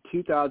 about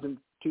 2,000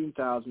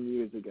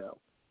 years ago,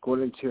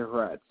 according to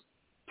Haaretz.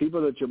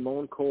 People of the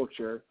Jomon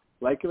culture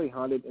likely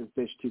hunted and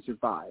fished to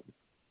survive.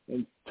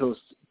 And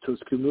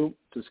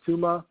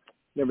Toskuma,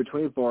 number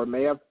 24,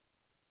 may have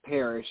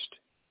perished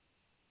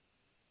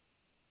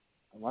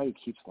light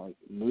keeps like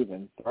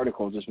moving. The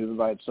article is just moving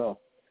by itself.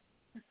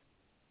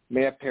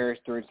 May have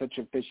perished during such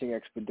a fishing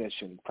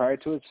expedition. Prior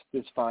to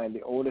this find,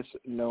 the oldest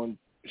known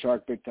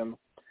shark victim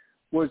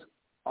was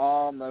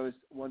almost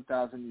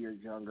 1,000 years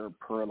younger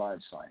per live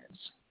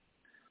science.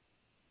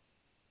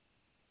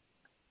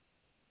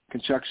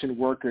 Construction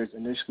workers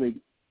initially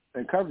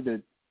uncovered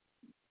the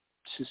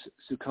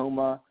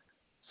Tsukoma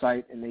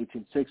site in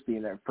 1860,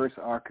 and their first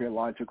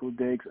archaeological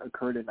digs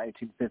occurred in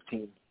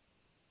 1915.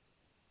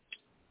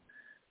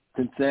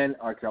 Since then,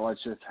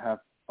 archaeologists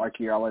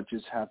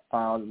have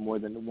found more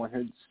than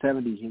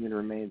 170 human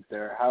remains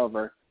there.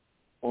 However,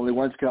 only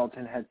one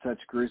skeleton had such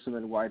gruesome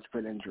and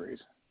widespread injuries.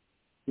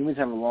 Humans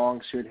have a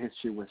long shared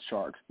history with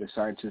sharks, the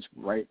scientists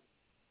write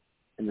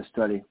in the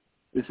study.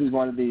 This is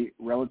one of the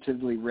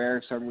relatively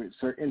rare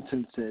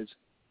instances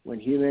when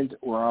humans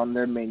were on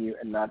their menu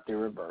and not the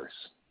reverse.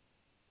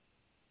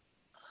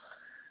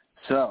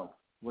 So,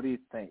 what do you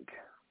think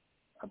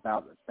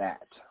about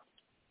that?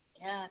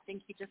 Yeah, I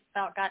think he just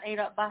about got ate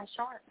up by a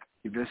shark.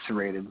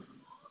 Eviscerated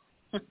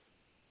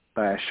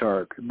by a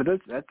shark. But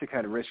that's the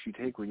kind of risk you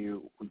take when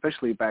you,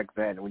 especially back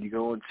then, when you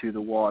go into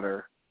the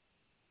water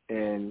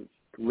in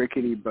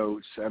rickety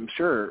boats. I'm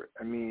sure,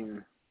 I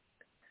mean,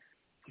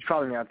 he's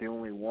probably not the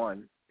only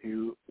one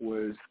who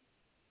was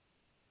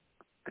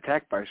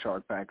attacked by a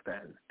shark back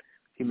then.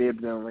 He may have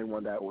been the only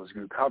one that was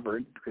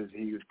recovered because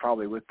he was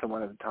probably with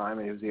someone at the time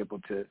and he was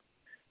able to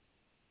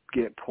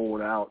get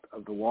pulled out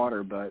of the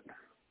water, but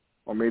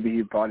or maybe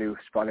he body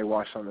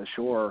washed on the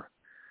shore.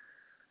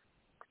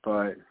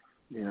 But,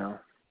 you know,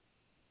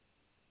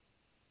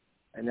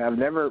 and I've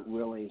never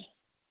really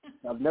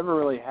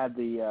had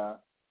the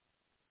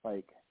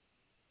like,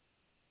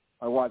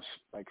 I watch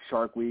like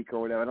Shark Week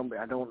or whatever.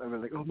 I don't ever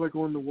think, oh, I'm not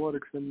going in the water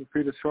because I'm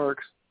afraid of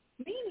sharks.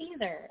 Me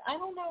neither. I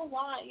don't know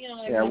why. You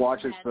know. Yeah,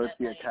 watch is supposed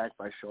to be attacked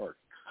by sharks.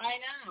 I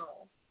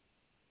know.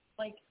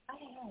 Like, I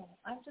don't know.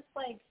 I'm just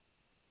like,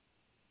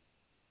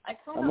 I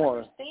kind of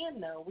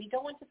understand though. We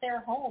go into their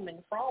home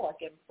and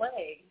frolic and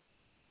play.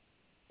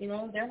 You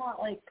know, they're not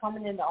like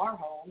coming into our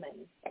home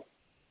and.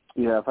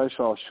 Yeah, if I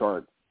saw a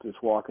shark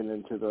just walking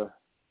into the.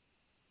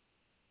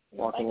 If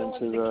I go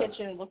into the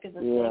kitchen and look at the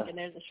sink and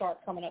there's a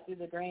shark coming up through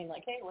the drain,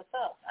 like, hey, what's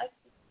up?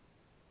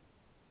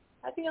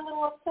 I'd be a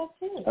little upset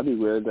too. That'd be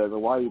weird.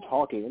 Why are you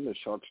talking? And the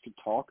sharks could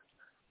talk.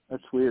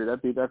 That's weird.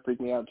 That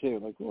freaked me out too.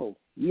 Like, whoa,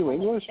 you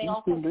English? They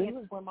also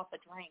can't swim up a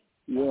drain.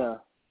 Yeah,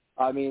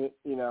 I mean,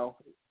 you know,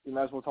 you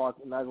might as well talk.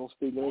 You might as well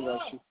speak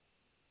English.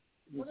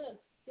 What a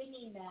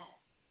thingy that.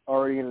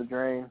 Already in the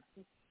drain.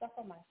 It's stuck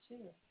on my shoe.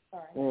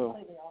 Sorry,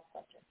 completely off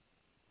subject.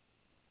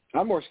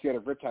 I'm more scared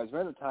of riptides.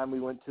 Remember the time we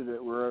went to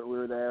we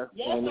were there?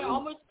 Yeah, we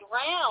almost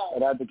drowned.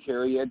 And I had to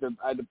carry you.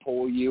 I had to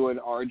pull you and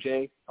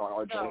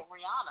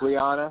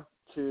Rihanna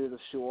to the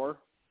shore,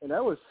 and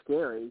that was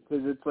scary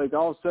because it's like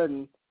all of a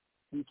sudden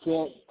you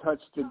can't touch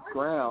the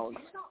ground.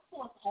 You're not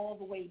pulling all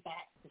the way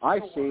back to I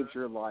shore. saved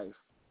your life.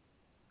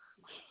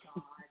 Oh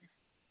my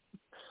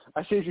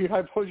God. I saved you.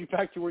 I pulled you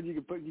back to where you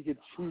could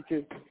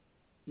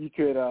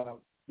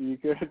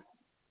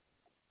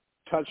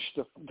touch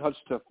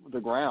the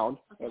ground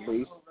at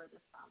least.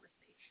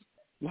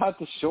 Not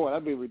the shore.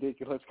 That'd be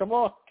ridiculous. Come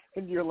on.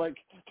 And you're like,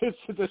 this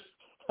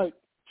like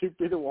 2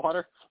 feet of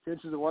water, 2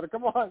 inches of water.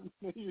 Come on.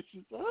 You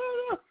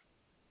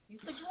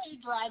said you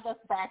drive us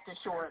back to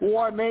shore. Well,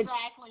 I meant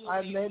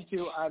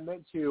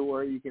to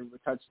where you can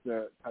touch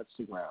the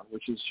ground,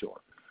 which is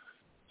shore.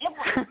 It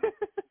was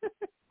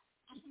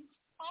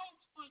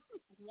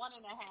 5'1.5",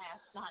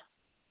 not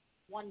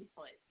 1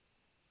 foot.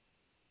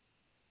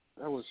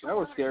 That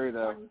was scary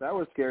though. That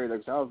was scary though,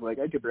 because I was like,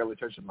 I could barely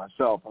touch it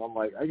myself, and I'm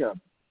like, I got,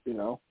 you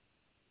know.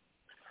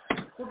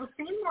 Well, the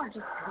sandbar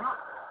just dropped.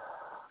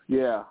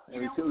 Yeah,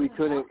 and we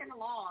couldn't. Walking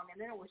along,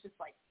 and then it was just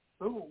like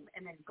boom,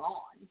 and then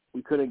gone.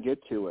 We couldn't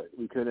get to it.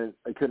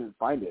 I couldn't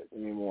find it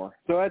anymore.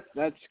 So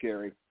that's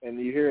scary. And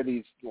you hear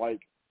these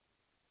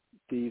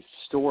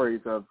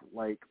stories of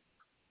like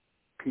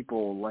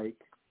people like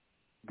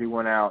they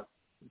went out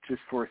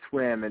just for a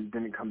swim and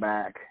didn't come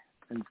back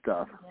and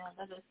stuff. Yeah,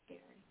 that is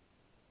scary.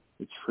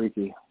 It's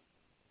freaky.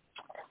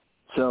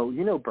 So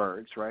you know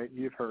birds, right?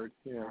 You've heard,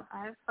 yeah.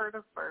 I've heard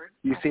of birds.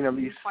 You've seen them.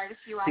 You've quite a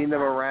few seen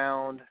them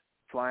around,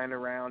 flying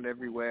around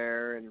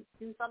everywhere, and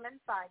seen some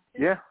inside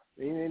too. Yeah,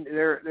 I mean,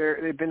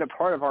 they've been a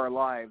part of our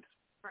lives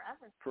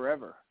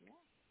forever. Yeah.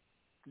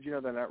 Did you know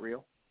they're not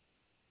real?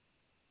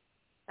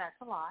 That's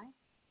a lie.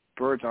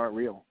 Birds aren't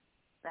real.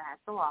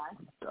 That's a lie.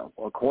 So,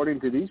 according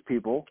to these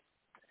people,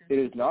 it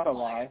is not a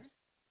lie.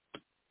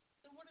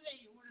 So what do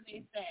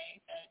they say?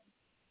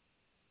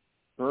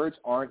 Birds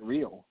aren't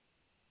real.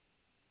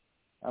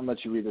 I'll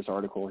let you read this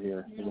article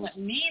here. You let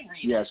me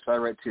read Yes, I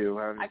read too.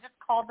 I just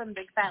called them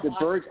big fat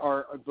liars.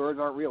 Birds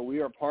aren't real.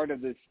 We are part of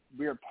this.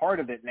 We are part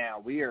of it now.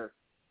 We are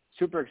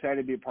super excited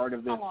to be a part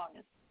of this. How long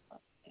is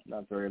it?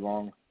 Not very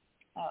long.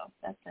 Oh,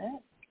 that's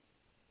it.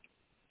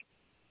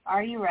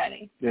 Are you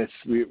ready? Yes,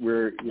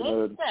 we're.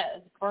 It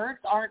says birds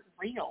aren't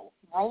real.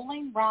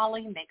 Rolling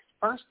Raleigh makes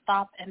first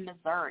stop in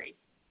Missouri.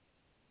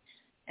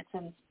 It's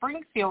in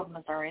Springfield,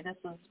 Missouri. This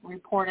was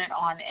reported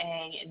on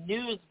a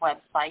news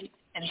website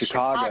in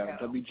Chicago.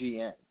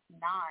 WGN.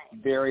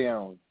 9. Very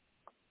own.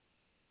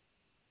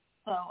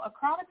 So a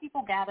crowd of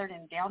people gathered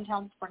in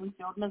downtown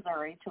Springfield,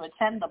 Missouri to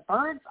attend the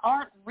Birds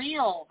Aren't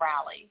Real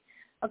rally.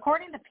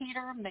 According to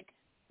Peter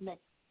McIndoe,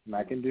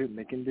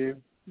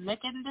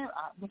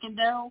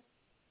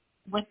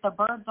 with the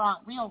Birds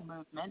Aren't Real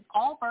movement,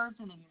 all birds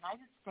in the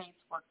United States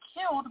were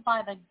killed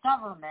by the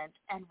government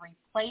and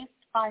replaced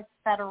by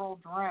federal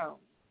drones.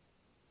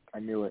 I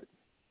knew it.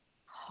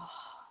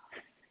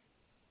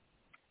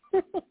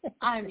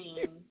 I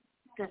mean,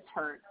 this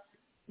hurts.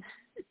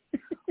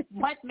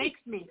 What makes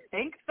me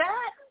think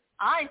that?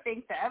 I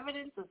think the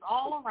evidence is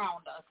all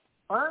around us.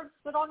 Birds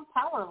sit on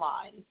power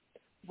lines.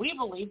 We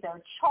believe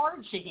they're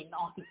charging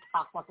on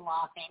power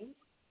lines.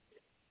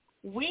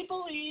 We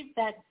believe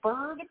that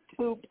bird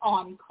poop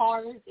on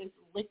cars is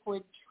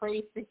liquid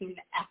tracing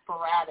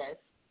apparatus.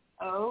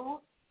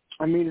 Oh,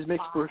 I mean, it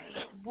makes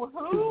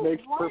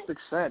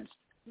perfect sense.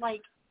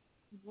 Like,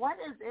 what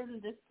is in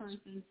this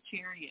person's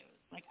Cheerios?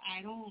 Like,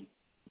 I don't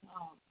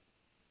know.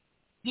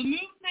 The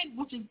movement,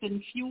 which has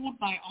been fueled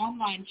by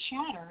online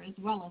chatter as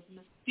well as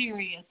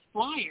mysterious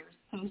flyers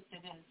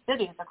posted in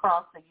cities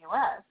across the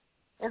U.S.,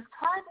 is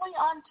currently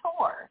on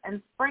tour,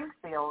 and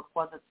Springfield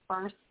was its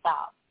first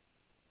stop.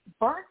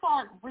 Birds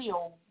Aren't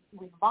Real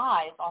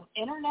relies on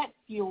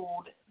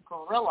internet-fueled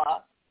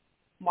guerrilla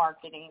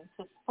marketing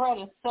to spread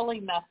a silly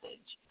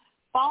message.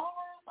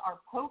 Followers are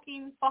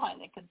poking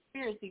fun at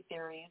conspiracy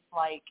theories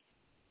like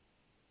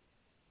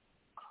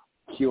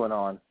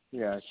QAnon.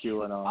 Yeah,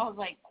 QAnon. I was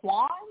like,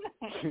 Quan?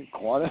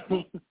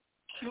 Quantum?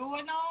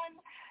 QAnon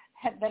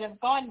that have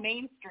gone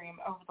mainstream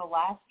over the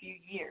last few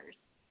years.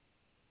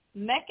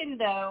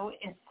 McIndoe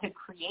is the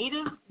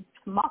creative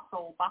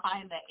muscle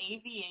behind the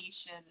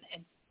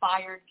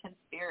aviation-inspired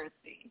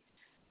conspiracy.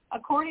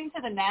 According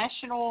to the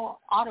National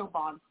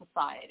Audubon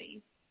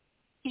Society,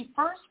 he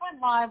first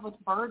went live with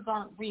Birds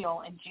Aren't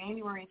Real in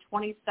January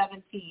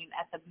 2017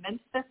 at the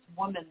Memphis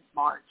Women's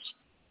March.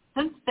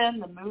 Since then,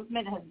 the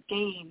movement has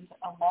gained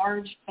a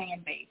large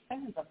fan base.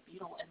 There is a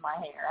beetle in my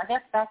hair. I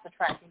guess that's a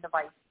tracking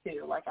device,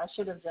 too. Like, I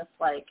should have just,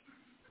 like...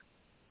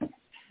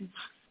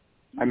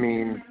 I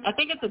mean... I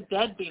think it's a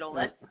dead beetle.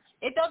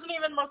 It doesn't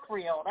even look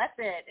real. That's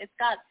it. It's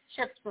got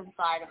chips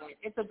inside of it.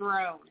 It's a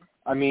drone.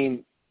 I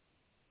mean,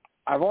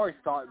 I've always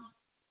thought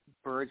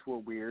birds were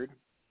weird,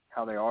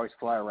 how they always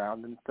fly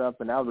around and stuff,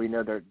 but now we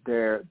know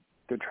they're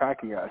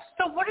tracking us.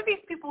 So what do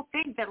these people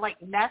think, that,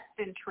 like, nests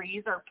and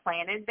trees are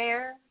planted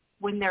there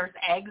when there's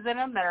eggs in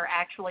them that are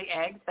actually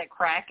eggs that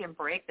crack and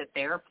break, that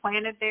they're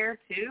planted there,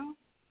 too?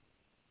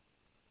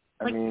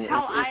 Like, I mean,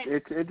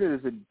 it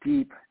is a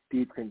deep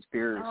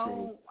conspiracy.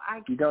 No,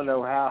 you don't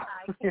know how.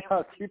 I can't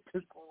believe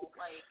people,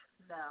 like,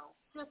 no.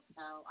 Just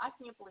no. I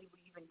can't believe we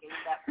even gave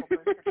that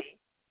publicity.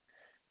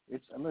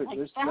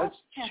 Let's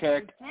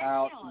check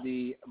out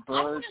the birds.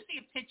 I want to see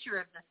a picture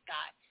of this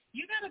guy.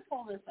 You got to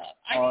pull this up.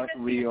 I need to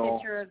see a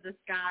picture of this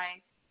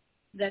guy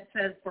that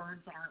says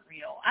Birds Aren't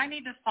Real. I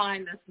need to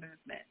find this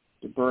movement.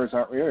 The Birds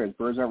Aren't Real. The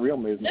Birds Aren't Real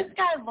movement. This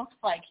guy looks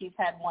like he's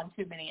had one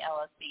too many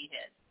LSD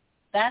hits.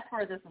 That's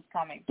where this is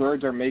coming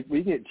from.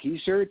 We get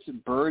T-shirts,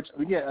 birds.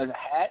 We get a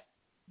hat.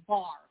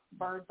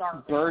 Birds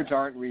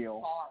aren't real.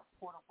 Bar,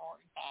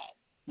 porta-potty hat.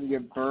 You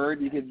get bird.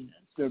 You get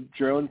the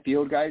drone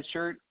field guide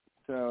shirt.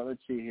 So let's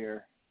see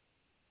here.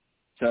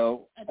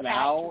 So an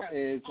owl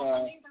is. A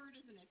hummingbird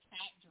is an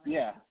attack drone.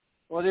 Yeah.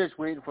 Well, they're just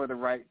waiting for the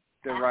right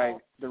time.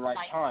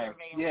 Surveillance.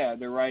 Yeah,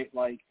 the right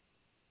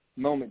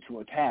moment to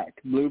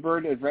attack.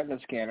 Bluebird is retina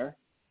scanner.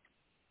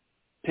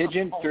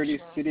 Pigeon,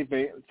 city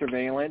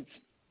surveillance.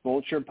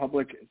 Vulture,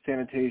 public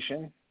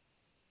sanitation.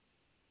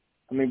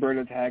 Hummingbird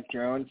attack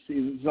drone. See,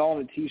 it's all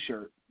in a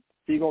T-shirt.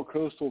 Seagull,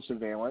 coastal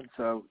surveillance.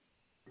 So,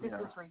 this is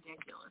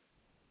ridiculous.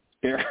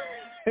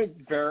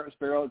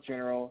 Sparrow,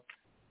 general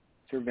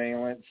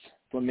surveillance.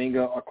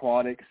 Flamingo,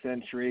 aquatic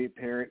sentry.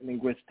 Parrot,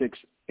 linguistics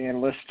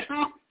analyst.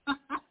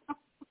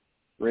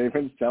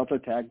 Raven, stealth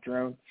attack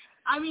drone.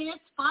 I mean,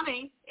 it's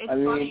funny.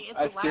 Funny. It's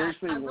I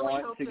seriously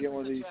want to get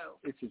one of these.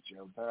 It's a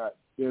joke.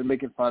 They're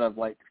making fun of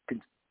like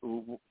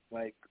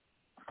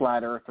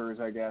flat earthers,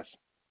 I guess.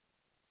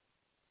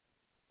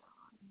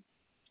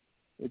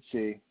 Let's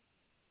see.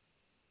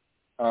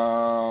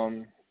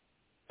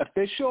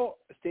 Official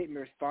statement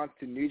response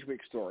to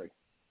Newsweek story.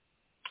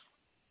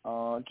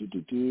 I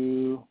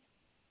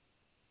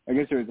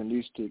guess there was a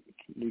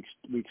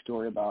Newsweek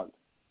story about.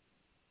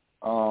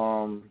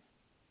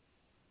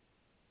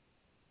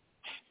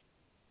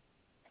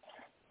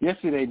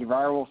 Yesterday, the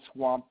viral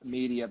swamp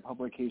media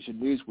publication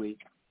Newsweek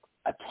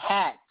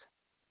attacked.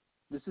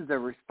 This is a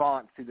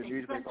response to the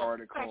Newsweek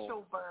article.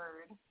 Special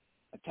bird.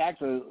 Attacked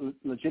the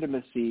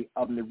legitimacy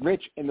of the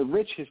rich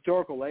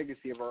historical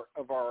legacy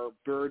of our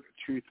bird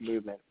truth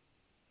movement,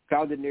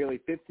 founded nearly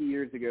 50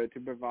 years ago to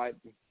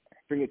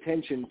bring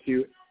attention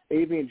to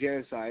avian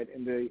genocide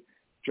and the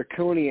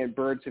draconian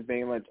bird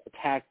surveillance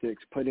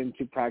tactics put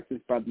into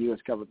practice by the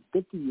U.S. government.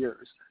 50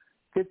 years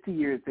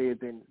they have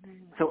been.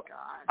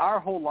 Our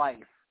whole life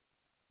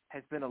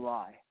has been a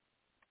lie.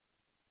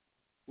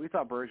 We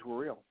thought birds were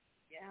real.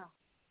 Yeah,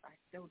 I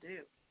still do.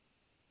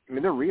 I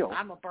mean, they're real.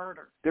 I'm a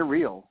birder. They're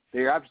real.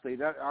 They're absolutely.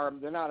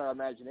 They're not our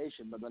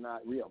imagination, but they're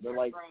not real. They're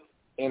like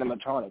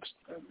animatronics.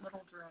 They're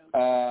little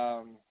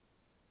drones.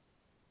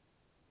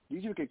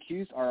 Newsweek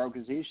accused our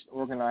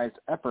organized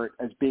effort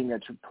as being a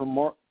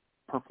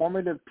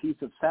performative piece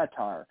of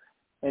satire,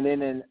 and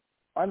in an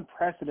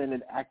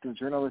unprecedented act of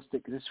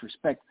journalistic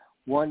disrespect,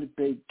 one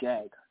big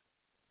gag.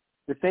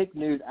 The fake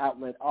news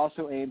outlet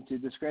also aimed to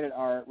discredit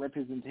our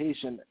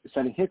representation,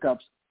 citing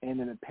hiccups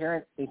and an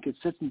apparent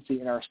inconsistency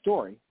in our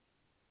story.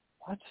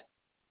 What?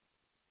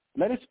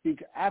 Let us be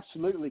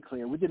absolutely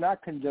clear. We did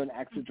not condone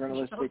acts of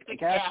journalistic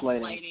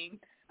gaslighting.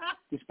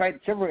 Despite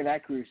several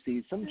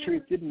inaccuracies, some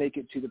truth did make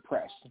it to the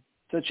press,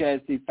 such as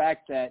the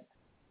fact that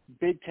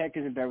big tech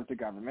is in bed with the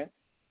government,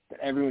 that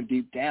everyone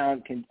deep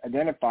down can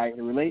identify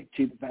and relate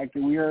to the fact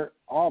that we are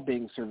all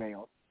being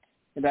surveilled,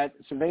 and that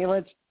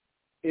surveillance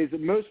is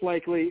most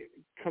likely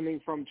coming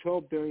from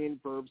 12 billion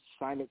birds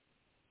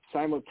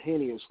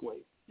simultaneously.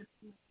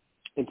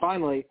 And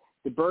finally,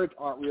 the Birds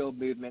Aren't Real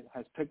movement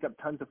has picked up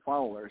tons of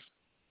followers,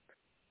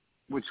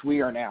 which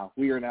we are now.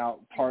 We are now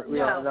part. We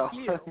are now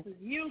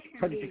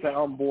 100%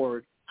 on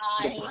board.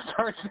 The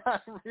Birds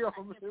Aren't Real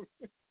movement.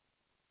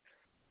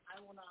 I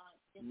will not.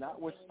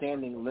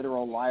 Notwithstanding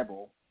literal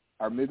libel,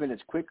 our movement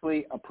is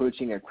quickly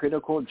approaching a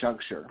critical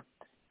juncture.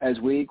 As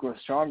we grow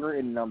stronger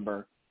in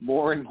number,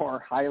 more and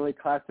more highly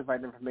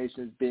classified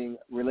information is being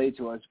relayed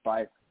to us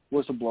by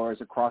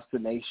whistleblowers across the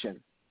nation.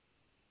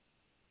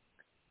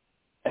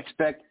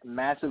 Expect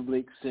massive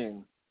leaks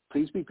soon.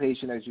 Please be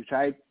patient as you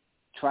try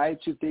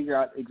to figure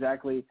out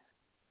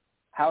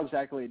how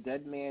exactly a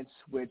dead man's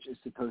switch is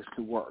supposed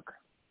to work.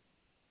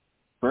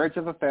 Birds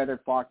of a feather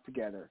flock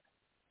together.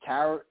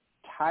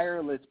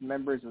 Tireless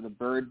members of the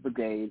Bird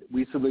Brigade,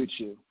 we salute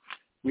you.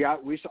 We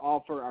should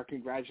offer our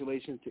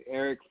congratulations to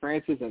Eric,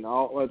 Francis, and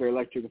all other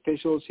elected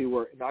officials who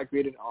were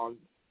inaugurated on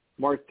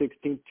March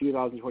 16,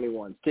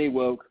 2021. Stay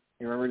woke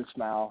and remember to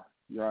smile.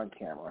 You're on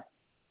camera.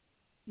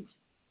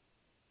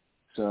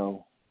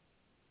 So,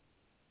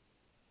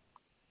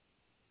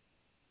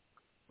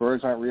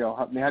 birds aren't real.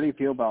 I mean, how do you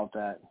feel about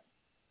that?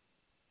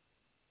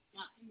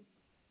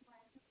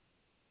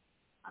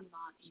 I'm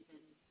not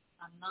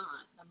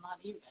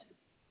even.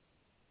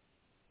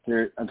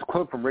 Here, a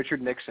quote from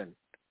Richard Nixon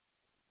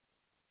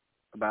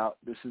about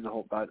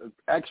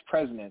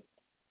ex-president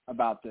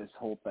about this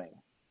whole thing.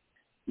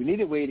 We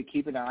need a way to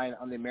keep an eye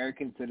on the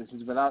American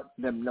citizens without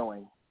them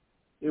knowing.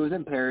 It was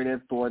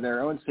imperative for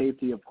their own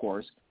safety, of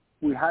course.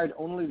 We hired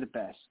only the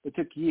best. It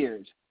took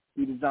years.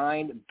 We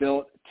designed,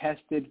 built,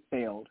 tested,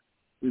 failed.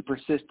 We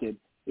persisted.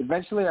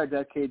 Eventually,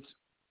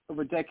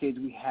 over decades,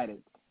 we had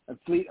it. A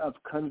fleet of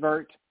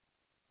covert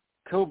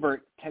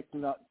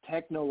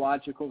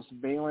technological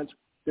surveillance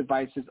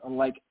devices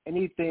unlike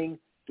anything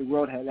the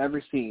world had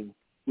ever seen.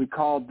 We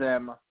called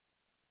them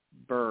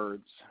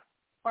birds.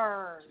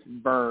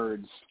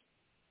 Birds.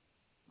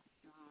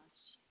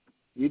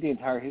 Read the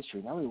entire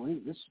history. Now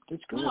this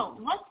good. No,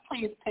 let's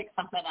please pick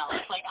something else.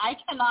 Like, I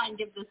cannot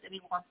give this any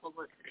more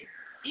publicity.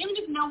 Even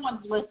if no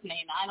one's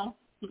listening, I don't.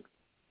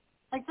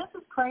 Like, this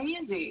is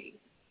crazy.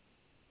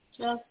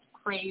 Just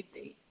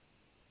crazy.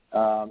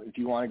 If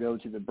you want to go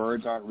to the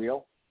Birds Aren't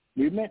Real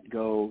movement,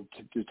 go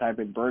to type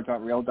in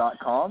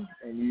birdsaren'treal.com,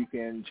 and you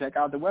can check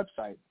out the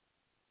website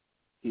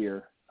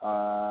here.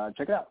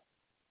 Check it out.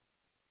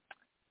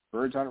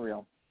 Birds Aren't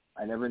Real.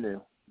 I never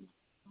knew.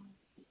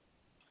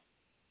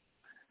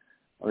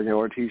 Are we going to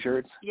order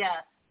T-shirts?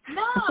 Yes.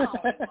 No!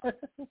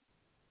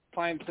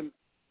 Find some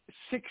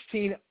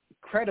 16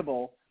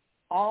 credible,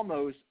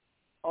 almost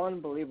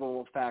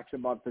unbelievable facts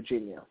about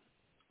Virginia.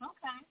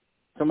 Okay.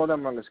 Some of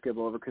them I'm going to skip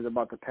over because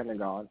about the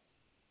Pentagon,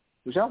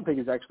 which I don't think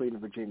is actually in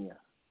Virginia.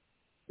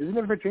 Is it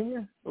in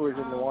Virginia or is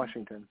it in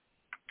Washington?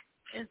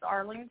 Is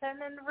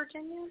Arlington in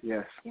Virginia?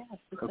 Yes. Yes,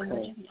 it's okay. in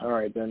Virginia. All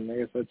right, then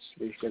I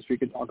guess we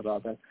can talk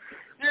about that.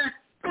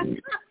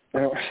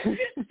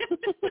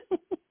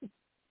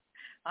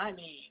 I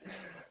mean.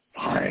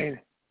 Fine.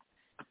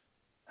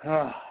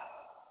 I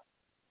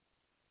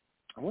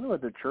wonder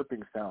what the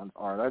chirping sounds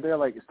are. Are there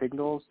like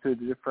signals to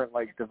the different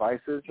like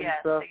devices and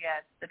stuff?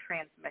 Yes, the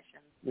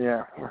transmission.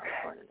 Yeah. That's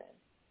what it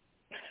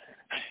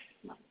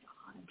is.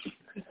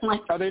 My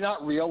God. Are they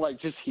not real, like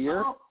just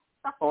here? Oh.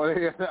 Or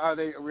are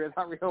they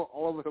not real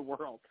all over the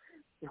world?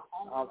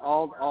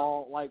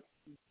 All like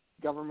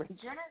government.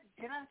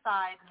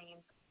 Genocide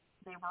means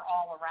they were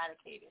all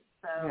eradicated.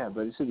 So yeah,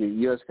 but it should be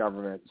U.S.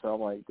 government. So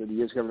I'm like, did the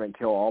U.S. government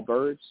kill all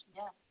birds?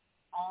 Yes,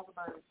 all the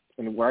birds.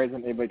 And why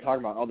isn't anybody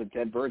talking about all the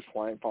dead birds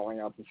falling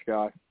out the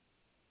sky?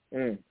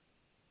 It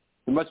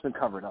must have been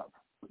covered up.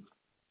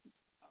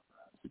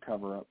 To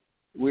cover up.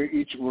 We'll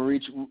each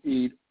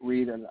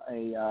read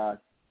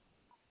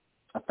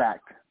a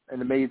fact,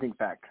 an amazing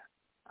fact.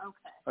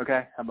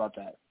 Okay, how about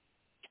that?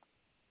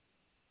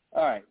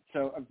 All right,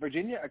 so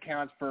Virginia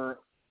accounts for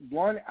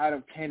 1 out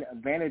of 10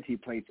 vanity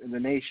plates in the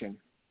nation,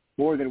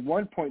 more than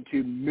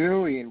 1.2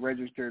 million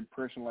registered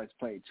personalized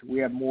plates. We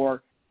have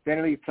more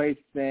vanity plates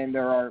than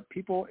there are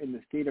people in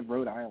the state of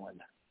Rhode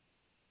Island.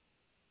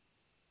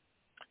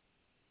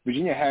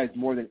 Virginia has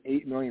more than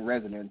 8 million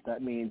residents.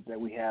 That means that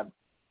we have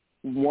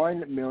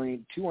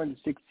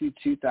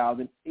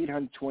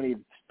 1,262,820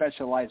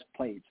 specialized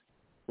plates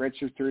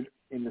registered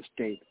in the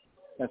state.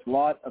 That's a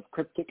lot of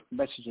cryptic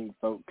messaging,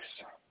 folks.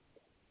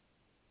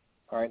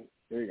 All right,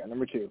 there you go.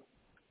 Number 2.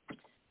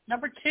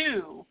 Number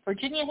 2,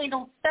 Virginia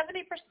handles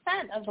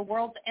 70% of the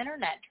world's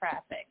internet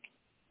traffic.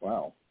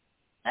 Wow.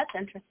 That's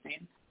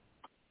interesting.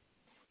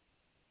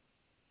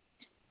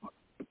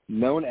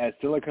 Known as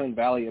Silicon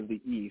Valley of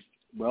the East,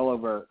 well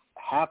over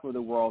half of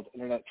the world's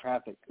internet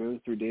traffic goes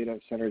through data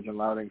centers in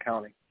Loudoun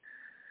County.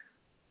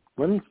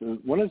 This is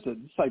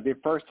like the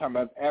first time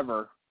I've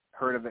ever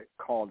heard of it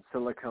called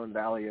Silicon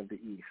Valley of the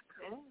East.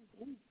 Well,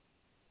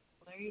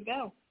 there you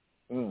go.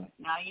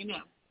 Now you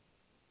know.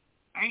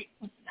 All right,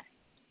 what's next?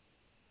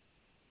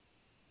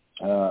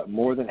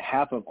 More than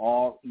half of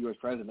all U.S.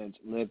 residents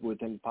live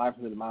within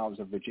 500 miles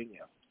of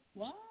Virginia.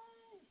 What?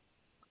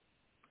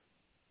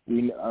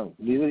 Neither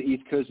the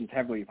East Coast is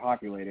heavily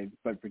populated,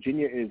 but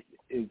Virginia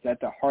is at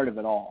the heart of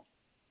it all.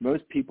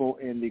 Most people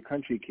in the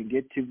country can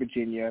get to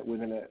Virginia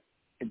within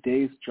a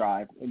day's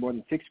drive, and more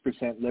than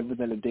 6% live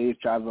within a day's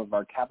drive of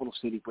our capital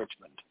city,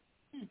 Richmond.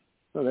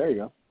 So there you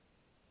go.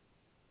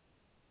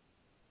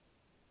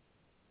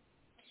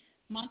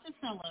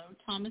 Monticello,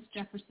 Thomas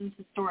Jefferson's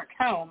historic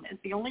home, is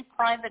the only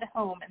private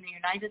home in the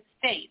United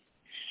States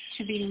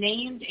to be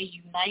named a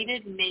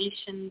United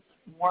Nations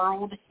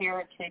World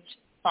Heritage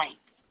Site.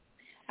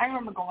 I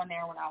remember going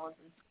there when I was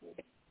in school.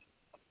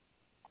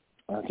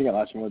 I think the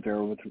last one I went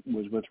there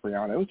was with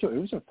Rihanna. It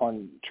was a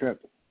fun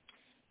trip.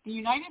 The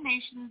United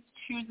Nations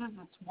chooses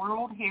its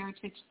World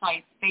Heritage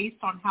Sites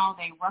based on how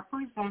they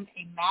represent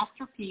a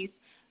masterpiece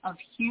of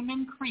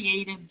human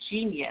creative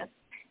genius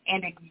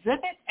and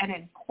exhibit an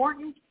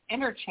important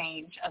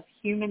interchange of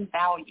human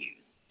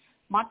values.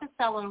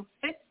 Monticello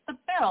fits the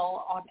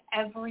bill on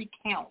every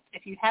count.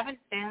 If you haven't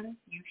been,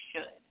 you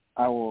should.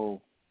 I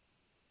will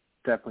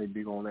definitely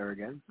be going there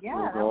again.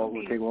 Yeah, we'll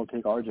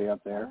take RJ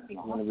up there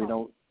when we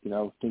don't,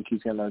 think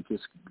he's gonna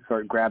just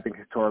start grabbing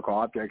historical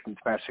objects and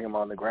smashing them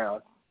on the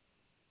ground.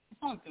 I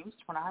saw a ghost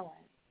when I went.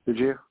 Did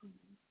you?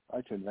 I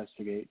like to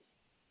investigate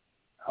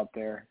out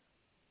there.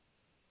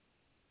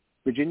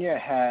 Virginia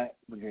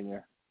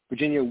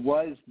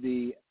was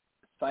the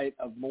site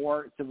of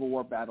more Civil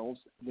War battles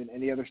than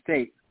any other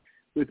state,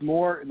 with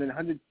more than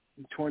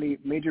 120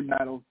 major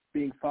battles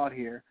being fought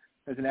here.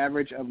 There's an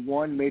average of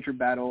one major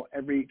battle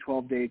every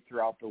 12 days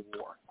throughout the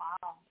war.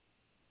 Wow.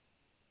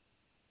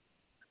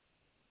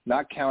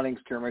 Not counting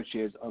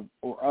skirmishes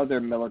or other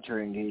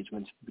military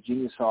engagements,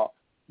 Virginia saw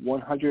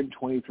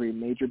 123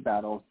 major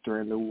battles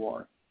during the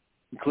war,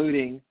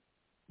 including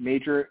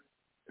the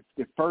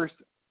first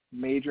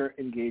major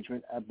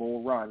engagement at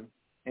Bull Run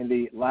and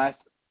the last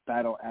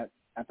battle at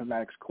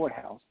Appomattox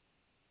Courthouse.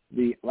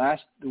 The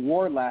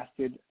war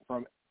lasted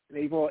from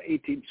April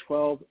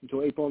 1812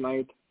 until April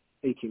 9th,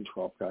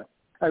 1812. God,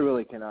 I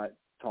really cannot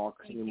talk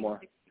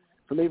anymore.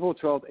 From April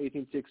 12th,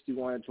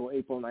 1861 until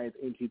April 9th,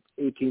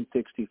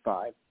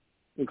 1865,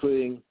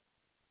 including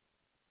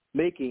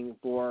making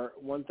for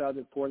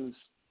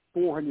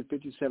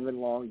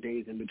 1,457 long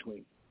days in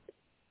between.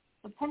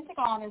 The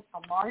Pentagon is the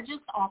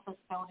largest office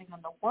building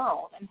in the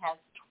world and has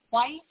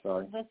twice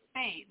the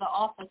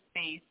office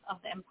space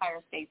of the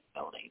Empire State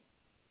Building.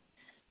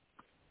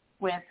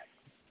 With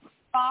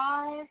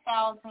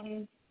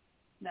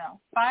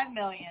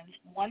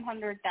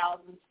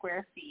 5,100,000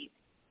 square feet,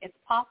 it's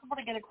possible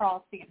to get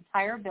across the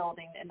entire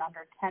building in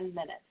under 10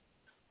 minutes,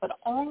 but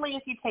only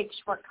if you take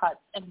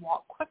shortcuts and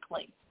walk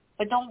quickly.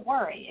 But don't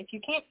worry, if you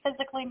can't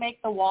physically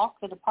make the walk,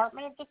 the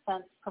Department of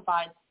Defense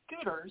provides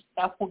scooters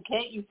that will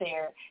get you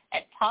there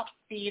at top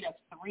speed of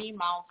 3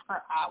 miles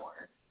per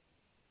hour.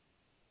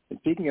 And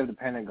speaking of the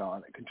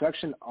Pentagon,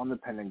 construction on the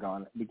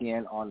Pentagon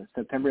began on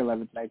September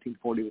 11,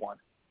 1941,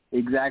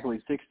 exactly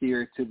 60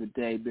 years to the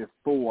day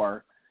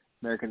before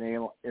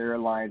American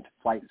Airlines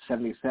Flight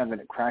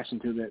 77 crashed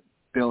into the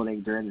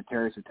building during the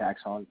terrorist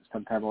attacks on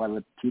September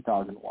 11,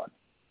 2001.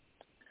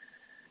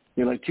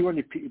 Like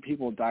 200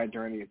 people died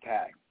during the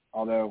attack,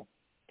 although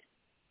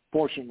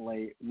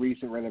fortunately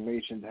recent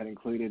renovations had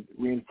included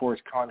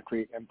reinforced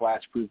concrete and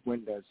blast-proof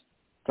windows,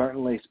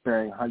 certainly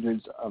sparing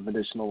hundreds of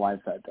additional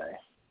lives that day.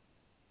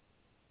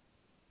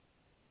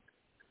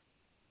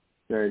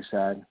 Very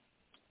sad.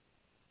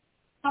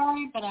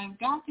 Sorry, but I've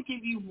got to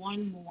give you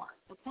one more.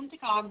 The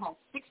Pentagon has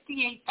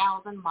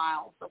 68,000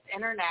 miles of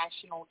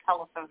international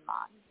telephone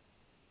lines.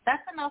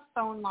 That's enough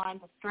phone line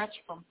to stretch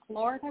from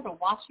Florida to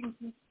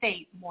Washington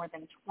State more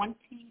than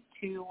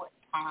 22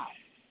 times.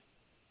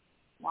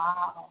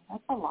 Wow,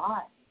 that's a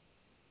lot.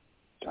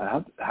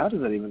 How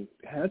does that even?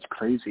 That's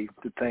crazy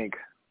to think.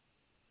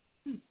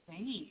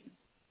 Insane.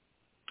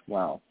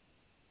 Wow.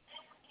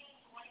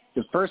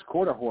 The first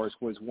quarter horse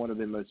was one of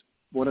the most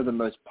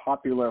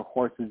popular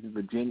horses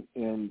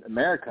in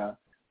America.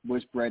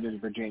 Was bred in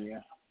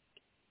Virginia.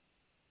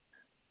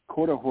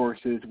 Quarter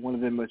horses, one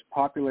of the most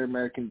popular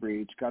American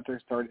breeds, got their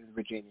start in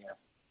Virginia.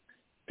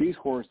 These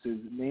horses,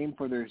 named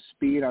for their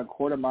speed on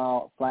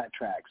quarter-mile flat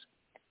tracks,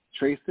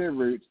 trace their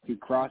roots to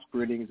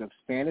crossbreedings of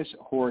Spanish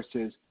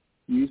horses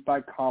used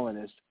by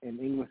colonists and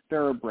English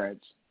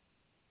thoroughbreds.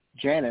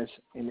 Janus,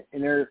 an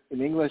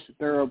English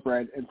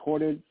thoroughbred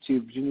imported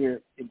to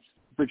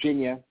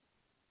Virginia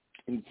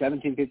in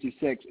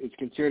 1756, is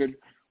considered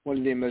one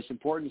of the most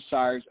important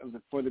sires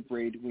for the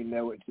breed as we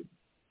know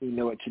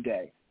it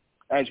today.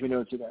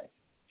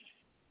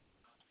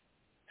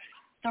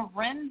 The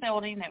Wren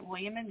Building at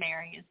William and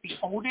Mary is the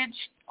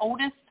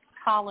oldest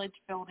college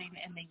building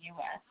in the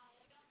U.S.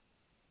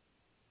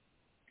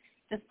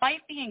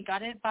 Despite being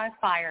gutted by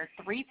fire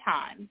 3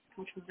 times,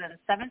 which was in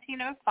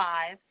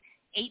 1705,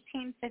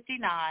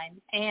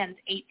 1859, and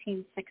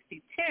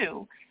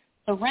 1862,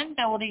 the Wren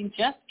Building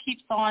just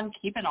keeps on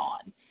keeping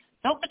on.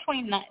 Built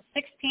between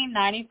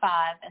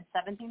 1695 and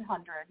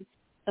 1700,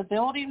 the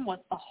building was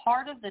the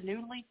heart of the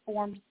newly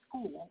formed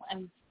school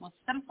and was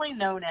simply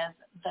known as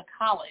the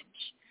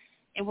College.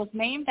 It was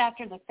named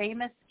after the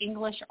famous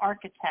English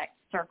architect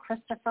Sir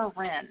Christopher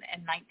Wren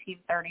in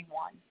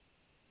 1931.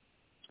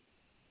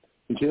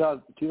 In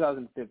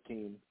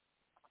 2015,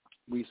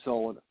 we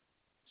sold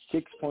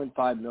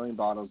 6.5 million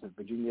bottles of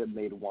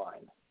Virginia-made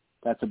wine.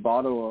 That's a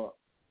bottle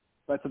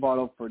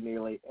for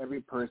nearly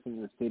every person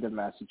in the state of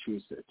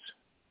Massachusetts.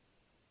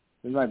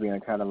 This might be a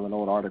kind of an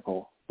old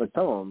article, but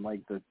some of them, like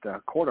the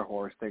quarter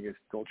horse thing, is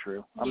still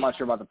true. I'm not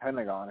sure about the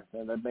Pentagon.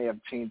 They may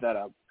have changed that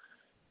up.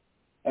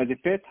 As the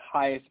 5th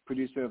highest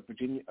producer of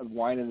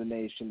wine in the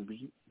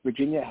nation,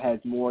 Virginia has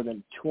more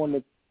than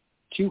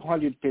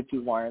 250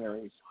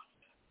 wineries.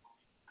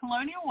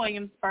 Colonial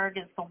Williamsburg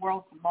is the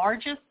world's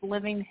largest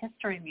living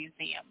history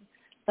museum.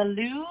 The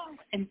Louvre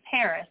in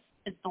Paris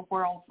is the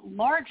world's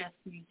largest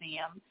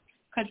museum,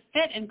 could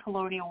fit in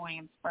Colonial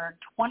Williamsburg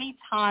 20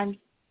 times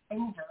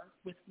over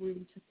with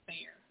room to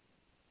spare.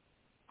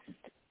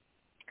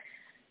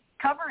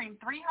 Covering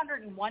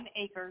 301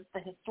 acres,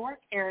 the historic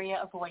area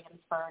of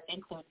Williamsburg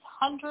includes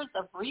hundreds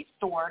of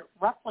restored,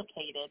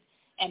 replicated,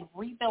 and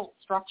rebuilt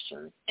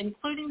structures,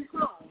 including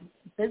homes,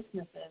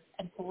 businesses,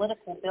 and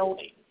political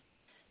buildings.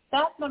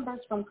 Staff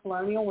members from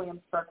Colonial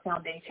Williamsburg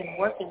Foundation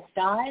work as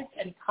guides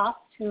and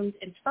costumed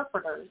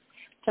interpreters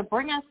to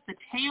bring us the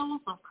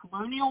tales of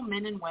colonial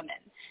men and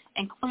women,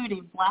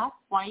 including black,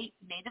 white,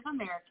 Native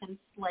American,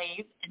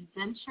 slave,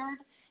 indentured,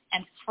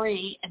 and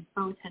free in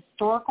both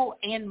historical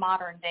and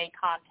modern-day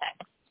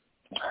context.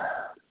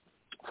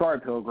 Sorry,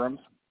 Pilgrims.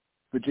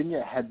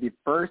 Virginia had the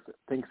first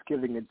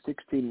Thanksgiving in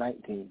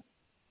 1619.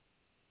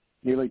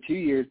 Nearly 2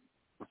 years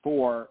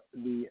before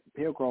the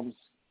Pilgrims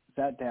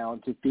sat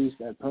down to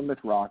feast at Plymouth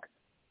Rock,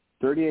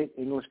 38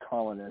 English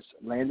colonists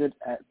landed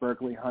at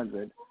Berkeley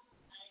Hundred,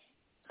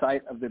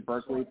 site of the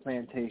Berkeley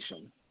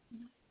Plantation.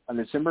 On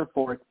December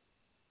 4th,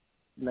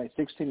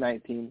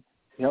 1619,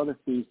 they held a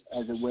feast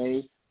as a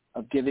way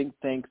of giving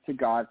thanks to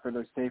God for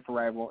their safe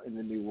arrival in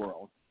the New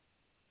World.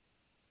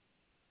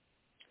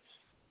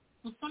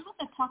 With some of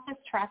the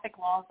toughest traffic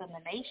laws in the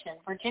nation,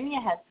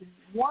 Virginia has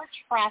more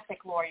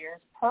traffic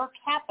lawyers per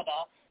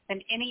capita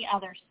than any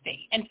other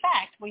state. In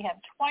fact, we have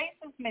twice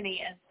as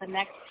many as the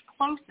next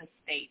closest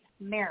state,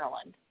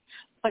 Maryland,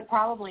 but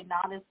probably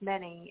not as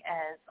many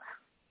as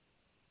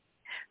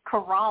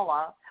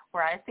Kerala,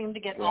 where I seem to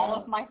get all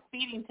of my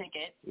speeding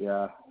tickets.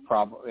 Yeah,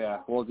 probably.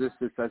 Yeah. Well,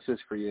 that's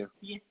just for you.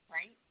 Yes,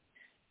 right.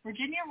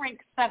 Virginia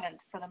ranks 7th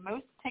for the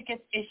most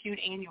tickets issued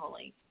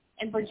annually.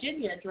 In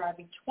Virginia,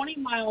 driving 20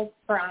 miles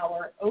per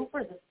hour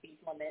over the speed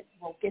limit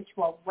will get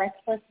you a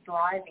reckless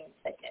driving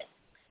ticket,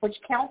 which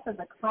counts as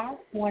a Class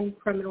 1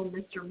 criminal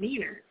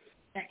misdemeanor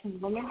that can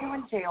land you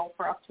in jail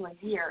for up to a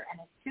year and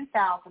a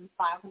 $2,500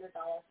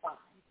 fine.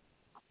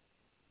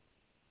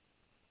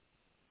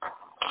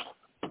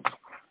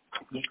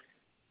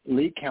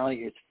 Lee County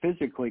is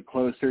physically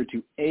closer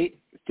to 8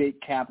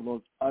 state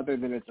capitals other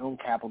than its own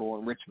capital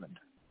in Richmond.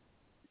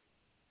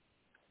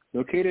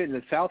 Located in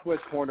the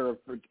southwest corner of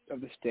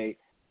the state,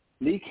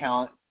 Lee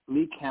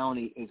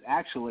County is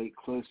actually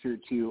closer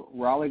to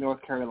Raleigh,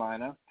 North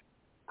Carolina,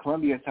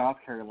 Columbia, South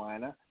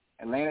Carolina,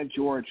 Atlanta,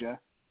 Georgia,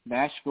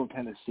 Nashville,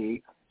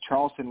 Tennessee,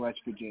 Charleston, West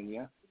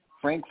Virginia,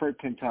 Frankfort,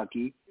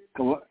 Kentucky,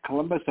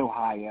 Columbus,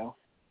 Ohio,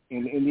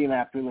 and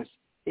Indianapolis,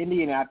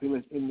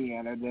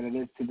 Indiana, than it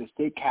is to the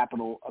state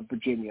capital of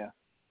Virginia,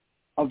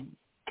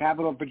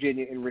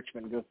 in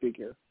Richmond. Go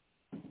figure.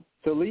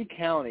 So Lee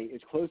County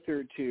is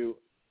closer to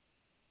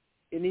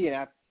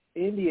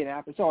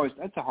Indianapolis.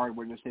 That's a hard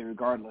word to say,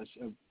 regardless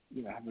of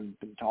having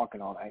been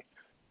talking all night,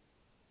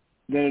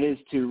 than it is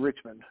to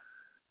Richmond.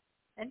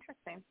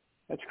 Interesting.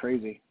 That's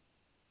crazy.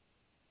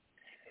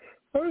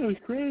 That is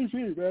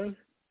crazy, man.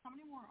 How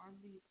many more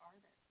RVs are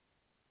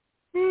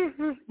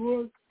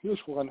there?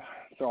 Just one.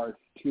 Sorry.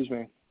 Excuse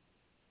me.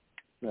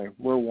 Okay,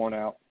 we're worn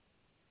out.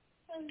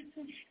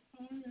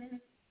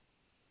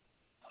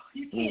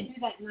 You can't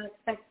do that and not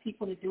expect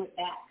people to do it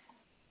back.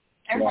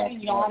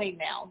 Everybody's yawning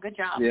now. Good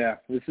job. Yeah,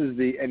 this is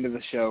the end of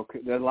the show.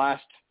 The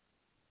last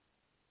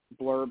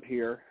blurb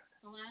here.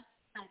 The last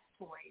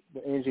factoid.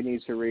 The Angie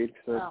needs to read.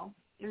 So. Oh,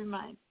 you're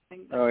my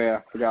thing. Oh,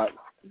 yeah, forgot.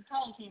 You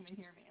probably can't even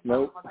hear me.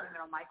 Nope. I wasn't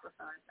on a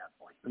microphone at that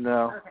point.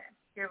 No. Okay,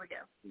 here we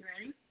go. You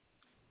ready?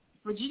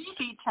 Virginia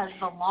Beach has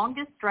the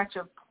longest stretch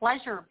of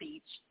pleasure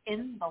beach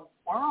in the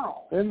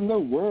world. In the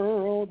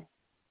world.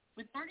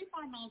 With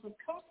 35 miles of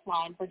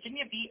coastline,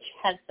 Virginia Beach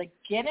has the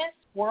Guinness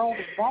World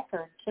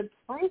Record to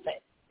prove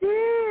it.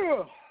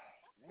 Yeah. That's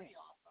pretty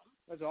awesome.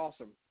 That's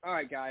awesome. All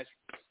right, guys.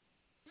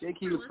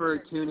 Thank you for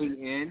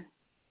tuning in.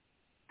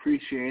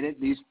 Appreciate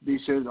it.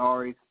 These shows are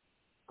always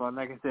fun.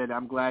 Like I said,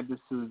 I'm glad this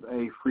is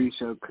a free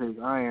show because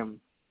I'm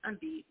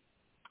beat.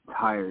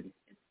 Tired.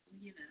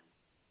 It's,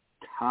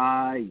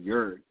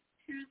 tired.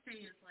 Tuesday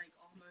is like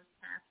almost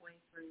halfway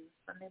through.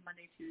 Sunday,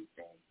 Monday,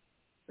 Tuesday.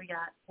 We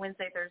got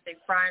Wednesday, Thursday,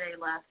 Friday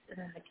left, and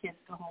then the kids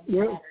go home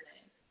Saturday.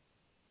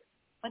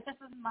 But this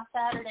is my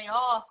Saturday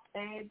off,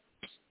 babe.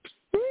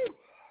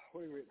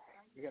 Wait.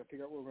 We got to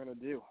figure out what we're going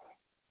to do.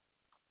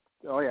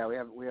 Oh, yeah, we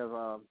have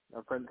our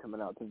friend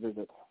coming out to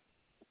visit.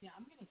 Yeah,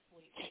 I'm going to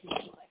sleep as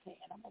much as I can,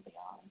 I'm going to be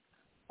honest,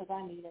 because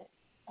I need it.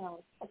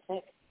 Oh, it's a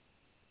tick.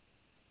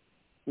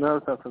 No,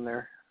 there's nothing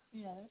there.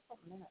 Yeah, there's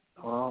something in it.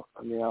 Well, I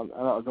mean,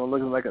 I don't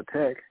look like a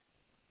tick.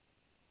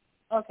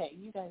 Okay,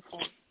 you guys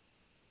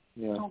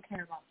don't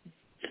care about me.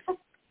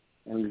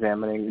 I'm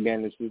examining.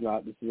 Again, this is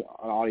an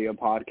audio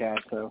podcast,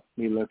 so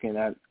me looking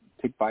at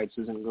tick bites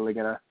isn't really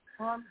going to.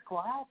 Well, I'm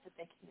glad that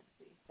they can't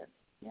see. But,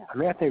 yeah. I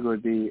mean, I think it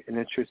would be an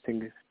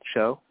interesting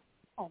show.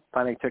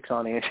 Finding ticks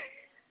on Angie.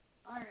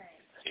 All right.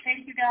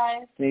 Thank you,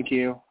 guys. Thank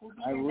you.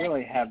 I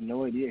really have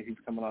no idea who's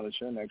coming on the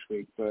show next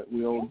week, but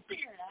we'll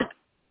figure it out.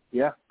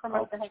 Yeah.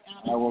 Promote the heck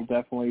out of it. I will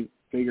definitely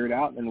figure it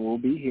out, and we'll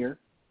be here.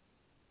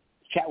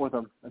 Chat with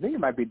them. I think it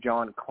might be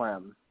John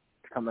Clem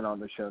coming on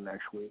the show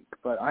next week,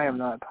 but I am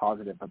not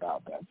positive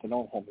about that, so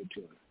don't hold me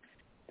to it.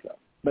 So,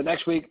 but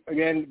next week,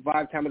 again,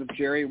 Vibe Time with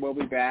Jerry will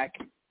be back,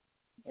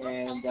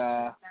 and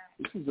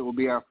it will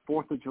be our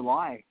 4th of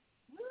July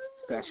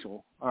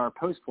special, our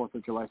post-4th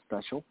of July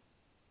special.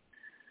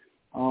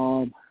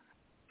 Good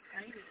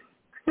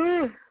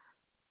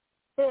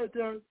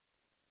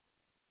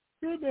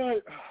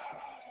night.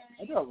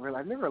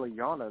 I've never really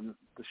yawned on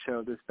the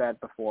show this bad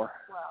before.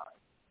 Well,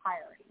 it's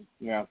tiring.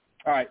 Yeah.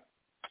 All right.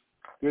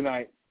 Good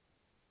night.